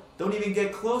don't even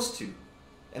get close to.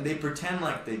 And they pretend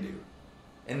like they do.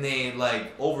 And they,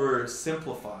 like,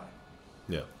 oversimplify.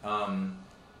 Yeah.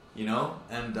 You know?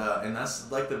 And that's,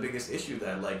 like, the biggest issue,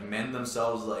 that, like, men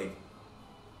themselves, like,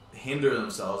 hinder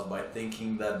themselves by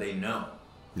thinking that they know.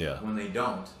 Yeah. When they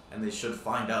don't. And they should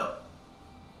find out.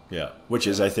 Yeah. Which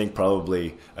is, I think,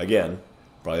 probably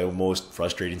the most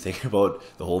frustrating thing about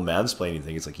the whole mansplaining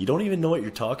thing. It's like, you don't even know what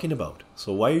you're talking about.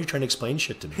 So why are you trying to explain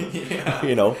shit to me?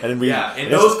 You know? And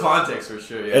in those contexts, for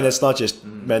sure. Yeah. And it's not just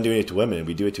men doing it to women.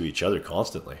 We do it to each other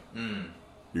constantly.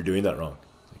 You're doing that wrong.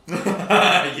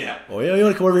 Yeah. Oh, yeah, you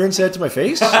want to come over here and say it to my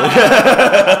face? Yeah.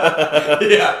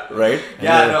 Right?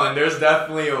 And there's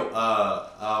definitely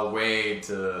a way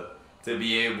to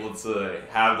be able to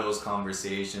have those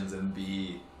conversations and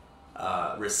be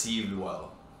received well.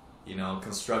 You know,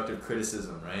 constructive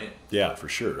criticism, right? Yeah, for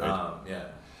sure. Right?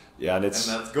 Yeah, and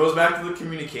that goes back to the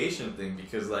communication thing,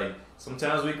 because, like,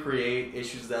 sometimes we create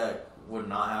issues that would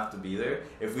not have to be there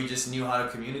if we just knew how to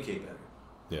communicate better.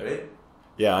 Yeah. Right?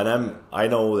 Yeah, and I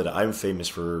know that I'm famous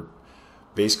for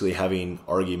basically having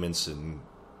arguments and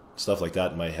stuff like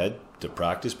that in my head to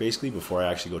practice, basically, before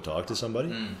I actually go talk to somebody.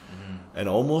 Mm-hmm. And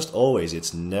almost always,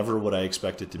 it's never what I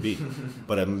expect it to be.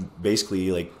 But I'm basically,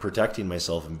 like, protecting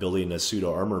myself and building a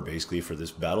pseudo armor, basically, for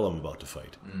this battle I'm about to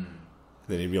fight.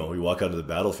 Then, you know, we walk out to the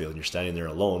battlefield and you're standing there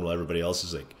alone while everybody else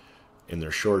is, like, in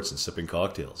their shorts and sipping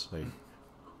cocktails. Like,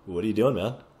 what are you doing,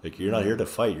 man? Like, you're not here to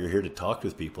fight. You're here to talk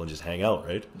with people and just hang out,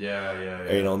 right? Yeah.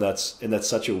 And, you know, and that's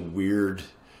such a weird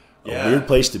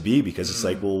place to be, because it's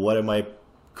like, well, what am I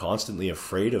constantly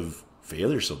afraid of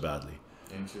failure so badly?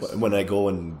 When I go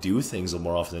and do things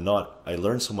more often than not, I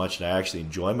learn so much, and I actually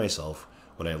enjoy myself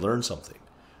when I learn something.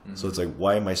 So it's like,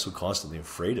 why am I so constantly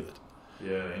afraid of it?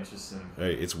 Yeah, interesting.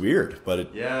 Right, it's weird,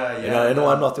 but I know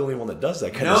I'm not the only one that does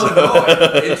that kind of stuff.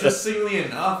 No. Interestingly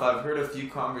enough, I've heard a few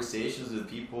conversations with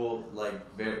people that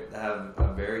have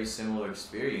a very similar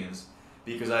experience,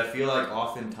 because I feel like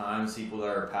oftentimes people that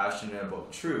are passionate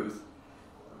about truth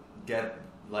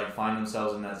find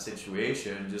themselves in that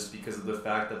situation just because of the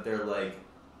fact that they're like,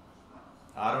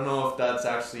 I don't know if that's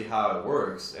actually how it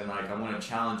works, and, like, I want to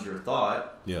challenge your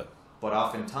thought. Yeah. But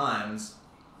oftentimes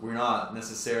we're not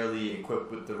necessarily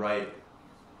equipped with the right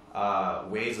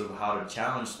ways of how to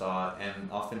challenge thought,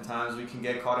 and oftentimes we can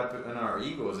get caught up in our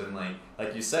egos, and like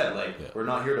you said, we're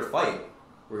not here to fight.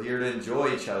 We're here to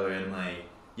enjoy each other, and, like,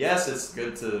 yes, it's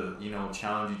good to, you know,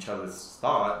 challenge each other's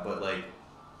thought, but, like,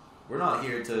 we're not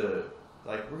here to,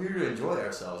 like, we're here to enjoy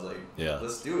ourselves. Like,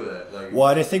 let's do it. Like, well,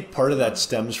 and I think part of that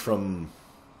stems from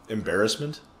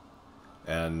embarrassment,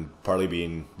 and partly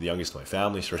being the youngest of my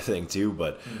family, sort of thing too.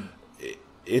 But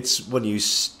it's when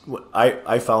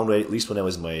I found, at least when I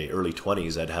was in my early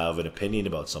 20s, I'd have an opinion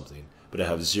about something, but I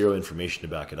have zero information to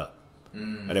back it up,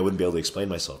 and I wouldn't be able to explain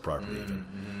myself properly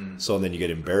even. So then you get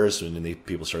embarrassed, and then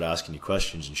people start asking you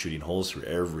questions and shooting holes through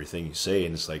everything you say,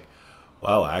 and it's like,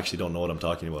 wow, I actually don't know what I'm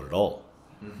talking about at all.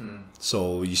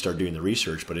 So you start doing the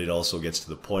research, but it also gets to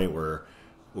the point where,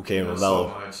 okay, well,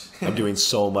 now I'm doing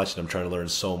so much and I'm trying to learn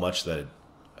so much that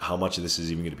how much of this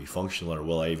is even going to be functional, or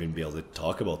will I even be able to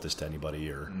talk about this to anybody,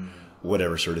 or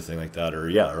whatever sort of thing like that, or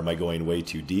am I going way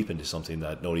too deep into something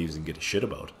that nobody even gives a shit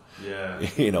about? Yeah.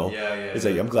 It's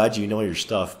like, I'm glad you know your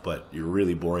stuff, but you're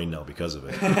really boring now because of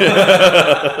it.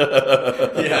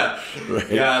 Yeah.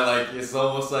 Right? Yeah, like it's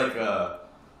almost like a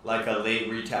late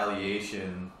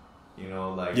retaliation,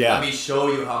 let me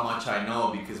show you how much I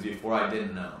know because before I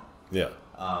didn't know. Yeah.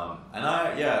 And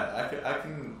I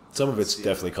can. Some of it's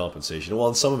definitely compensation. Well,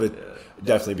 and some of it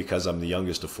definitely because I'm the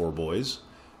youngest of 4 boys,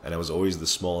 and I was always the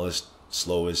smallest,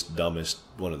 slowest, dumbest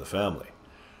one in the family.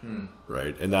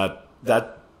 Right, and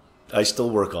that I still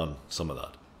work on some of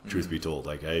that. Truth be told,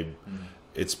 like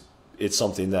it's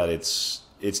something that it's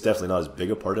definitely not as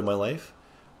big a part of my life,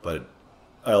 but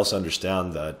I also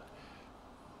understand that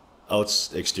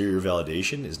exterior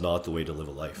validation is not the way to live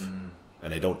a life,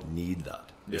 and I don't need that.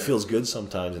 It feels good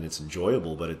sometimes and it's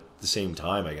enjoyable, but at the same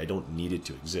time, I don't need it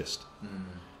to exist.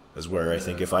 That's where I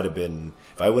think if I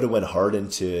would have went hard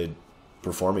into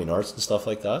performing arts and stuff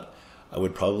like that, I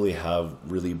would probably have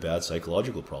really bad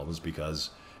psychological problems,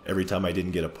 because every time I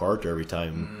didn't get a part, or every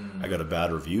time I got a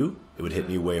bad review, it would hit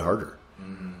me way harder.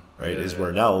 Right?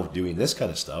 Where now, doing this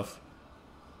kind of stuff,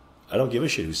 I don't give a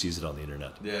shit who sees it on the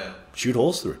internet. Yeah. Shoot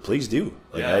holes through it. Please do.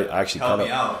 Like, I actually help me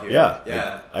out here.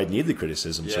 Yeah. I need the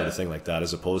criticism sort of thing like that,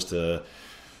 as opposed to,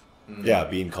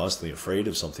 being constantly afraid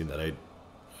of something that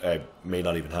I may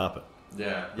not even happen.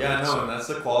 Yeah. Yeah, right? And that's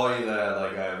the quality that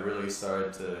I really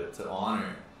started to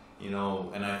honor,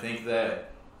 and I think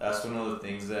that's one of the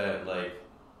things that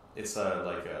it's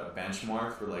a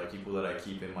benchmark for people that I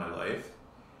keep in my life.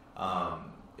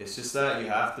 It's just that you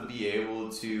have to be able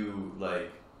to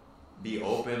be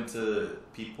open to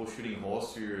people shooting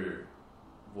holes through your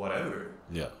whatever.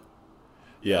 Yeah.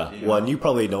 Well, and you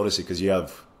probably notice it because you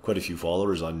have quite a few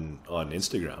followers on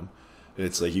Instagram. And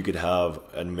it's like you could have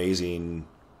an amazing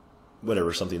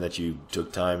something that you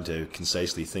took time to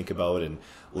concisely think about and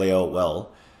lay out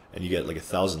well, and you get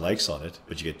 1,000 likes on it,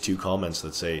 but you get 2 comments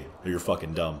that say, oh, you're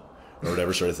fucking dumb, or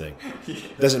whatever sort of thing.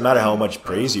 It doesn't matter how much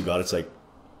praise you got, it's like,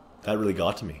 that really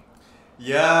got to me.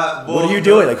 Yeah, well, what are you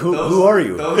doing? Who are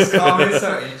you? Those comments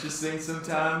are interesting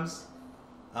sometimes,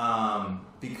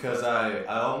 because I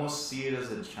almost see it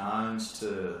as a challenge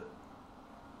to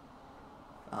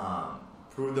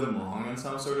prove them wrong in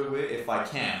some sort of way, if I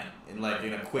can, in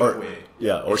a quick way.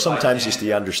 Yeah, or sometimes just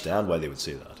to understand why they would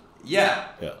say that. Yeah,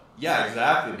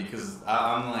 exactly. Because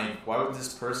I'm like, why would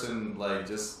this person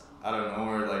just out of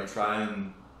nowhere try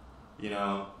and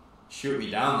shoot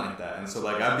me down like that? And so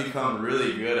I've become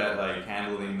really good at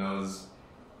handling those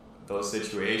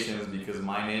situations, because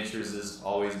my nature has just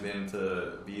always been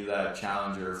to be that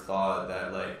challenger of thought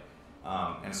that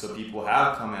and so people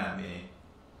have come at me,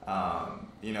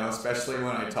 especially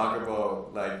when I talk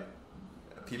about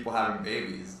people having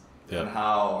babies and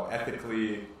how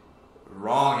ethically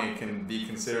wrong it can be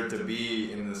considered to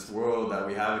be in this world that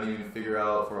we haven't even figured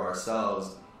out for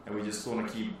ourselves, and we just want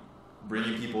to keep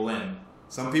bringing people in.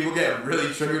 Some people get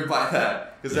really triggered by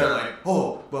that, because they're like,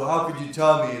 oh, but how could you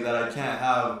tell me that I can't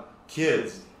have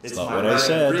kids? It's not my what right I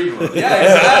said. Yeah,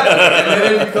 exactly. And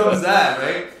then it becomes that,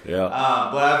 right? Yeah.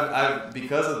 But I've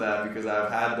because of that, because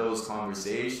I've had those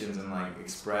conversations and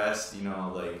expressed,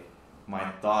 my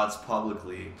thoughts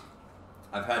publicly,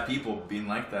 I've had people being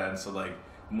like that, and so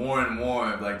more and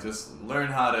more just learn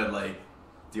how to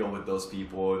deal with those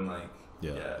people and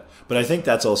But I think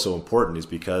that's also important, is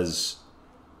because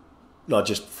not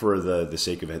just for the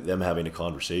sake of them having a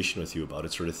conversation with you about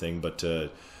it sort of thing, but to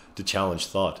challenge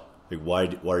thought. Why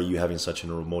are you having such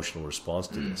an emotional response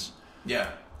to this? Yeah.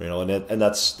 And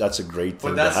that's a great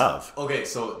thing to have. Okay,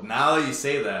 so now that you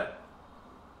say that,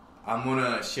 I'm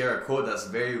gonna share a quote that's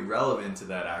very relevant to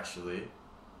that, actually,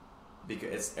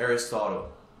 because it's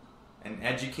Aristotle. An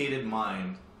educated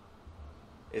mind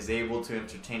is able to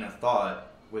entertain a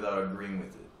thought without agreeing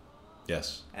with it.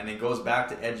 Yes. And it goes back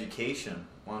to education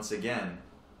once again.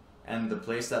 And the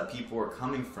place that people are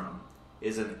coming from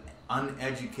is an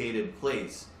uneducated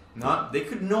place. They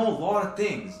could know a lot of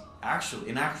things, actually,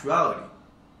 in actuality.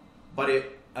 But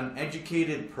an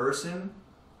educated person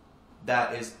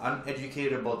that is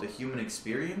uneducated about the human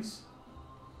experience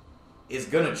is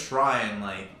gonna try and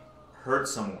hurt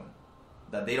someone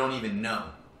that they don't even know.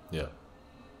 Yeah.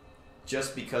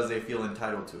 Just because they feel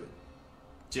entitled to it.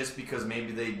 Just because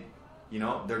maybe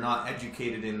they're not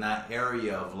educated in that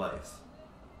area of life.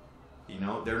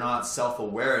 They're not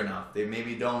self-aware enough. They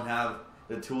maybe don't have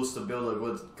the tools to build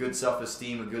a good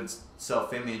self-esteem, a good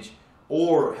self-image,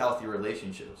 or healthy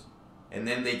relationships. And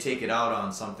then they take it out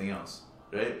on something else,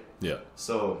 right? Yeah.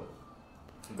 So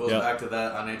it goes back to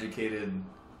that uneducated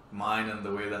mind and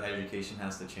the way that education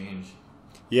has to change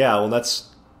Yeah, well,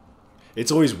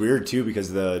 it's always weird too,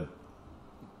 because the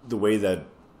way that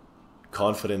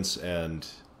confidence and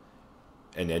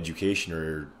education,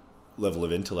 or level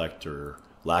of intellect, or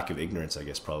lack of ignorance, I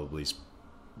guess probably is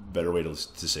a better way to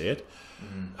say it.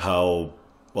 How,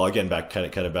 well, again,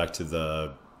 kind of back to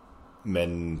the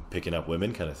men picking up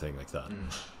women kind of thing, like that.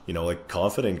 You know, like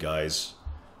confident guys,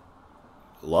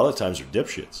 a lot of times are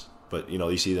dipshits, but you know,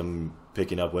 you see them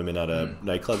picking up women at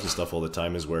nightclubs and stuff all the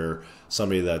time, is where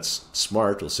somebody that's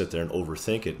smart will sit there and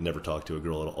overthink it and never talk to a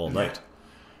girl all night.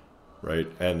 Right?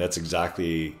 And that's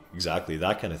exactly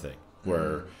that kind of thing,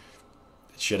 where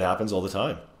shit happens all the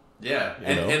time. Yeah.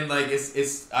 And like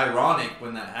it's ironic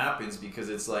when that happens, because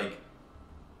it's like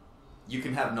you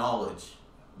can have knowledge,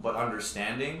 but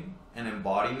understanding and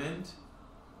embodiment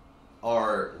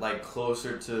are like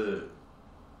closer to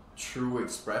true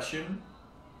expression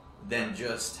than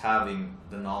just having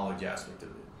the knowledge aspect of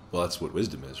it. Well, that's what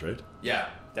wisdom is, right? Yeah,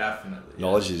 definitely.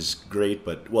 Knowledge is great,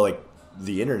 but, well, like,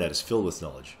 the internet is filled with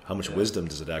knowledge. How much wisdom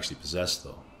does it actually possess,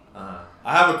 though? I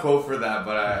have a quote for that,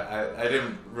 but I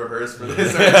didn't rehearse for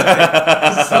this or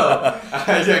anything, so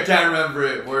I can't remember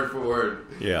it word for word.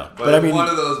 Yeah. But I mean, one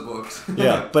of those books.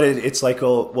 Yeah, but it's like, a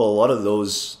lot of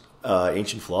those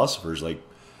ancient philosophers, like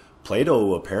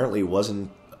Plato apparently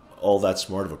wasn't all that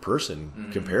smart of a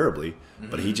person, comparably,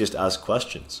 but he just asked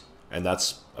questions. And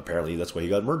that's why he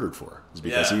got murdered for, is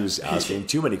because he was asking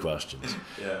too many questions.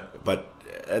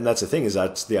 And that's the thing, is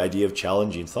that's the idea of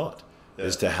challenging thought,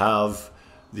 is to have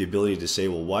the ability to say,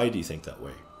 well, why do you think that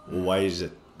way? Well, why is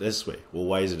it this way? Well,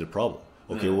 why is it a problem?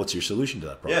 Okay, well, what's your solution to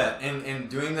that problem? Yeah, and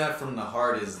doing that from the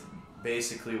heart is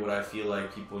basically what I feel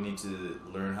like people need to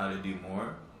learn how to do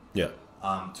more. Yeah.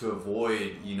 To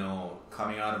avoid, you know,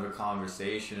 coming out of a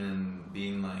conversation and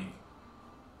being like,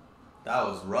 that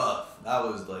was rough. That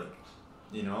was like,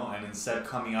 you know, and instead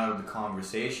coming out of the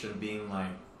conversation being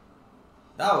like,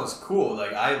 that was cool.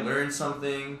 Like, I learned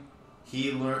something.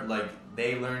 He learned, like,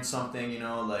 they learned something, you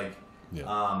know, like,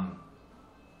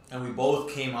 and we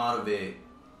both came out of it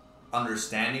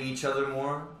understanding each other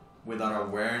more, with our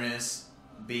awareness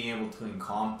being able to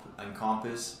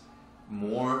encompass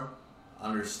more,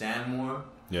 understand more.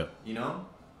 Yeah. You know?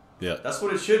 Yeah. That's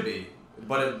what it should be.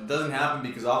 But it doesn't happen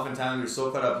because oftentimes we're so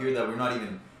caught up here that we're not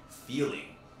even feeling,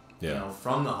 you know,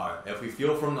 from the heart. If we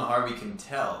feel from the heart, we can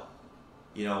tell,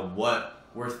 you know, what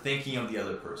we're thinking of the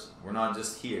other person. We're not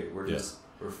just here. We're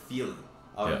we're feeling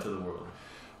out into the world.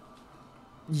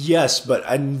 Yes, but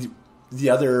the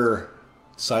other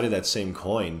side of that same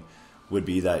coin would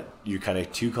be that you're kind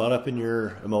of too caught up in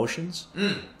your emotions,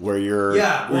 where you're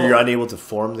unable to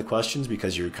form the questions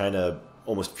because you're kind of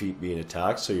almost being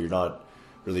attacked, so you're not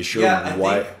really sure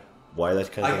why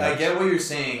that kind of thing. I get what you're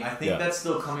saying. I think that's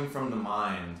still coming from the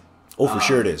mind. Oh, for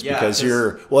sure it is, because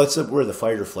it's where the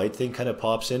fight or flight thing kind of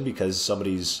pops in, because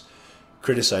somebody's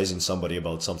criticizing somebody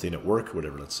about something at work or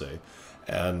whatever, let's say,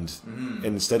 and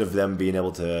instead of them being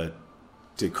able to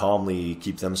calmly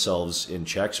keep themselves in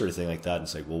check, sort of thing like that, and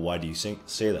say, well, why do you say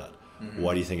that?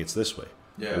 Why do you think it's this way?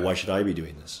 Well, why should I be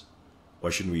doing this? Why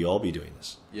shouldn't we all be doing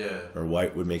this? Or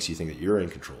what makes you think that you're in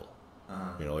control?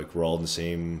 You know, like, we're all in the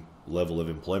same level of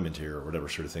employment here, or whatever,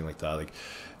 sort of thing like that. Like,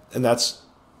 and that's,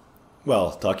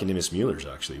 well, talking to Miss Mueller's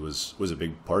actually was a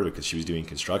big part of it, because she was doing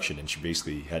construction and she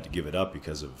basically had to give it up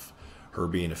because of her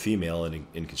being a female and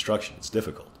in construction. It's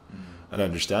difficult, and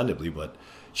understandably, but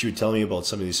she would tell me about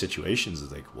some of these situations.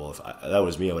 It's like, well, if that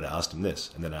was me, I would have asked him this,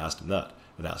 and then I asked him that,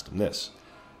 and asked him this.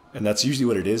 And that's usually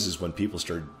what it is when people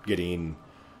start getting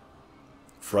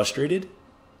frustrated.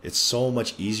 It's so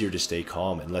much easier to stay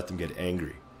calm and let them get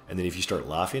angry. And then if you start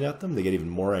laughing at them, they get even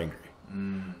more angry.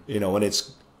 You know, and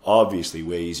it's obviously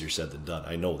way easier said than done.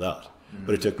 I know that.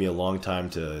 But it took me a long time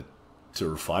to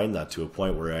refine that to a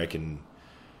point where I can,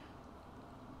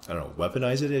 I don't know,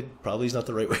 weaponize it. It probably is not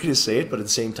the right way to say it, but at the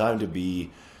same time to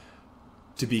be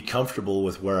comfortable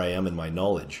with where I am in my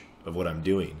knowledge of what I'm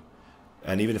doing.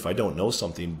 And even if I don't know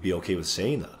something, be okay with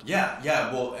saying that.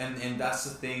 Yeah. Well, and that's the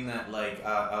thing that, like,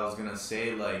 I was gonna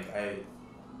say,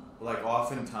 like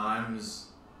oftentimes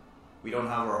we don't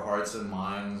have our hearts and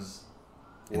minds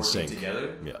working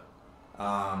together. Yeah.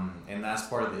 And that's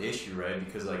part of the issue, right?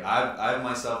 Because, like, I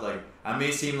myself, like, I may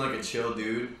seem like a chill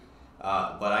dude,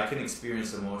 but I can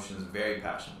experience emotions very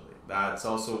passionately. That's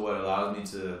also what allows me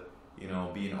to, you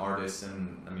know, be an artist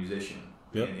and a musician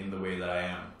in the way that I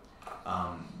am.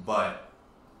 But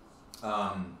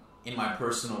in my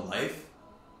personal life,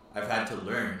 I've had to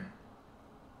learn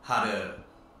how to,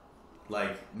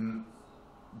 like,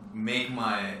 make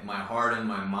my heart and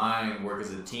my mind work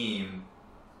as a team,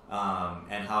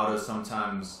 and how to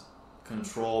sometimes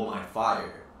control my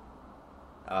fire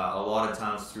a lot of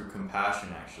times through compassion,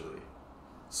 actually.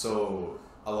 So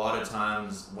a lot of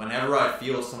times, whenever I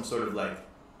feel some sort of like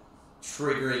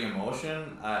triggering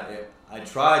emotion, I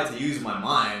try to use my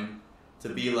mind to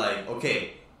be like,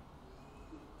 okay,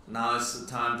 now it's the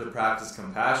time to practice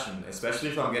compassion, especially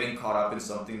if I'm getting caught up in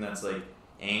something that's like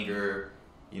anger,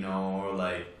 you know, or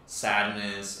like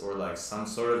sadness, or like some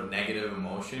sort of negative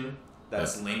emotion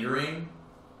that's lingering,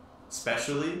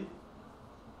 especially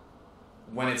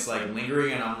when it's like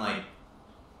lingering and I'm like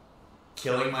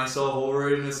killing myself over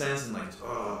it in a sense, and like,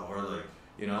 oh, or like,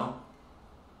 you know.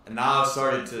 And now I've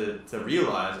started to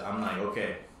realize, I'm like,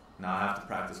 okay, now I have to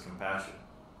practice compassion.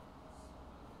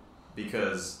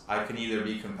 Because I can either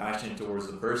be compassionate towards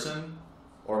the person,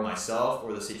 or myself,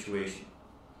 or the situation.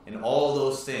 And all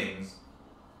those things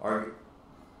are,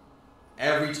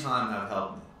 every time have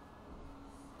helped me.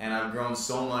 And I've grown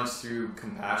so much through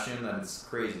compassion that it's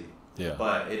crazy. Yeah.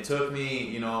 But it took me,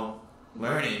 you know,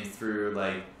 learning through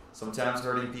like sometimes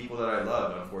hurting people that I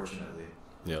love, unfortunately.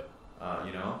 Yep.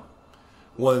 You know?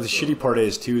 Well, the shitty part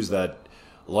is too is that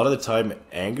a lot of the time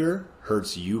anger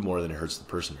hurts you more than it hurts the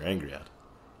person you're angry at.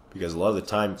 Because a lot of the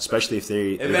time, especially if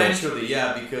they eventually,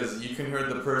 yeah, because you can hurt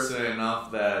the person enough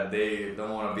that they don't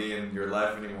want to be in your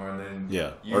life anymore, and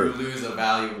then you lose a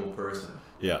valuable person.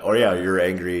 Yeah, or you're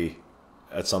angry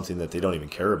at something that they don't even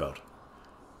care about.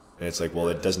 And it's like, well,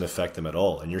 it doesn't affect them at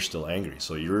all, and you're still angry.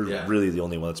 So you're really the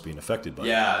only one that's being affected by it.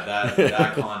 Yeah,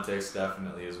 that context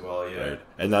definitely as well, yeah. Right.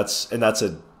 And that's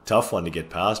a tough one to get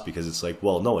past, because it's like,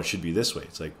 well, no, it should be this way.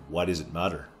 It's like, why does it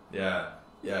matter? Yeah.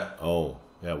 Oh,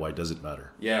 yeah, why does it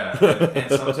matter? Yeah,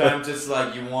 and sometimes it's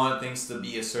like you want things to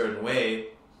be a certain way,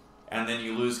 and then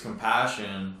you lose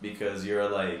compassion because you're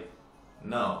like,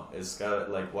 no, it's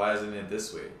got, like, why isn't it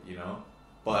this way, you know?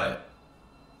 But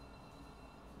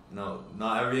no,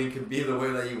 not everything can be the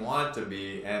way that you want it to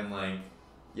be, and like,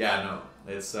 yeah, no,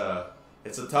 it's a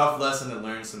tough lesson to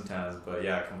learn sometimes, but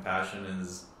yeah, compassion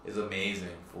is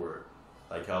amazing for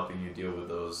like helping you deal with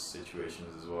those situations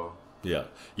as well. Yeah,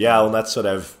 well, that's what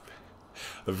I've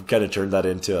kind of turned that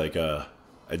into like a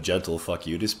gentle fuck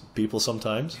you to people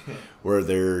sometimes, where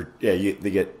they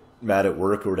get mad at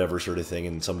work or whatever sort of thing,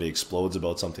 and somebody explodes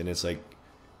about something. It's like,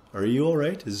 are you all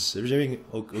right? Is everything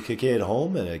okay at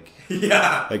home? And like,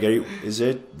 like, is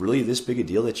it really this big a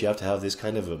deal that you have to have this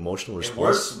kind of emotional response? It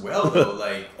works well though,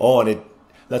 like. And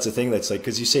that's the thing that's like,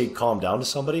 because you say calm down to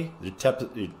somebody, you're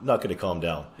not going to calm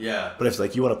down. Yeah. But if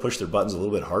like you want to push their buttons a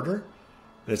little bit harder,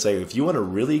 and it's like, if you want to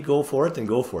really go for it, then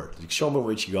go for it. Like, show them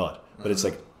what you got. But it's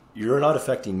like, you're not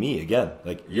affecting me again.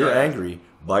 Like, you're angry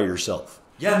by yourself.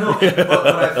 Yeah, no. But what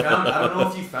I found, I don't know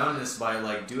if you found this by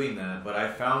like doing that, but I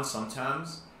found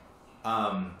sometimes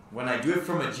when I do it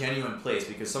from a genuine place,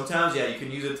 because sometimes, you can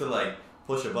use it to like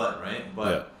push a button, right?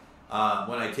 But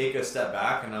when I take a step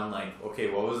back and I'm like,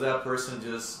 okay, what was that person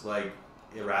just like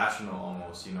irrational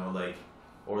almost, you know, like,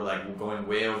 or like going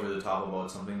way over the top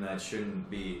about something that shouldn't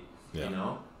be. You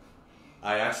know,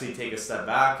 I actually take a step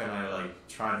back and I like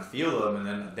try and feel them,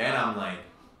 and then I'm like,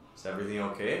 is everything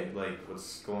okay? Like,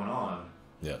 what's going on?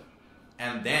 Yeah.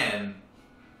 And then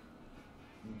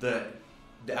the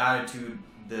attitude,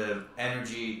 the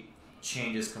energy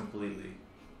changes completely,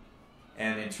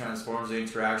 and it transforms the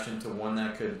interaction to one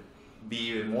that could be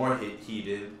even more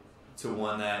heated, to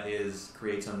one that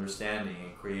creates understanding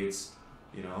and creates,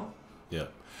 you know,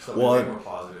 something more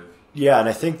positive. Yeah, and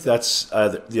I think that's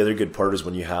the other good part is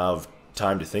when you have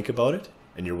time to think about it,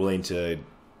 and you're willing to,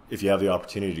 if you have the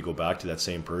opportunity to go back to that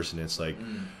same person, it's like,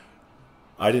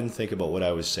 I didn't think about what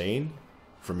I was saying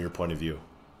from your point of view.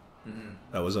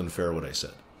 That was unfair what I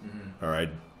said. Or I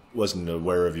wasn't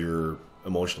aware of your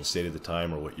emotional state at the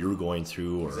time, or what you were going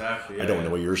through, or I don't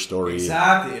know your story.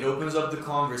 Exactly. It opens up the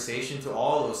conversation to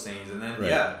all those things, and then,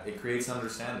 it creates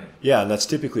understanding. Yeah, and that's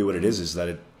typically what it is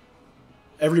that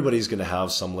everybody's going to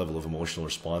have some level of emotional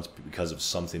response because of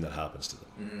something that happens to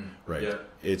them, right? Yeah.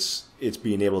 It's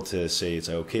being able to say, it's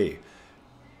like, okay,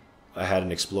 I had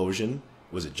an explosion.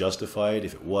 Was it justified?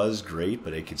 If it was, great,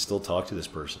 but I could still talk to this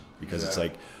person, because it's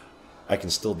like, I can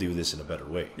still do this in a better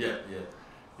way.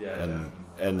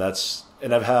 And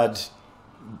I've had,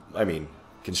 I mean,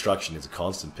 construction is a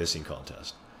constant pissing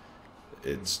contest.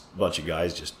 It's a bunch of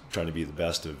guys just trying to be the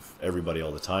best of everybody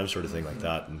all the time, sort of thing like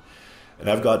that. And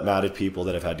I've got mad at people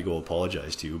that I've had to go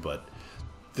apologize to, but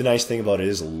the nice thing about it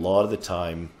is, a lot of the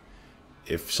time,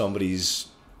 if somebody's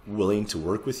willing to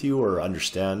work with you or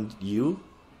understand you,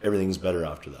 everything's better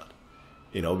after that.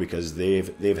 You know, because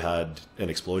they've had an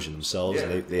explosion themselves,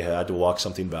 and they had to walk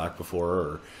something back before,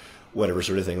 or whatever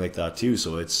sort of thing like that too.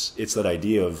 So it's that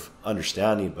idea of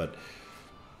understanding, but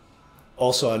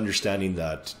also understanding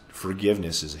that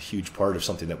forgiveness is a huge part of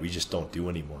something that we just don't do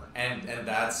anymore. And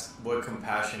that's what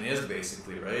compassion is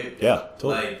basically, right? Yeah,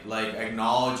 totally. Like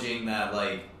acknowledging that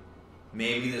like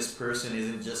maybe this person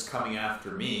isn't just coming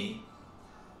after me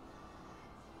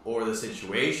or the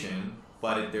situation,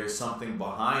 but there's something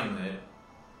behind it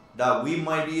that we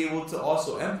might be able to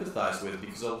also empathize with,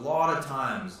 because a lot of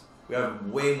times we have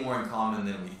way more in common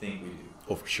than we think we do.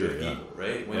 Oh, for sure, with yeah. people,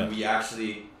 right? When we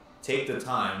actually take the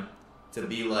time to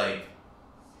be like,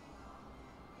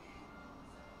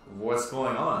 what's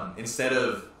going on? Instead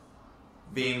of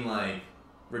being like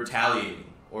retaliating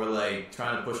or like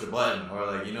trying to push a button or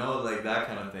like, you know, like that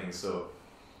kind of thing. So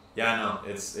yeah, no,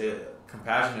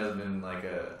 compassion has been like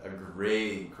a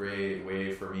great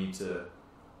way for me to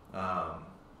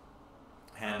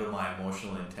handle my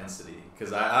emotional intensity,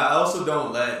 because I also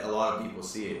don't let a lot of people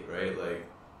see it, right? Like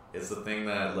it's the thing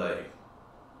that like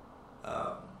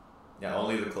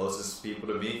only the closest people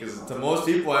to me, because to most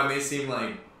people I may seem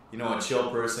like, you know, a chill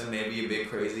person, maybe a bit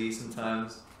crazy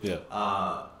sometimes,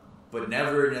 but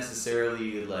never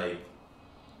necessarily like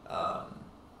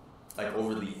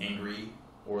overly angry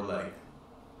or like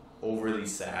overly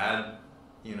sad,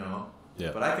 you know.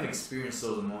 But I can experience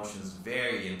those emotions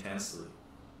very intensely.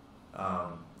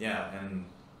 And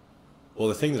well,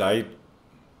 the thing that I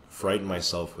frighten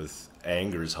myself with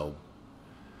anger is how,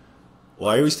 well,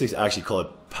 I always actually call it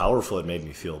powerful it made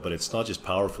me feel, but it's not just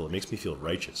powerful, it makes me feel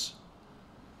righteous.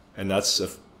 And that's a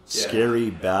scary,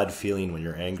 bad feeling when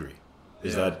you're angry,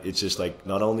 is that it's just like,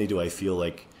 not only do I feel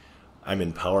like I'm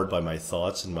empowered by my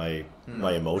thoughts and my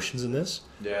emotions in this,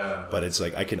 but it's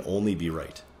like I can only be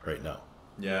right now.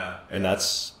 And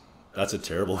that's a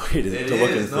terrible way to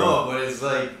look at things. No, but it's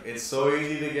like, it's so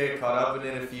easy to get caught up in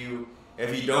it if you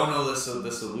don't know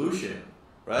the solution,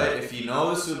 right? If you know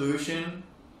the solution,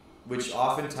 which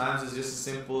oftentimes is just as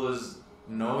simple as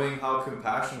knowing how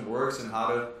compassion works and how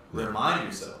to remind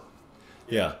yourself.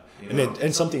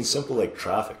 And something simple like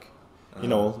traffic. You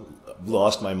know,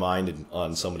 lost my mind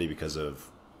on somebody because of,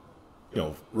 you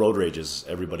know, road rages.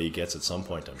 Everybody gets at some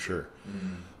point, I'm sure.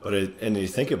 But and you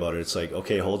think about it, it's like,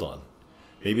 okay, hold on.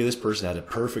 Maybe this person had a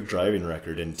perfect driving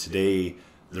record, and today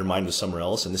their mind was somewhere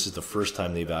else, and this is the first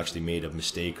time they've actually made a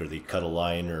mistake, or they cut a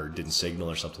line or didn't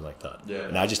signal or something like that.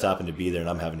 And I just happened to be there, and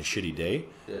I'm having a shitty day,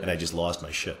 and I just lost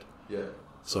my shit.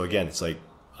 So again, it's like,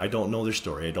 I don't know their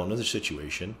story, I don't know their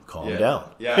situation. Calm down.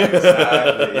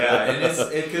 Exactly. And it's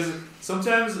because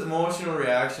sometimes emotional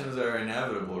reactions are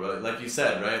inevitable, right? Like you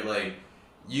said, right? Like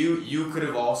you could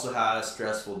have also had a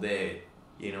stressful day,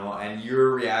 you know, and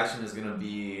your reaction is gonna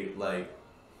be like,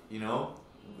 you know,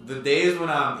 the days when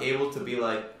I'm able to be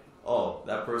like, oh,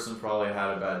 that person probably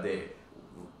had a bad day,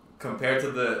 compared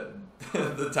to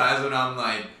the times when I'm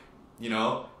like, you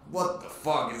know, what the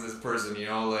fuck is this person, you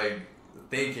know, like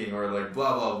thinking, or like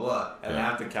blah blah blah, and I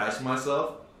have to catch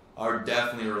myself, are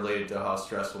definitely related to how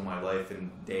stressful my life and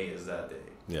day is that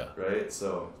day. Right?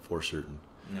 So for certain.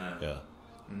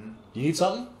 Mm-hmm. You need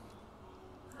something?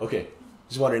 Okay.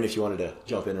 Just wondering if you wanted to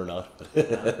jump in or not. What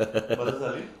does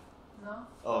that mean? No.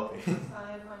 Oh, okay.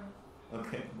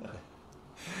 Okay.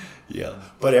 Yeah,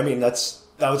 but I mean that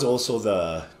was also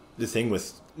the thing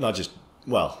with not just,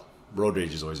 well, road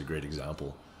rage is always a great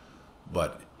example,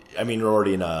 but I mean, you're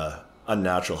already in a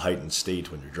unnatural heightened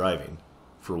state when you're driving,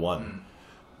 for one.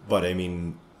 But I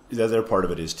mean, the other part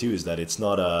of it is too, is that it's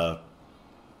not a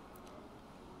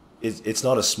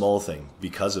small thing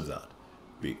because of that.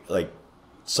 Like,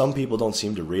 some people don't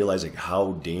seem to realize like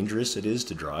how dangerous it is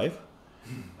to drive,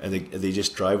 and they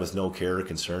just drive with no care or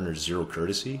concern or zero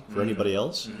courtesy for anybody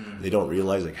else. They don't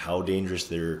realize like how dangerous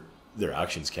their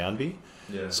actions can be.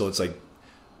 So it's like,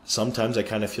 sometimes I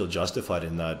kind of feel justified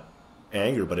in that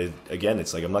anger, but again,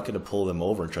 it's like, I'm not going to pull them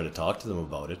over and try to talk to them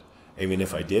about it. I mean,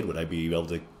 if I did, would I be able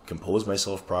to compose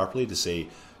myself properly to say,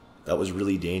 that was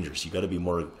really dangerous, you got to be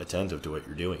more attentive to what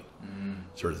you're doing,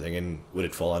 sort of thing? And would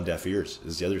it fall on deaf ears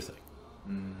is the other thing.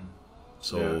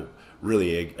 So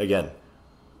really, again,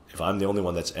 if I'm the only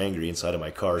one that's angry inside of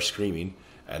my car screaming,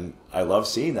 and I love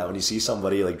seeing that when you see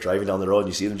somebody like driving down the road and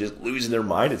you see them just losing their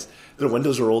mind, it's their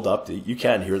windows are rolled up, you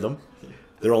can't hear them,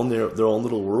 they're on their own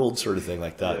little world, sort of thing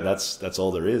like that. And that's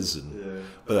all there is.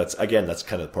 But that's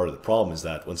kind of part of the problem, is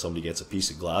that when somebody gets a piece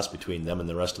of glass between them and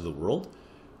the rest of the world,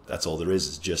 that's all there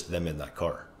is just them in that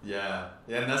car. And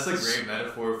that's a great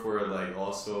metaphor for like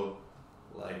also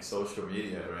like social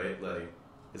media, right? Like,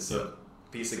 it's a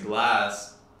piece of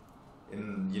glass,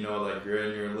 and you know, like, you're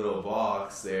in your little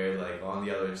box there, like on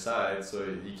the other side, so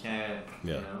you can't,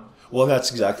 you know. Well,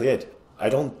 that's exactly it. I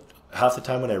don't, half the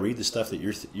time when I read the stuff that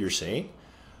you're saying,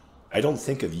 I don't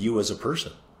think of you as a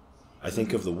person. I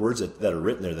think of the words that are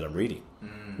written there that I'm reading,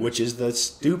 which is the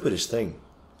stupidest thing.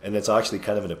 And it's actually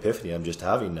kind of an epiphany I'm just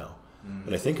having now.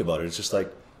 When I think about it, it's just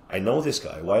like, I know this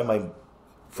guy. Why am I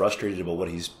frustrated about what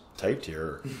he's typed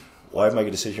here? Why am I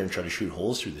going to sit here and try to shoot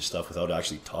holes through this stuff without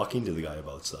actually talking to the guy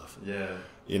about stuff? Yeah.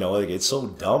 You know, like, it's so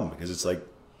dumb because it's like,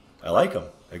 I like him.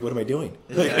 Like, what am I doing?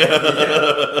 Yeah.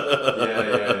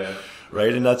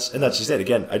 Right? And that's just it.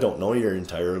 Again, I don't know your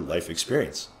entire life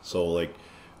experience. So, like,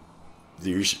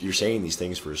 you're saying these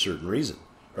things for a certain reason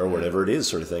or whatever it is,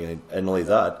 sort of thing. And only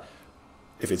that,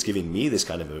 if it's giving me this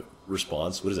kind of a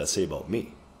response, what does that say about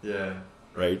me? Yeah.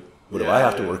 Right? What do I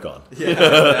have to work on? Yeah.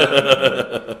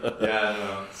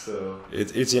 No. So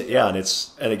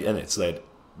and again, it's that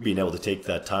being able to take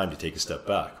that time to take a step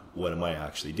back. What am I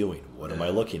actually doing? What am I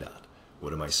looking at?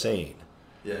 What am I saying?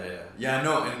 Yeah.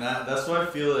 No, and that's why I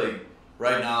feel like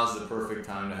right now is the perfect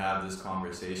time to have this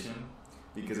conversation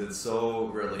because it's so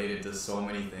related to so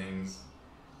many things,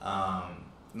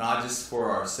 not just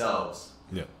for ourselves,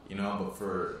 you know, but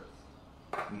for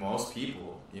most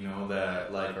people, you know,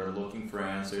 that like are looking for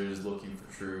answers, looking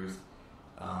for truth,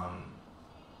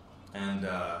 and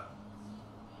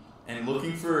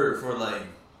looking for like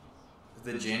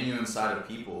the genuine side of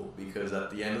people, because at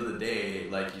the end of the day,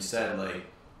 like you said, like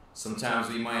sometimes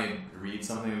we might read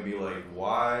something and be like,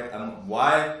 why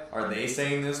are they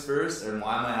saying this first, and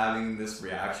why am I having this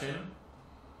reaction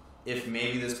if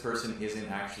maybe this person isn't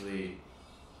actually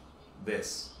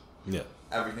this,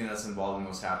 everything that's involved in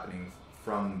what's happening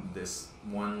from this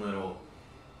one little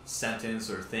sentence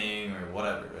or thing or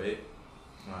whatever, right?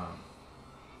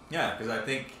 Because I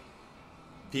think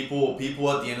people at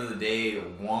the end of the day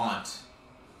want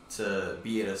to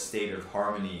be at a state of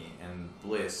harmony and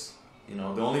bliss. You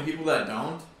know, the only people that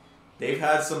don't, they've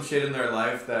had some shit in their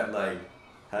life that like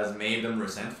has made them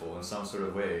resentful in some sort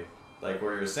of way. Like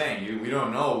where you're saying, we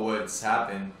don't know what's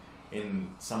happened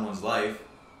in someone's life,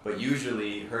 but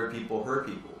usually hurt people,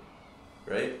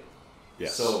 right?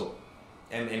 Yes. So,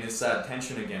 and it's that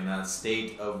tension again, that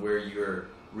state of where you're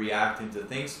reacting to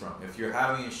things from. If you're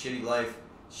having a shitty life,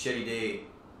 shitty day,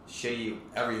 shitty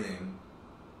everything,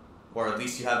 or at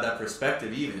least you have that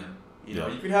perspective even, you know,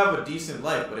 you could have a decent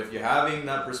life, but if you're having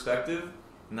that perspective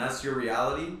and that's your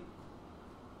reality,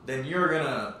 then you're going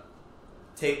to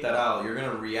take that out. You're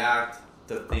going to react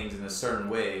to things in a certain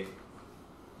way.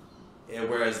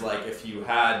 Whereas like if you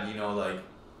had, you know, like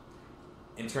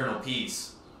internal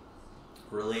peace,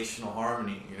 relational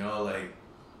harmony, you know, like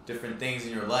different things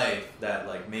in your life that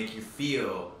like make you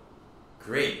feel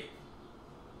great.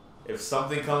 If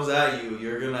something comes at you,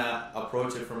 you're gonna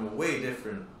approach it from a way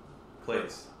different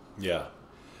place. Yeah,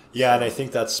 and I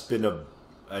think that's been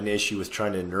an issue with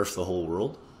trying to nerf the whole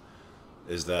world,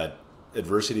 is that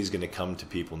adversity is going to come to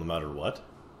people no matter what.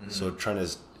 So trying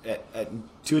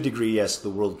to a degree, yes, the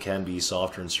world can be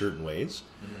softer in certain ways,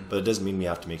 but it doesn't mean we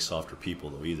have to make softer people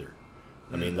though either.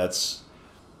 I mean, that's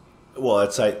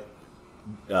like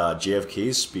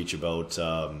JFK's speech about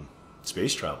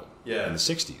space travel in the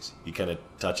 60s. He kind of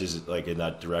touches like in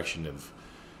that direction of,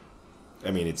 I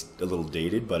mean, it's a little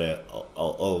dated, but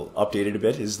I'll update it a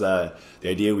bit, is the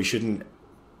idea we shouldn't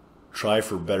try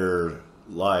for better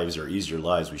lives or easier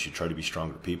lives. We should try to be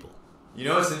stronger people. You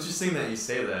know, it's interesting that you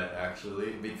say that,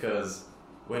 actually, because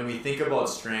when we think about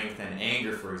strength and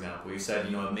anger, for example, you said,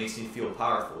 you know, it makes me feel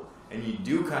powerful. And you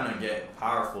do kind of get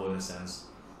powerful in a sense,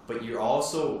 but you're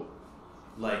also,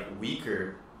 like,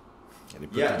 weaker. And you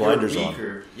put the blinders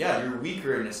on. Yeah, you're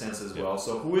weaker in a sense as well.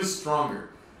 So who is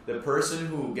stronger? The person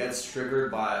who gets triggered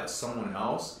by someone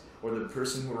else, or the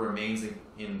person who remains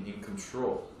in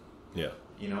control? Yeah.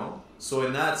 You know? So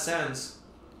in that sense,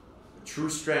 true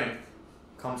strength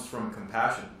comes from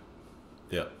compassion.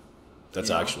 Yeah. That's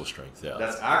actual strength, yeah.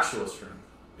 That's actual strength.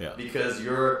 Yeah. Because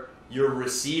you're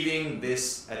receiving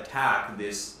this attack,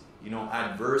 this, you know,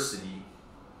 adversity,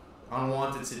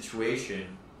 unwanted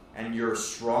situation, and you're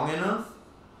strong enough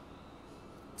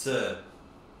to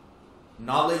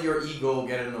not let your ego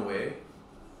get in the way,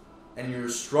 and you're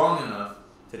strong enough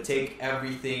to take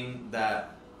everything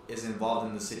that is involved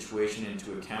in the situation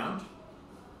into account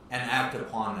and act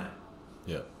upon that.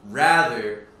 Yeah.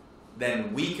 Rather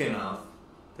than weak enough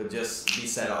to just be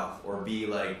set off or be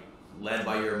like led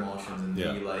by your emotions and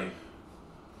be like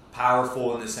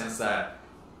powerful in the sense that,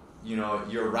 you know,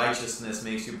 your righteousness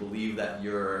makes you believe that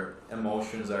your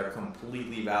emotions are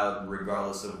completely valid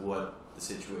regardless of what the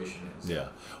situation is. Yeah.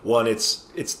 One, it's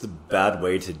the bad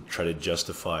way to try to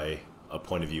justify a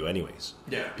point of view anyways.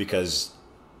 Yeah. Because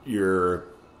you're,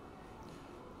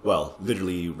 well,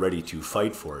 literally ready to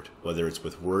fight for it, whether it's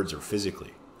with words or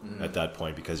physically at that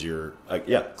point, because you're,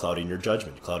 clouding your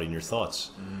judgment, clouding your thoughts.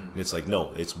 And it's like,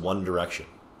 no, it's one direction.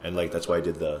 And like that's why I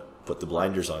did the put the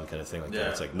blinders on kind of thing like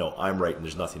that. It's like, no, I'm right and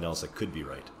there's nothing else that could be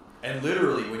right. And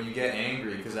literally when you get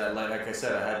angry, because like I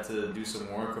said, I had to do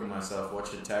some work on myself,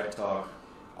 watch a TED talk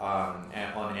on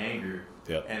anger.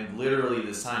 Yeah. And literally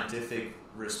the scientific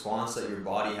response that your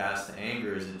body has to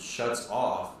anger is it shuts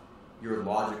off your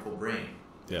logical brain.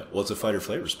 Yeah, well, it's a fight or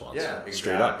flight response. Yeah,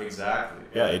 straight up. Exactly.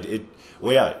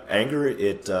 Yeah, anger,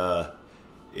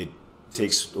 it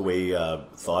takes away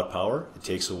thought power, it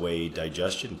takes away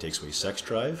digestion, it takes away sex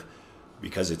drive,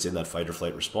 because it's in that fight or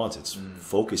flight response. It's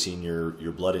focusing your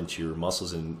blood into your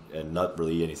muscles and not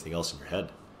really anything else in your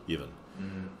head, even.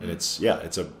 And it's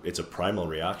a primal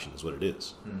reaction, is what it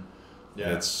is.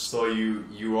 Yeah. So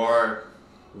you are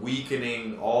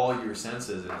weakening all your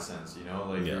senses in a sense,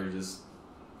 you're just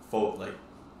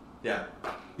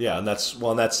Yeah, and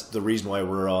that's the reason why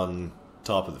we're on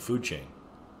top of the food chain,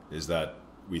 is that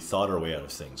we thought our way out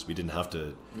of things. We didn't have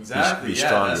to be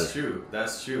stronger.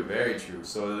 That's true. Very true.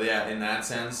 So yeah, in that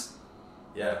sense,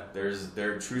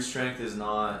 their true strength is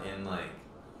not in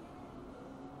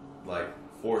like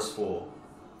forceful.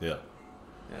 Yeah.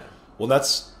 Yeah. Well,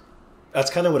 that's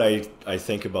kind of what I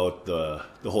think about the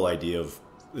whole idea of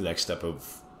the next step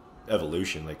of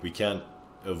evolution. Like, we can't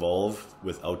evolve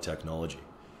without technology.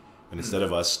 And instead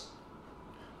of us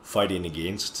fighting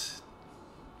against,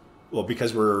 well,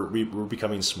 because we're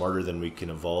becoming smarter than we can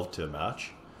evolve to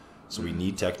match, so we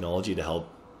need technology to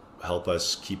help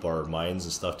us keep our minds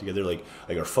and stuff together. Like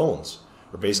our phones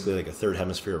are basically like a third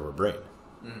hemisphere of our brain.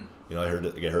 I heard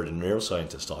a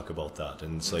neuroscientist talk about that,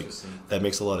 and it's like that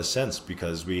makes a lot of sense,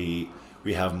 because we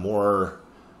have more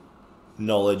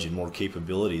knowledge and more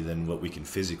capability than what we can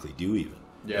physically do even.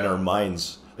 And our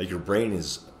minds, like your brain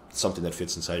is something that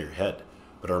fits inside your head,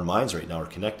 but our minds right now are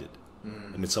connected.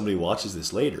 And if somebody watches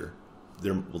this later,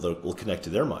 they'll connect to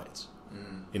their minds.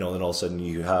 And then all of a sudden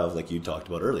you have, like you talked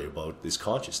about earlier, about this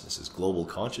consciousness, this global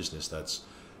consciousness that's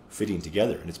fitting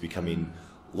together, and it's becoming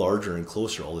larger and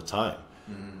closer all the time.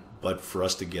 But for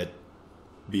us to get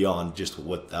beyond just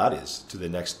what that is to the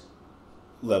next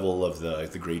level of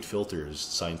the great filter, as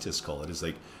scientists call it, is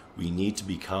like we need to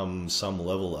become some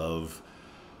level of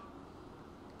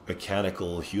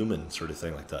mechanical human sort of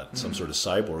thing like that, some sort of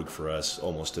cyborg for us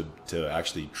almost to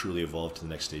actually truly evolve to the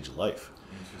next stage of life.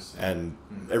 And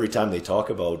every time they talk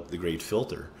about the great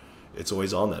filter, it's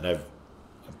always on that. And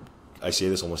I say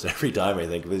this almost every time, I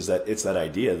think, is that it's that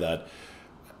idea that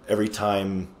every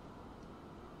time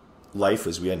life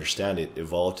as we understand it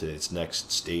evolved to its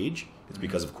next stage, it's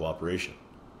because of cooperation.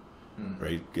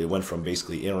 Right? It went from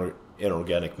basically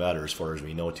inorganic matter, as far as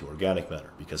we know, to organic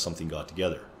matter, because something got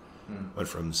together. Went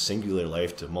from singular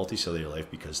life to multicellular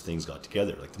life because things got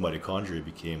together. Like the mitochondria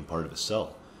became part of a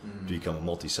cell to become a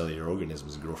multicellular organism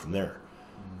and grow from there.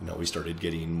 We started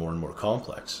getting more and more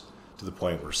complex to the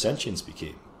point where sentience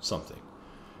became something.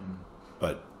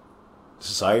 But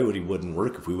society wouldn't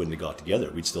work if we wouldn't have got together.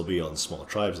 We'd still be on small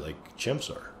tribes like chimps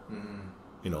are.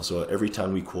 So every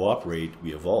time we cooperate,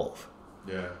 we evolve.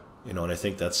 Yeah. And I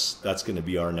think that's going to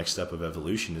be our next step of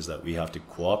evolution, is that we have to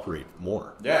cooperate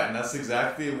more. Yeah, and that's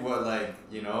exactly what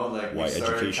we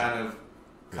started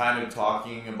kind of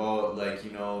talking about,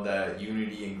 that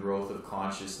unity and growth of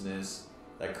consciousness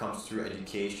that comes through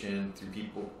education, through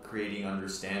people creating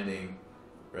understanding,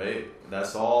 right?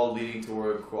 That's all leading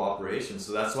toward cooperation.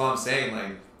 So that's what I'm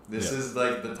saying, this is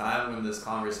the time when this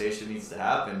conversation needs to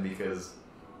happen, because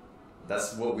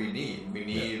that's what we need. We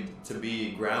need to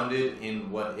be grounded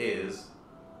in what is,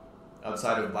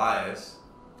 outside of bias,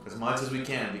 as much as we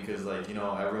can, because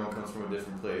everyone comes from a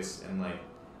different place, and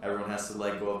everyone has to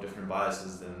let go of different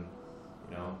biases than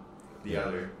the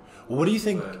other. Well, what do you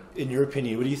think, in your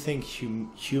opinion, what do you think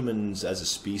humans as a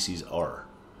species are?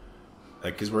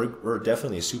 Because we're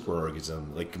definitely a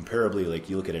superorganism. Comparably,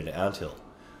 you look at an anthill,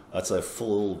 that's a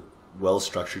full,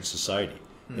 well-structured society.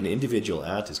 An individual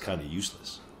ant is kind of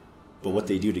useless. But what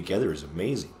they do together is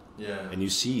amazing. Yeah. And you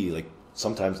see,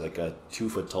 sometimes a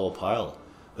 2-foot tall pile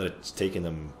that it's taken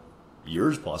them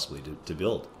years possibly to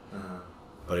build.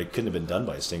 But it couldn't have been done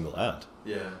by a single ant.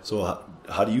 Yeah. So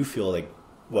how do you feel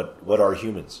what are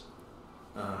humans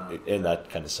in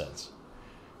that kind of sense?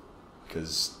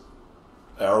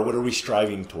 Or what are we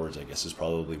striving towards, I guess, is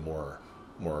probably more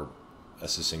a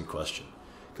succinct question.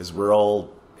 Because we're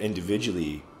all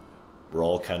individually, we're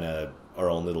all kind of our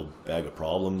own little bag of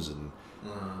problems and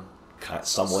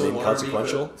somewhat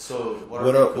inconsequential.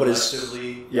 What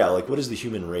is the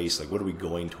human race? What are we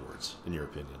going towards, in your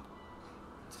opinion?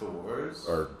 Towards?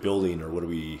 Or building, or what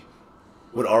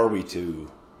are we to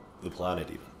the planet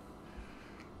even?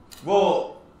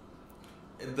 Well,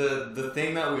 the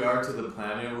thing that we are to the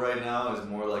planet right now is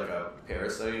more like a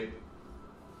parasite.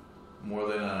 more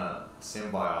than a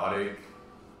symbiotic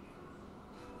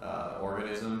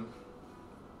organism.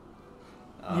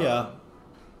 Yeah,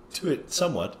 to it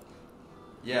somewhat.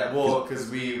 Yeah, well, because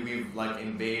we've like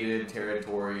invaded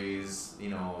territories, you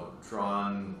know,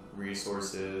 drawn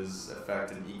resources,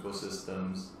 affected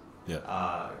ecosystems.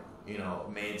 Yeah. You know,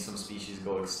 made some species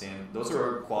go extinct. Those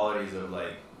are qualities of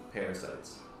like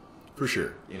parasites. For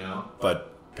sure. You know?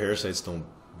 But parasites don't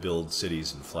build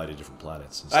cities and fly to different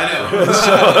planets. And I stuff.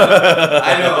 know.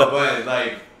 I know, but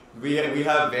like we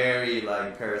have very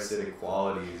like parasitic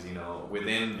qualities, you know,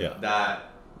 within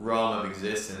that realm of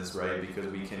existence, right? Because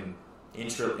we can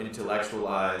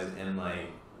intellectualize and like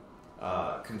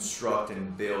construct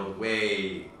and build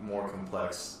way more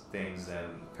complex things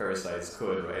than parasites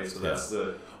could, right? So that's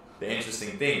the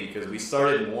interesting thing, because we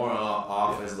started more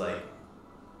off as like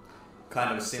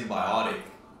kind of symbiotic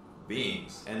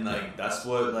beings, and like that's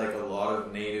what like a lot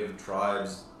of native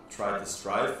tribes tried to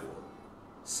strive for,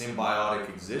 symbiotic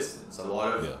existence. A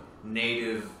lot of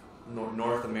native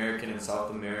North American and South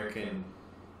American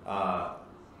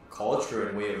culture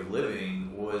and way of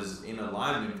living was in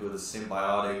alignment with a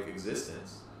symbiotic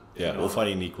existence. Yeah, we'll find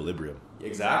an equilibrium.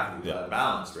 Exactly, that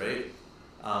balance, right?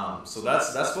 So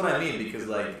that's what I mean, because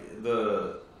like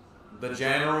the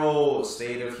general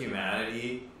state of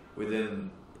humanity within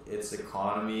its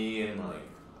economy and like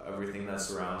everything that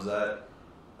surrounds that,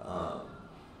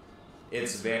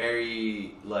 it's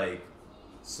very like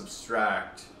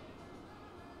subtract,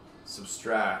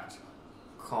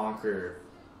 conquer,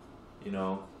 you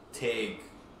know, take,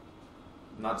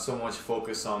 not so much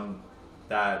focus on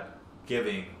that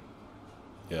giving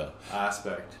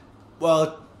aspect.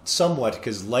 Well, somewhat,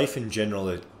 because life in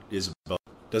general is about,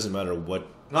 doesn't matter what.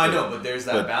 No, I know, but there's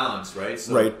that balance, right?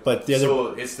 So, right, but the other. So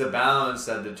it's the balance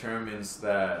that determines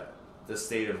the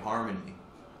state of harmony.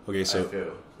 Okay, so I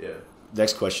feel,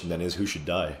 next question then is, who should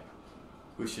die?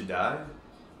 Who should die?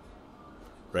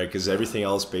 Right, because everything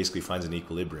else basically finds an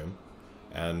equilibrium,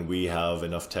 and we have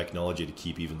enough technology to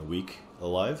keep even the weak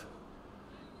alive.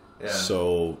 Yeah.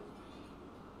 So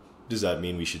does that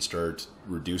mean we should start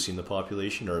reducing the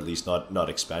population, or at least not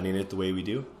expanding it the way we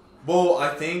do? Well,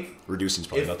 I think reducing is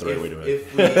probably not the right way to do it.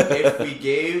 If we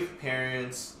gave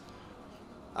parents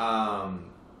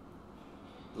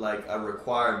like a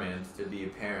requirement to be a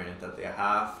parent, that they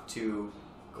have to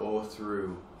go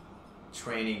through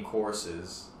training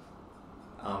courses,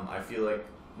 I feel like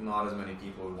not as many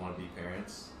people would want to be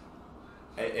parents.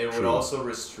 It would also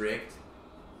restrict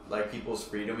like people's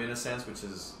freedom in a sense, which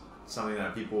is something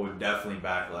that people would definitely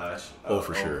backlash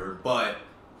for sure. But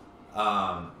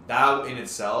that in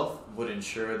itself would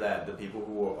ensure that the people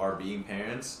who are being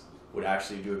parents would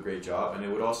actually do a great job, and it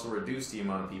would also reduce the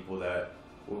amount of people that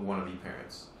would want to be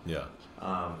parents. Yeah.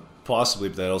 Possibly,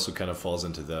 but that also kind of falls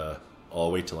into the,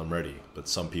 I'll wait till I'm ready. But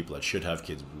some people that should have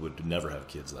kids would never have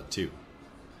kids then too.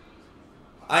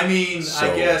 I mean,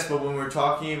 I guess, but when we're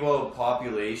talking about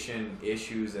population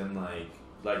issues and like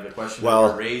the question that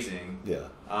you're raising,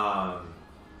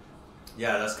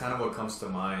 that's kind of what comes to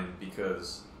mind,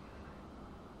 because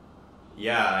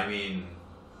I mean,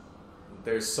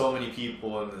 there's so many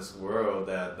people in this world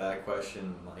that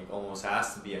question like almost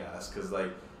has to be asked, because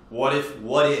like what if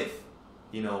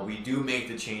you know, we do make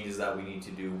the changes that we need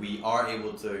to do, we are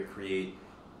able to create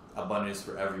abundance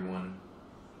for everyone,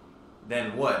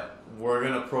 then what? We're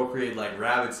gonna procreate like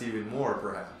rabbits even more,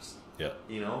 perhaps. Yeah.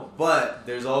 You know, but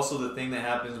there's also the thing that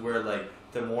happens where like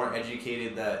the more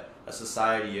educated that a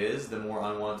society is, the more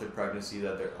unwanted pregnancy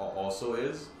that there also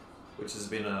is, which has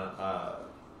been a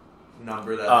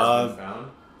number that has been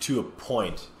found. To a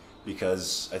point,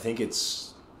 because I think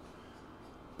it's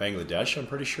Bangladesh, I'm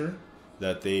pretty sure,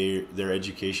 that their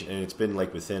education, and it's been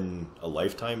like within a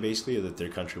lifetime basically, that their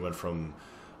country went from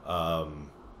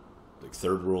like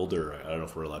third world, or I don't know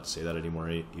if we're allowed to say that anymore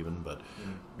even, but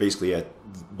basically at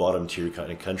bottom tier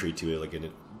kind of country to like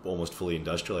an almost fully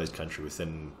industrialized country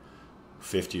within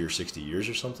 50 or 60 years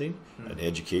or something. And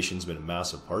education's been a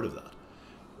massive part of that.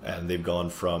 And they've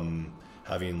gone from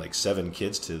having like 7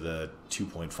 kids to the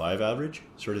 2.5 average,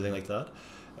 sort of thing like that.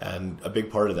 And a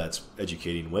big part of that's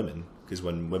educating women, because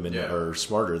when women are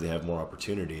smarter, they have more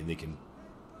opportunity and they can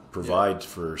provide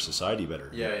for society better.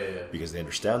 Because they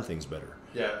understand things better.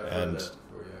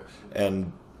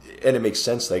 And it makes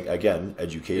sense. Like, again,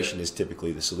 education is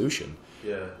typically the solution.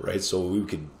 Right. So we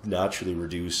could naturally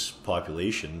reduce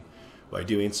population by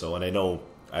doing so. And I know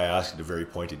I asked a very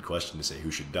pointed question to say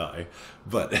who should die,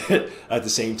 but at the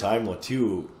same time,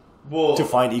 to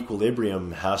find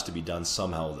equilibrium has to be done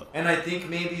somehow, though. And I think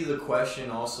maybe the question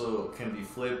also can be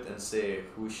flipped and say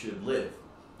who should live.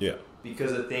 Yeah.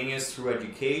 Because the thing is, through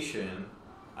education,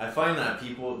 I find that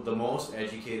the most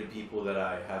educated people that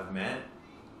I have met,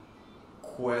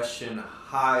 question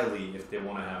highly if they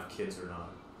want to have kids or not.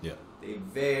 Yeah.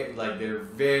 They're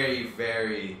very,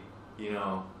 very, you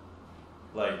know,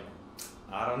 like,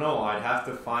 I don't know, I'd have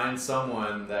to find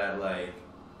someone that, like,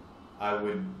 I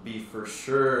would be for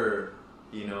sure,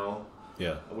 you know,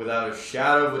 yeah, without a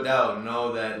shadow of a doubt,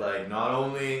 know that, like, not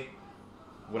only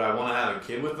would I want to have a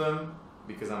kid with them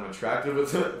because I'm attracted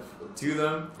to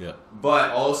them, yeah,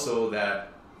 but also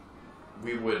that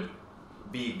we would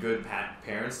be good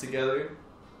parents together,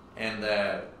 and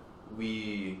that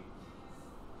we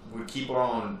would keep our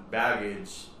own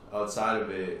baggage outside of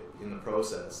it in the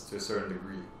process to a certain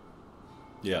degree.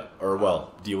 Yeah, or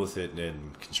well, deal with it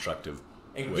in constructive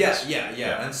ways.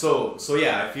 Yeah. And so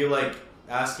yeah, I feel like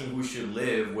asking who should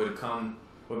live would become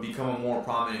a more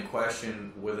prominent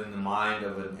question within the mind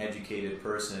of an educated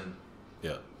person.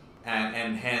 Yeah.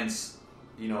 And hence,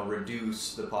 you know,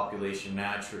 reduce the population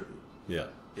naturally. Yeah.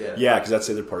 Yeah. Yeah, because that's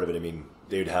the other part of it. I mean,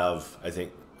 they would have, I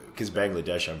think, because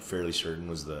Bangladesh, I'm fairly certain,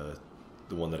 was the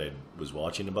one that I was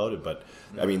watching about it. But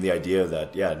I mean, the idea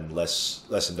that in less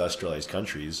industrialized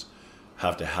countries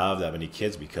have to have that many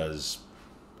kids because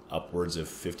upwards of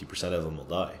 50% of them will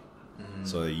die. Mm-hmm.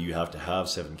 So you have to have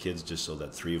 7 kids just so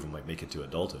that 3 of them might make it to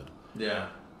adulthood. Yeah.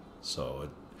 So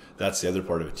that's the other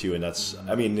part of it too, and that's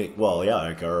I mean, well, yeah,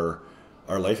 like our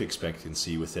life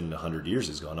expectancy within 100 years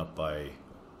has gone up by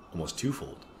almost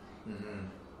twofold. Mm-hmm.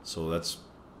 So that's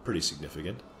pretty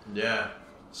significant. Yeah.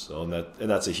 So and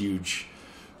that's a huge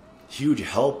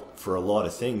help for a lot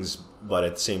of things, but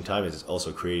at the same time, it's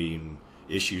also creating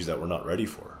issues that we're not ready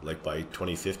for. Like by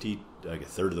 2050, like a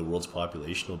third of the world's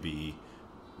population will be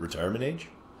retirement age.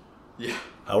 Yeah.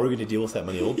 How are we going to deal with that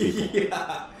many old people?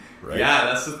 Yeah. Right? Yeah,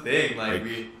 that's the thing. Like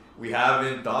we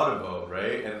haven't thought about,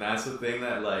 right? And that's the thing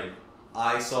that, like,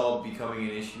 I saw becoming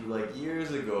an issue like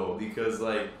years ago, because,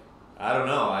 like, I don't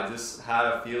know, I just had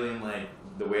a feeling like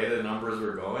the way the numbers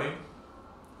were going,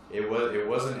 it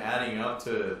wasn't adding up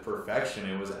to perfection.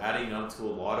 It was adding up to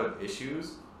a lot of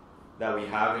issues that we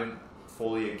haven't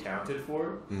fully accounted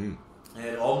for. Mm-hmm. And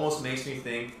it almost makes me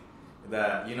think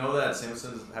that, you know, that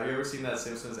Simpsons, have you ever seen that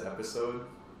Simpsons episode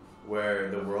where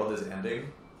the world is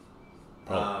ending?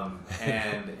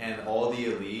 And all the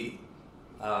elite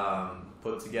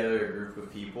put together a group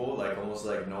of people, like almost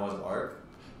like Noah's Ark,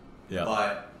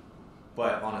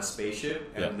 but on a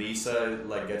spaceship, and Lisa,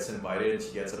 like, gets invited and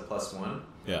she gets a +1.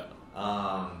 Yeah.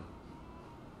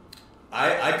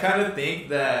 I kind of think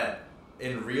that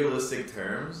in realistic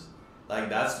terms, like,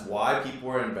 that's why people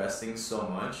are investing so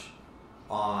much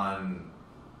on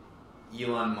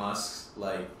Elon Musk's,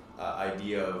 like,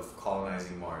 idea of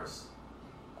colonizing Mars.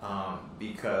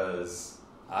 Because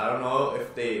I don't know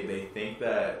if they think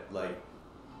that, like,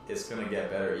 it's gonna get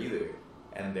better either,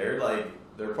 and they're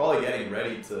probably getting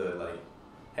ready to, like,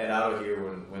 head out of here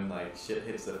when like shit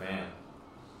hits the fan.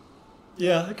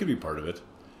 Yeah, that could be part of it.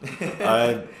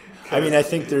 I mean, I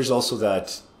think there's also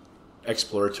that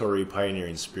exploratory,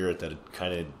 pioneering spirit that it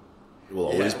kind of will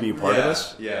always be a part of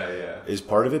us. Yeah. Is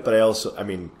part of it, but I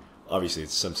mean, obviously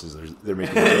it's Simpsons. They're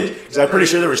making it because I'm pretty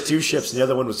sure there was 2 ships, and the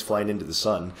other one was flying into the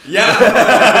sun. Yeah.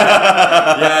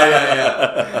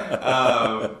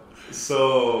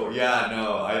 So yeah,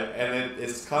 no, and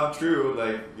it's come true.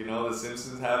 Like, you know, the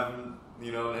Simpsons haven't,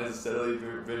 you know, necessarily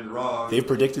been wrong. They've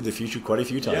predicted the future quite a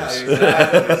few times. Yeah,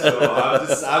 exactly.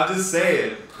 So I'm just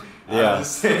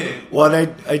saying. Well,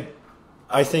 and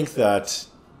I think that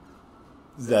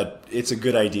it's a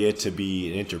good idea to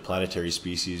be an interplanetary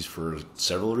species for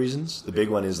several reasons. The big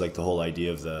one is, like, the whole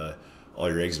idea of all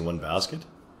your eggs in one basket.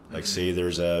 Like, say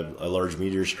there's a large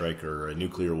meteor strike or a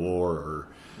nuclear war or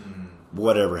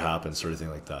whatever happens, sort of thing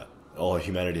like that. All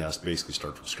humanity has to basically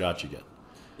start from scratch again.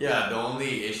 Yeah, the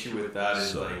only issue with that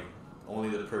is, like, only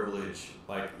the privilege,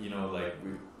 like, you know, like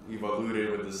we've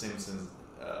alluded with the Simpsons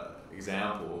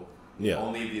example. Yeah.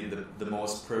 Only the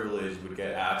most privileged would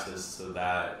get access to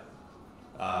that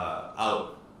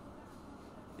out.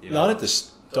 You know? Not at the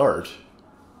start.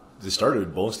 The start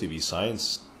would mostly be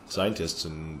scientists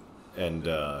and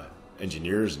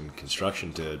engineers and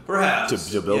construction to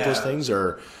build those things,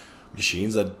 or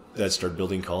machines that start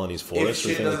building colonies for us, or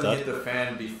things like that. If shit doesn't hit the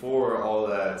fan before all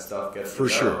that stuff gets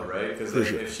developed, right? Because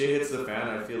if shit hits the fan,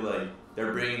 I feel like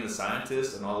they're bringing the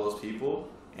scientists and all those people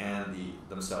and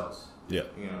themselves. Yeah.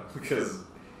 You know, because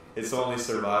it's only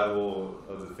survival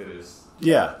of the fittest.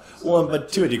 Yeah. Well, but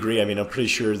to a degree, I mean, I'm pretty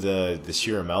sure the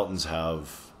Sierra Mountains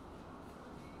have,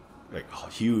 like,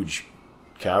 huge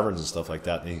caverns and stuff like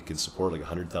that, and they can support like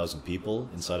 100,000 people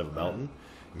inside of a mountain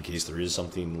in case there is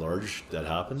something large that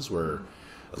happens, where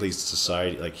at least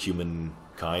society, like human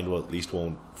kind will at least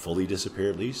won't fully disappear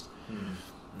at least.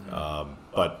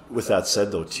 But with that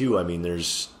said, though, too, I mean,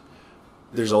 there's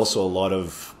also a lot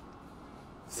of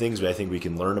things I think we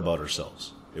can learn about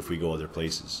ourselves if we go other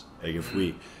places. Like if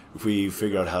we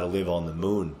figure out how to live on the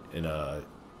moon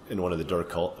in one of the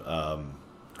dark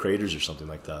craters or something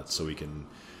like that, so we can,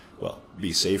 well,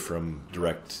 be safe from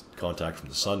direct contact from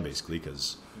the sun, basically,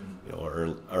 because you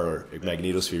know our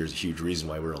magnetosphere is a huge reason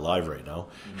why we're alive right now.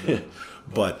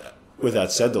 But with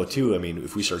that said, though, too, I mean,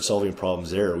 if we start solving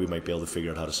problems there, we might be able to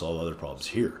figure out how to solve other problems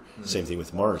here. Same thing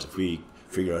with Mars. If we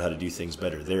figure out how to do things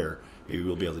better there, maybe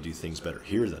we'll be able to do things better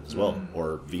here then as well,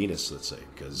 or Venus, let's say,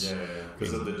 because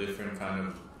of the different kind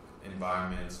of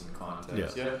environments and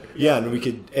contexts.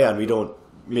 And we don't,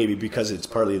 maybe because it's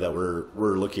partly that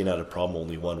we're looking at a problem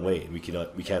only one way, and we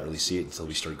can't really see it until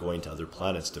we start going to other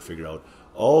planets to figure out,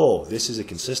 oh, this is a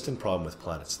consistent problem with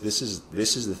planets. This is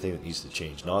the thing that needs to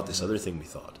change, not this other thing we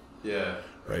thought. Yeah.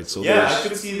 Right. So I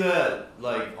could see that,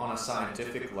 like, on a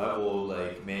scientific level,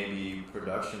 like maybe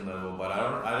production level, but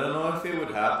I don't know if it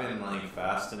would happen like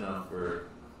fast enough for.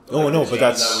 But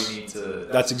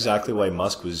that's exactly why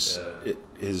Musk was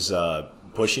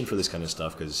pushing for this kind of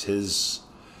stuff, because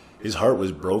his heart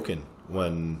was broken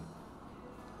when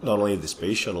not only the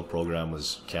space shuttle program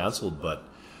was canceled, but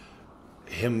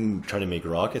him trying to make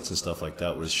rockets and stuff like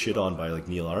that was shit on by like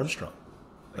Neil Armstrong,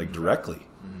 like directly.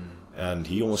 And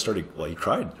he almost started, he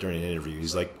cried during an interview.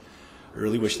 He's like, I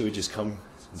really wish they would just come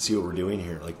and see what we're doing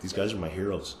here. Like, these guys are my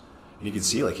heroes. And you can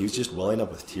see, like, he was just welling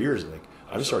up with tears. Like,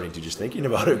 I'm starting to just thinking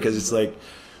about it, because it's like,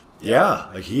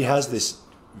 like he has this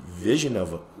vision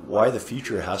of why the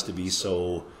future has to be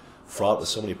so fraught with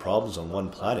so many problems on one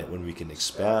planet when we can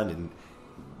expand and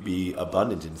be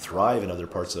abundant and thrive in other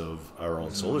parts of our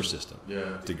own solar system.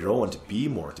 To grow and to be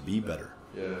more, to be better,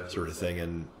 sort of thing.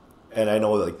 And I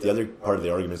know, like, the other part of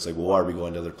the argument is like, well, why are we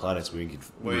going to other planets when we can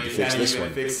fix this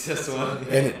one?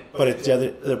 But the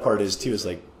other part is too, is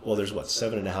like, well, there's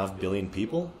 7.5 billion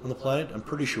people on the planet. I'm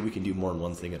pretty sure we can do more than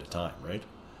one thing at a time, right?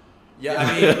 Yeah,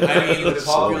 I mean, the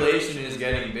population is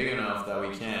getting big enough that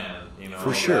we can,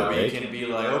 for sure, that we can be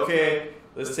like, okay,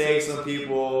 let's take some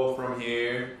people from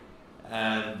here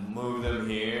and move them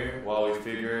here while we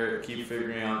keep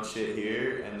figuring out shit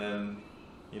here, and then,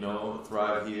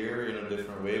 thrive here in a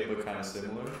different way, but kind of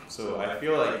similar. So I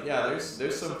feel like,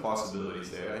 there's some possibilities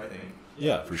there, I think.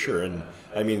 Yeah, for sure. And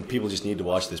I mean, people just need to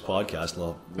watch this podcast,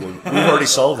 and we've already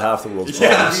solved half the world's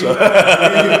problems. So. we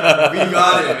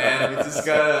got it, man. We just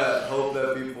gotta hope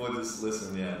that people will just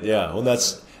listen. Yeah. Well,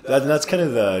 that's kind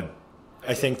of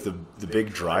I think the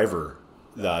big driver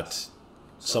that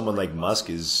someone like Musk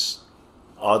is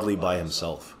oddly by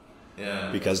himself.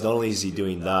 Yeah. Because not only is he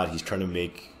doing that, he's trying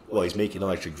to he's making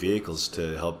electric vehicles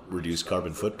to help reduce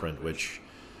carbon footprint, which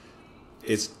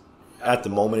it's, at the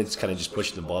moment, it's kind of just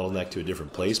pushing the bottleneck to a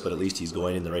different place, but at least he's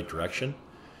going in the right direction.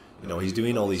 He's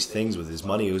doing all these things with his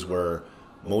money, where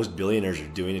most billionaires are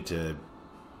doing it to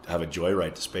have a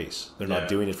joyride to space. They're not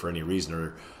doing it for any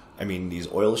reason. These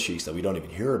oil sheiks that we don't even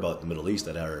hear about in the Middle East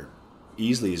that are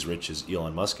easily as rich as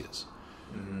Elon Musk is.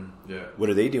 What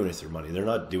are they doing with their money? They're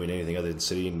not doing anything other than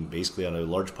sitting basically on a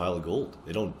large pile of gold.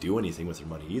 They don't do anything with their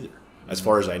money either, as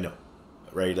far as I know,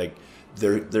 right? Like,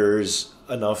 there's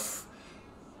enough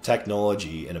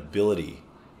technology and ability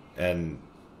and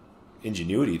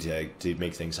ingenuity to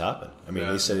make things happen.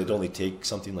 They said it'd only take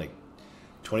something like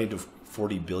 $20 to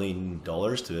 $40 billion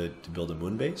to build a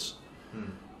moon base,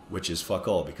 which is fuck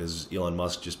all, because Elon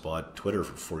Musk just bought Twitter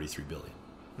for $43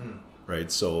 billion.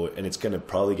 Right, so, and it's going to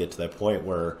probably get to that point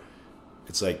where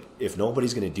it's like, if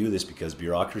nobody's going to do this because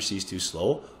bureaucracy is too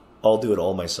slow, I'll do it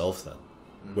all myself then.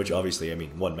 Which obviously,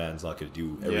 one man's not going to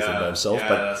do everything by himself,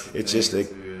 but it's just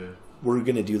like, we're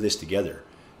going to do this together.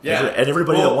 And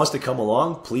everybody that wants to come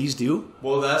along, please do.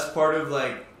 Well, that's part of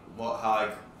how I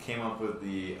came up with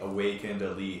the awakened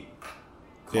elite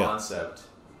concept,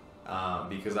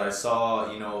 because I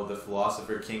saw, the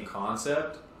philosopher king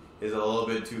concept is a little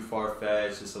bit too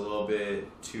far-fetched, it's a little bit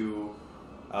too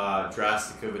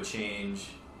drastic of a change.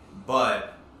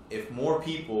 But if more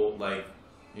people like,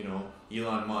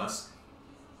 Elon Musk,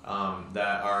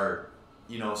 that are,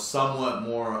 somewhat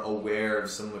more aware of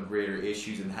some of the greater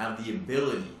issues and have the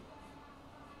ability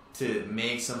to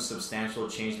make some substantial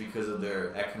change because of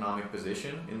their economic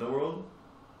position in the world,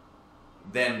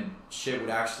 then shit would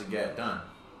actually get done.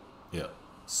 Yeah.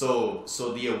 So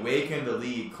the awakened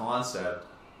elite concept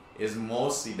is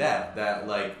mostly that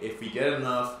like, if we get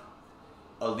enough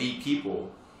elite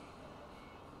people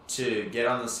to get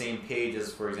on the same page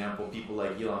as, for example, people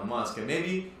like Elon Musk, and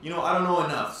maybe, I don't know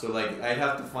enough, so like, I'd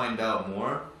have to find out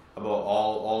more about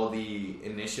all the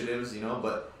initiatives,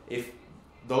 but if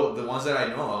the ones that I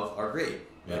know of are great,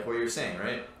 like what you're saying,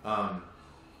 right?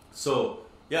 So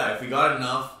yeah, if we got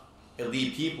enough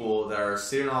elite people that are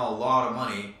sitting on a lot of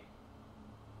money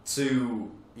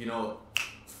to, you know,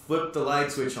 flip the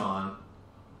light switch on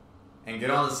and get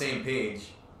on the same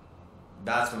page,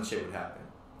 that's when shit would happen.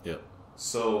 Yeah.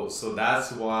 So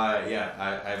that's why,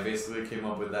 I basically came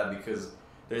up with that, because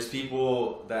there's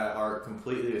people that are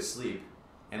completely asleep,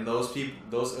 and those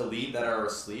elite that are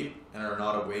asleep and are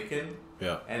not awakened,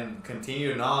 and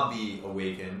continue to not be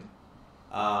awakened,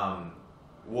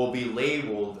 will be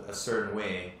labeled a certain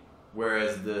way,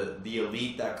 whereas the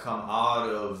elite that come out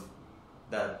of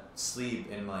that sleep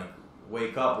and like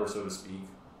wake up, or so to speak,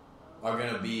 are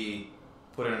gonna be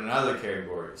put in another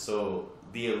category. So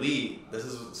the elite, this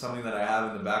is something that I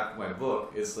have in the back of my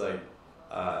book. It's like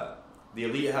the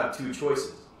elite have two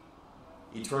choices: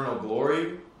 eternal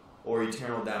glory or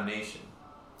eternal damnation.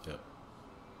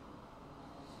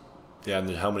 Yeah,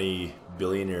 and how many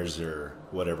billionaires or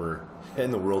whatever in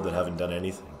the world that haven't done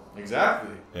anything?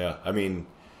 Exactly. Yeah, I mean,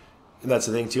 and that's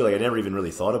the thing too. Like, I never even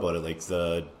really thought about it. Like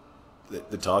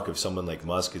the talk of someone like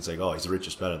Musk, it's like, oh, he's the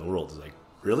richest man in the world. It's like,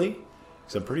 really?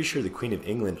 Because I'm pretty sure the Queen of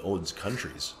England owns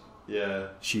countries. Yeah.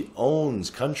 She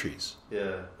owns countries.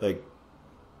 Yeah. Like,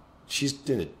 she's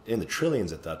in the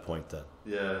trillions at that point then.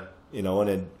 Yeah. You know, and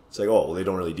then it's like, oh, well, they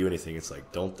don't really do anything. It's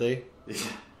like, don't they? Yeah.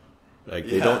 Like,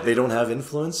 they don't have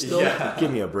influence still? Yeah.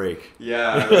 Give me a break.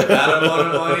 Yeah, that amount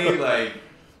of money, like,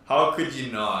 how could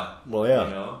you not? Well, yeah. You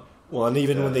know? Well, and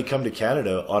even when they come to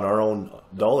Canada on our own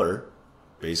dollar,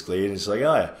 basically, and it's like,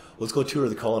 let's go tour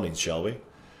the colonies, shall we?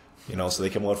 You know, so they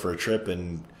come out for a trip,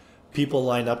 and people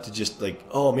line up to just like,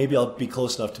 oh, maybe I'll be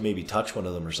close enough to maybe touch one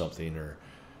of them or something, or,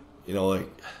 you know, like,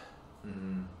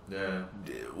 yeah.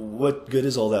 What good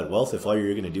is all that wealth if all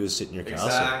you're going to do is sit in your castle?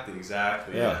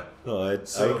 Exactly. Yeah. No, I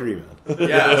agree, man.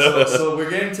 Yeah. So we're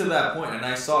getting to that point, and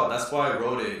I saw it. That's why I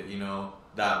wrote it, you know,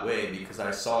 that way, because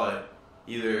I saw it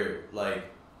either like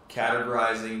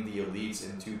categorizing the elites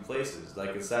in two places.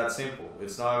 Like, it's that simple.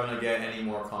 It's not going to get any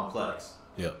more complex.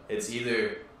 Yeah. It's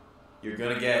either you're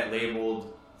going to get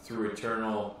labeled through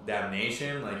eternal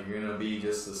damnation, like you're going to be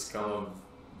just the scum of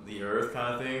the earth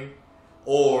kind of thing,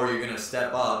 or you're going to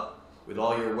step up with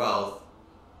all your wealth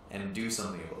and do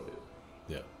something about it.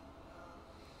 Yeah.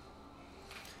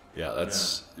 Yeah,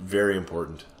 that's very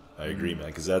important. I agree, man,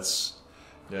 because that's...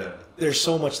 Yeah. There's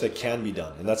so much that can be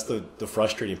done, and that's the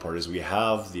frustrating part, is we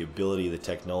have the ability, the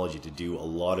technology to do a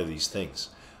lot of these things,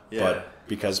 but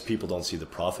because people don't see the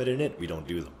profit in it, we don't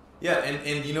do them. Yeah,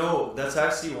 and you know, that's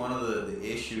actually one of the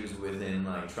issues within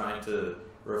like trying to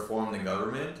reform the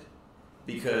government,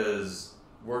 because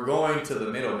we're going to the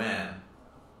middleman,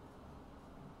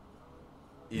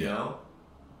 you know,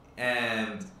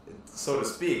 and so to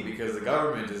speak, because the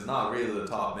government is not really the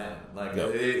top man. Like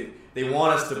they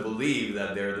want us to believe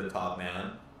that they're the top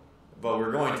man, but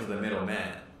we're going to the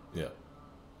middleman. Yeah.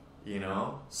 You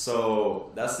know,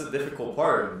 so that's the difficult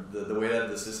part, the way that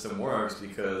the system works,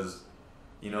 because,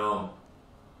 you know,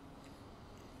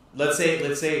 let's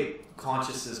say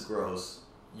consciousness grows,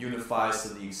 unifies to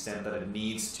the extent that it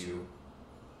needs to,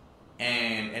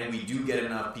 and we do get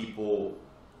enough people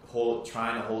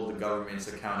trying to hold the governments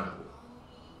accountable.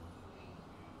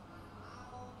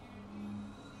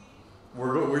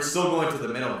 We're still going to the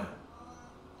middleman.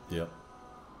 Yeah.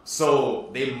 So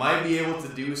they might be able to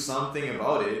do something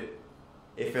about it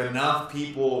if enough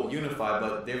people unify,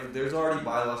 but there's already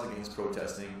bylaws against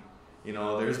protesting. You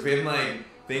know, there's been like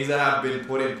things that have been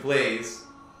put in place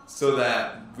so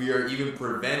that we are even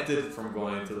prevented from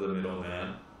going into the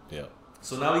middleman. Yeah.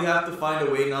 So now we have to find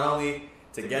a way not only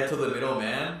to get to the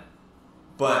middleman,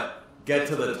 but get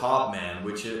to the top man,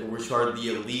 which are the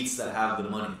elites that have the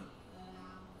money.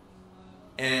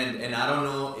 And I don't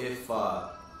know if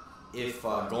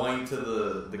going to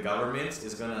the governments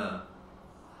is gonna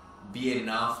be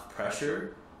enough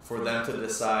pressure for them to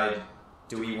decide,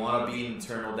 do we want to be in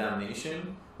eternal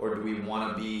damnation or do we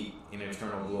want to be in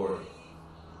eternal glory?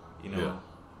 You know,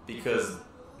 because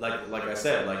like I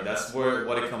said, like that's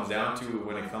what it comes down to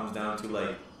when it comes down to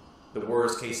like the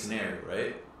worst case scenario,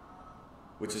 right?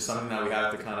 Which is something that we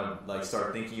have to kind of like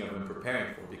start thinking of and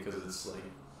preparing for, because it's like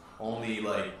only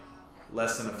like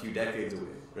less than a few decades away,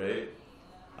 right?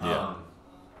 Yeah.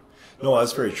 No,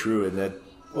 that's very true. And that,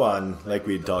 well, and like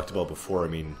we had talked about before, I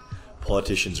mean,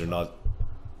 politicians are not,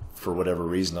 for whatever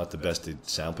reason, not the best at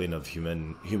sampling of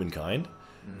humankind.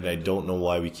 Mm-hmm. And I don't know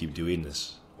why we keep doing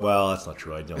this. Well, that's not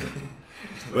true. I don't.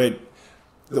 Wait.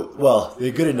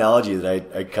 The good analogy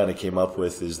that I kind of came up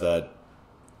with is that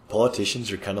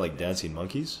politicians are kind of like dancing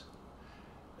monkeys.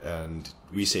 And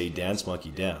we say, dance,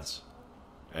 monkey, dance.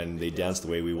 And they dance the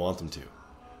way we want them to.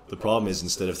 The problem is,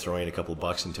 instead of throwing a couple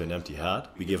bucks into an empty hat,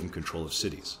 we give them control of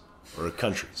cities or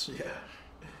countries. Yeah.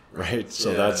 Right?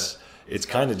 So it's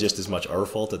kind of just as much our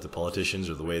fault that the politicians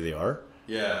are the way they are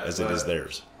as it is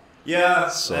theirs. Yeah,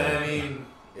 so, and I mean,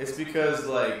 it's because,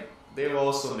 like, they've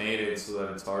also made it so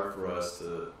that it's hard for us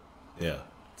to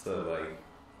like...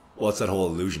 Well, it's that whole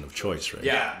illusion of choice, right?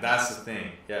 Yeah, that's the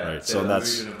thing. Yeah, right. So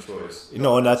that's illusion of choice.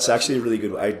 And that's actually a really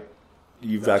good...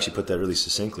 You've actually put that really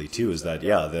succinctly, too, is that,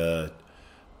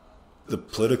 the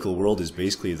political world is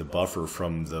basically the buffer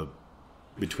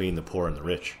between the poor and the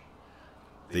rich.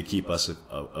 They keep us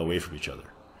away from each other.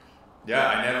 Yeah,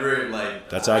 I never, like...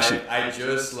 That's actually... I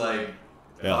just, like,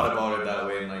 thought about it that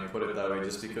way and, like, put it that way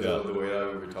just because of the way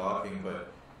that we were talking,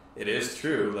 but it is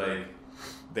true. Like,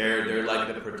 they're like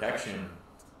the protection.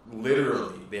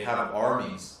 Literally, they have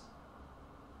armies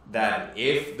that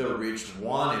if the rich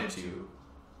wanted to,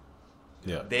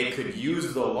 they could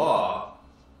use the law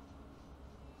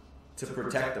to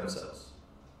protect themselves.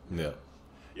 Yeah.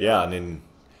 Yeah, and then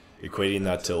equating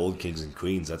that to old kings and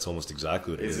queens, that's almost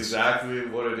exactly what it is. It's exactly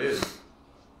what it is.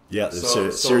 Yeah, there's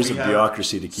a series of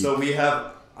bureaucracy to keep. So we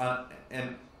have,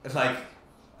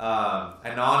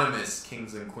 anonymous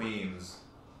kings and queens,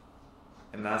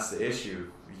 and that's the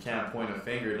issue. You can't point a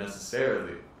finger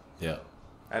necessarily. Yeah.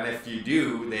 And if you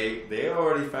do, they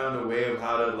already found a way of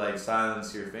how to, like,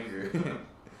 silence your finger.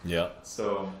 Yeah.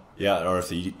 So. Yeah, or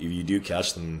if you do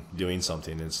catch them doing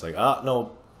something, it's like,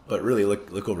 no, but really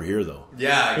look over here though.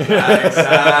 Yeah,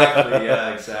 exactly.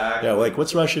 Yeah, like,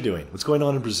 what's Russia doing? What's going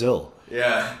on in Brazil?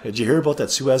 Yeah. Did you hear about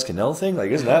that Suez Canal thing?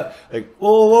 Like, isn't that like,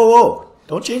 whoa?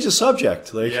 Don't change the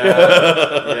subject. Like, yeah.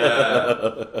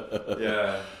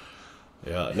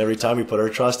 And every time we put our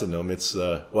trust in them, it's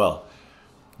Joe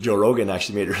Rogan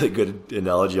actually made a really good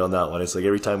analogy on that one. It's like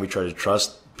every time we try to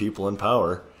trust people in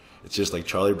power, it's just like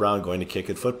Charlie Brown going to kick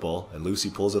at football, and Lucy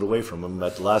pulls it away from him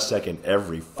at the last second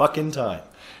every fucking time.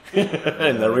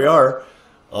 And there we are,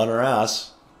 on our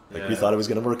ass. Like, we thought it was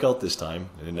going to work out this time,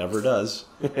 and it never does.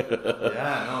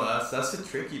 That's the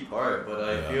tricky part. But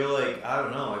I feel like, I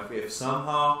don't know, if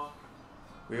somehow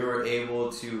we were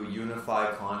able to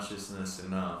unify consciousness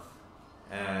enough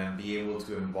and be able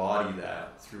to embody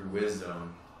that through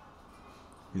wisdom,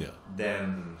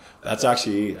 then... That's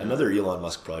actually another Elon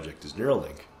Musk project, is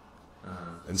Neuralink.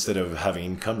 Instead of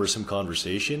having cumbersome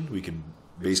conversation, we can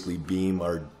basically beam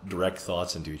our direct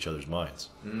thoughts into each other's minds,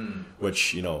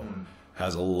 which,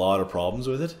 has a lot of problems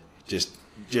with it, just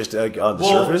on the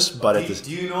surface. But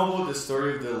do you know about the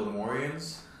story of the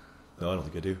Lemurians? No, I don't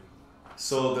think I do.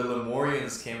 So the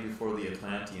Lemurians came before the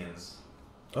Atlanteans.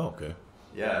 Oh, okay.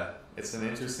 Yeah, it's an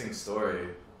interesting story.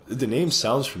 The name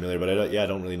sounds familiar, but I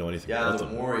don't really know anything about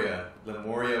them.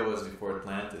 Lemuria was before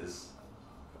Atlantis.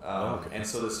 And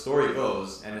so the story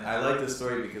goes, and I like this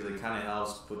story because it kind of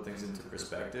helps put things into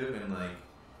perspective and, like,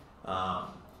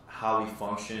 how we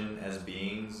function as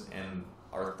beings and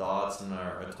our thoughts and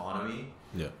our autonomy.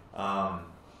 Yeah.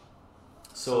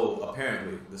 So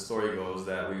apparently the story goes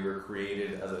that we were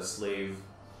created as a slave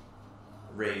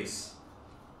race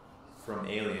from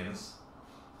aliens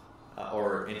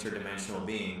or interdimensional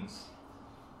beings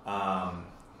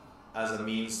as a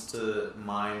means to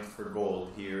mine for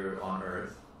gold here on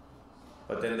Earth.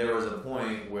 But then there was a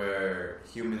point where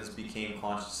humans became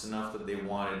conscious enough that they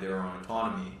wanted their own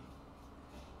autonomy.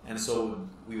 And so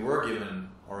we were given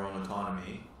our own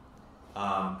autonomy.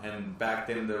 And back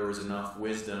then there was enough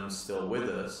wisdom still with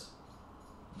us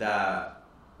that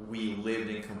we lived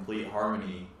in complete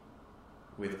harmony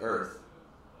with Earth.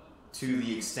 To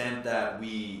the extent that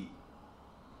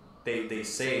they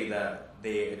say that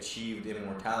they achieved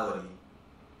immortality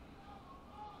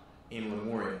in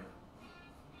Lemuria.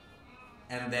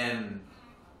 And then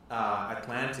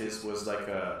Atlantis was like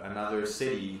another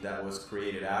city that was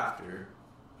created after.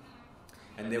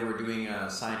 And they were doing a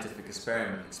scientific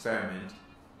experiment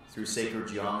through sacred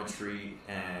geometry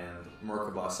and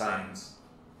Merkaba science.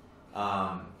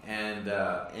 And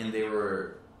they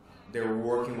were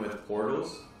working with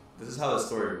portals. This is how the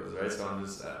story goes, right? So I'm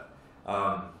just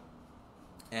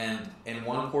and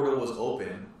one portal was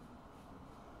open,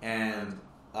 and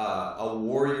a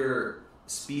warrior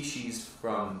species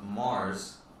from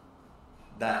Mars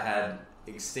that had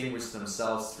extinguished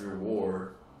themselves through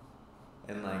war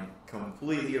and, like,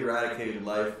 completely eradicated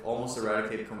life, almost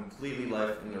eradicated completely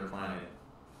life in their planet,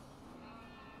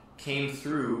 came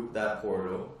through that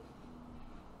portal.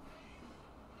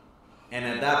 And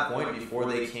at that point, before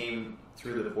they came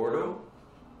through the portal,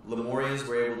 Lemurians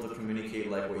were able to communicate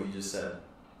like what you just said,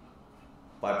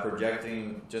 by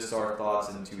projecting just our thoughts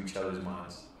into each other's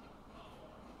minds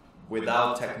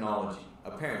without technology.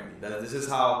 Apparently, this is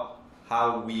how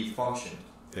we functioned.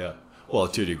 Yeah. Well,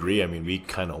 to a degree, I mean, we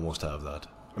kind of almost have that.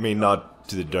 I mean, not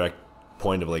to the direct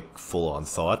point of like full-on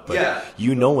thought, but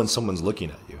you know when someone's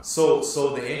looking at you. So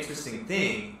the interesting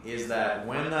thing is that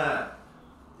when that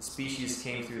species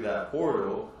came through that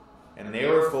portal, and they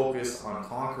were focused on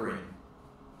conquering,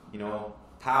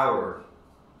 power,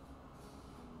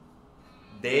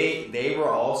 they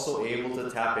were also able to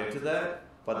tap into that,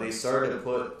 but they started to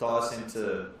put thoughts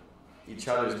into each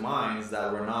other's minds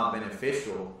that were not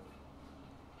beneficial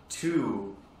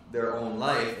to their own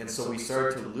life, and so we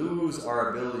started to lose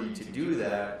our ability to do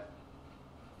that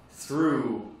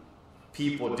through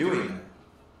people doing that.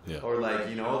 Yeah. Or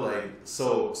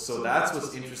so that's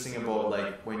what's interesting about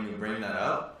like when you bring that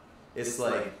up. It's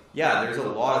like, yeah, there's a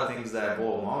lot of things that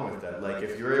go along with that. Like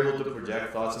if you're able to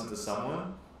project thoughts into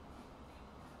someone,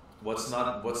 what's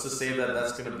to say that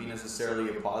that's going to be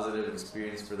necessarily a positive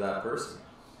experience for that person?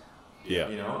 Yeah.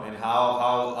 And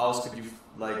how else could you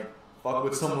like fuck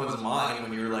with someone's mind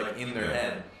when you're like in their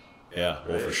head? Yeah,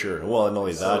 well, right? For sure. Well, and not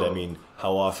only that, I mean,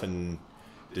 how often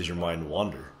does your mind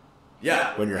wander?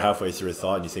 Yeah. When you're halfway through a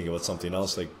thought and you think about something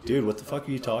else, like, dude, what the fuck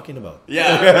are you talking about?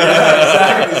 Yeah,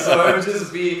 exactly. So it would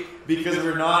just be because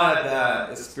we're not at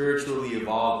that spiritually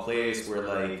evolved place where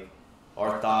like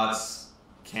our thoughts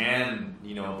can,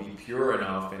 be pure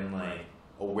enough and like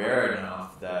aware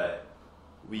enough that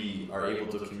we are able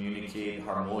to communicate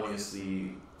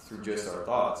harmoniously through just our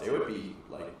thoughts. It would be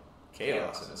like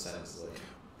chaos in a sense. Like,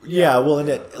 yeah, well,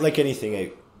 and like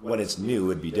anything, when it's new,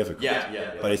 it'd be difficult.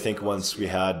 Yeah. But I think once we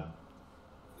had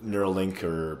Neuralink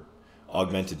or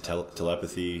augmented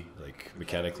telepathy, like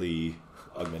mechanically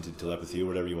augmented telepathy or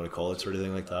whatever you want to call it, sort of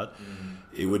thing like that,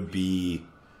 it would be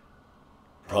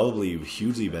probably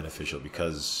hugely beneficial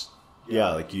because,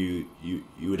 like you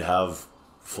would have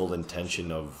full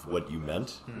intention of what you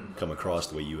meant come across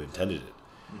the way you intended it.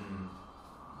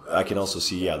 I can also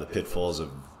see, the pitfalls of,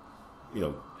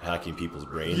 hacking people's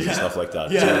brains and stuff like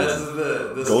that. Yeah, this is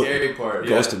the scary part.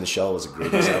 Ghost in the Shell was a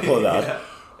great example of that.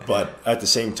 But at the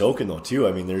same token, though, too,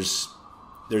 I mean, there's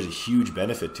a huge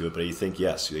benefit to it. But you think,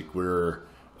 yes, like we're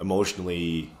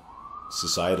emotionally,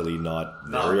 societally not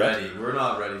ready. We're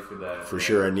not ready for that. For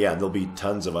sure. And there'll be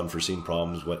tons of unforeseen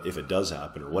problems if it does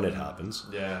happen or when it happens.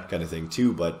 Yeah. Kind of thing,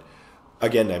 too. But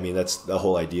again, I mean, that's the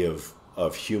whole idea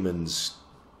of humans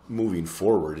moving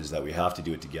forward is that we have to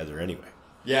do it together anyway.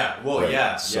 Yeah, well,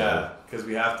 right? Because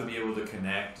we have to be able to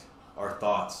connect our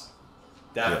thoughts.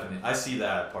 Definitely. I see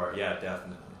that part. Yeah,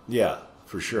 definitely. Yeah,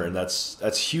 for sure. And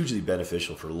that's hugely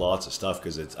beneficial for lots of stuff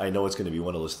because I know it's going to be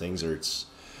one of those things where it's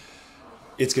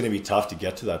going to be tough to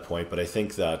get to that point, but I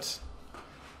think it'll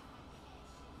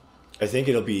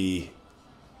be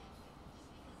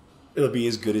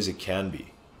as good as it can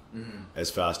be,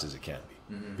 as fast as it can be,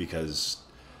 because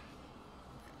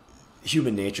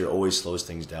human nature always slows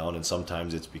things down, and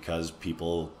sometimes it's because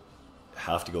people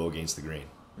have to go against the grain.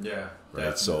 Yeah.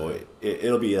 Right. Definitely. So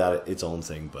it'll be its own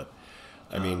thing, but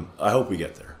I mean, I hope we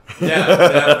get there. Yeah,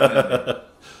 definitely.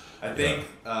 I think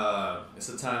it's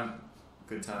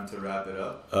good time to wrap it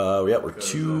up. We're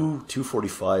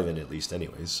 2:45 in at least,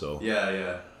 anyways. So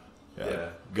yeah.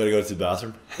 Gotta go to the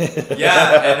bathroom.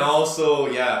 Yeah, and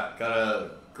also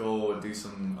gotta go do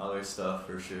some other stuff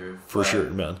for sure. For sure,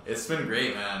 man. It's been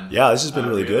great, man. Yeah, this has been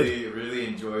really good. Really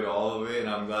enjoyed all of it, and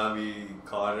I'm glad we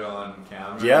caught it on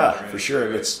camera. Yeah, for sure.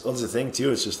 And it's the thing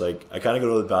too. It's just like I kind of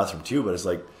go to the bathroom too, but it's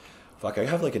like, fuck, I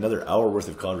have like another hour worth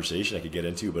of conversation I could get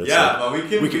into. But it's but we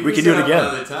can do it again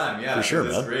another time. Yeah, for sure,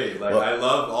 man. It's great. Like I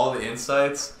love all the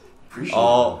insights. Appreciate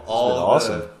all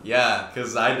awesome.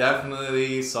 Because I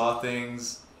definitely saw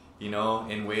things,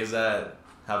 in ways that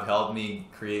have helped me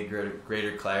create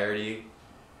greater clarity.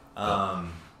 So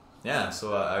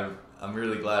I'm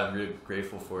really glad. I'm really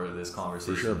grateful for this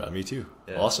conversation. For sure, man. Me too.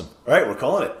 Yeah. Awesome. All right, we're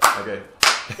calling it. Okay.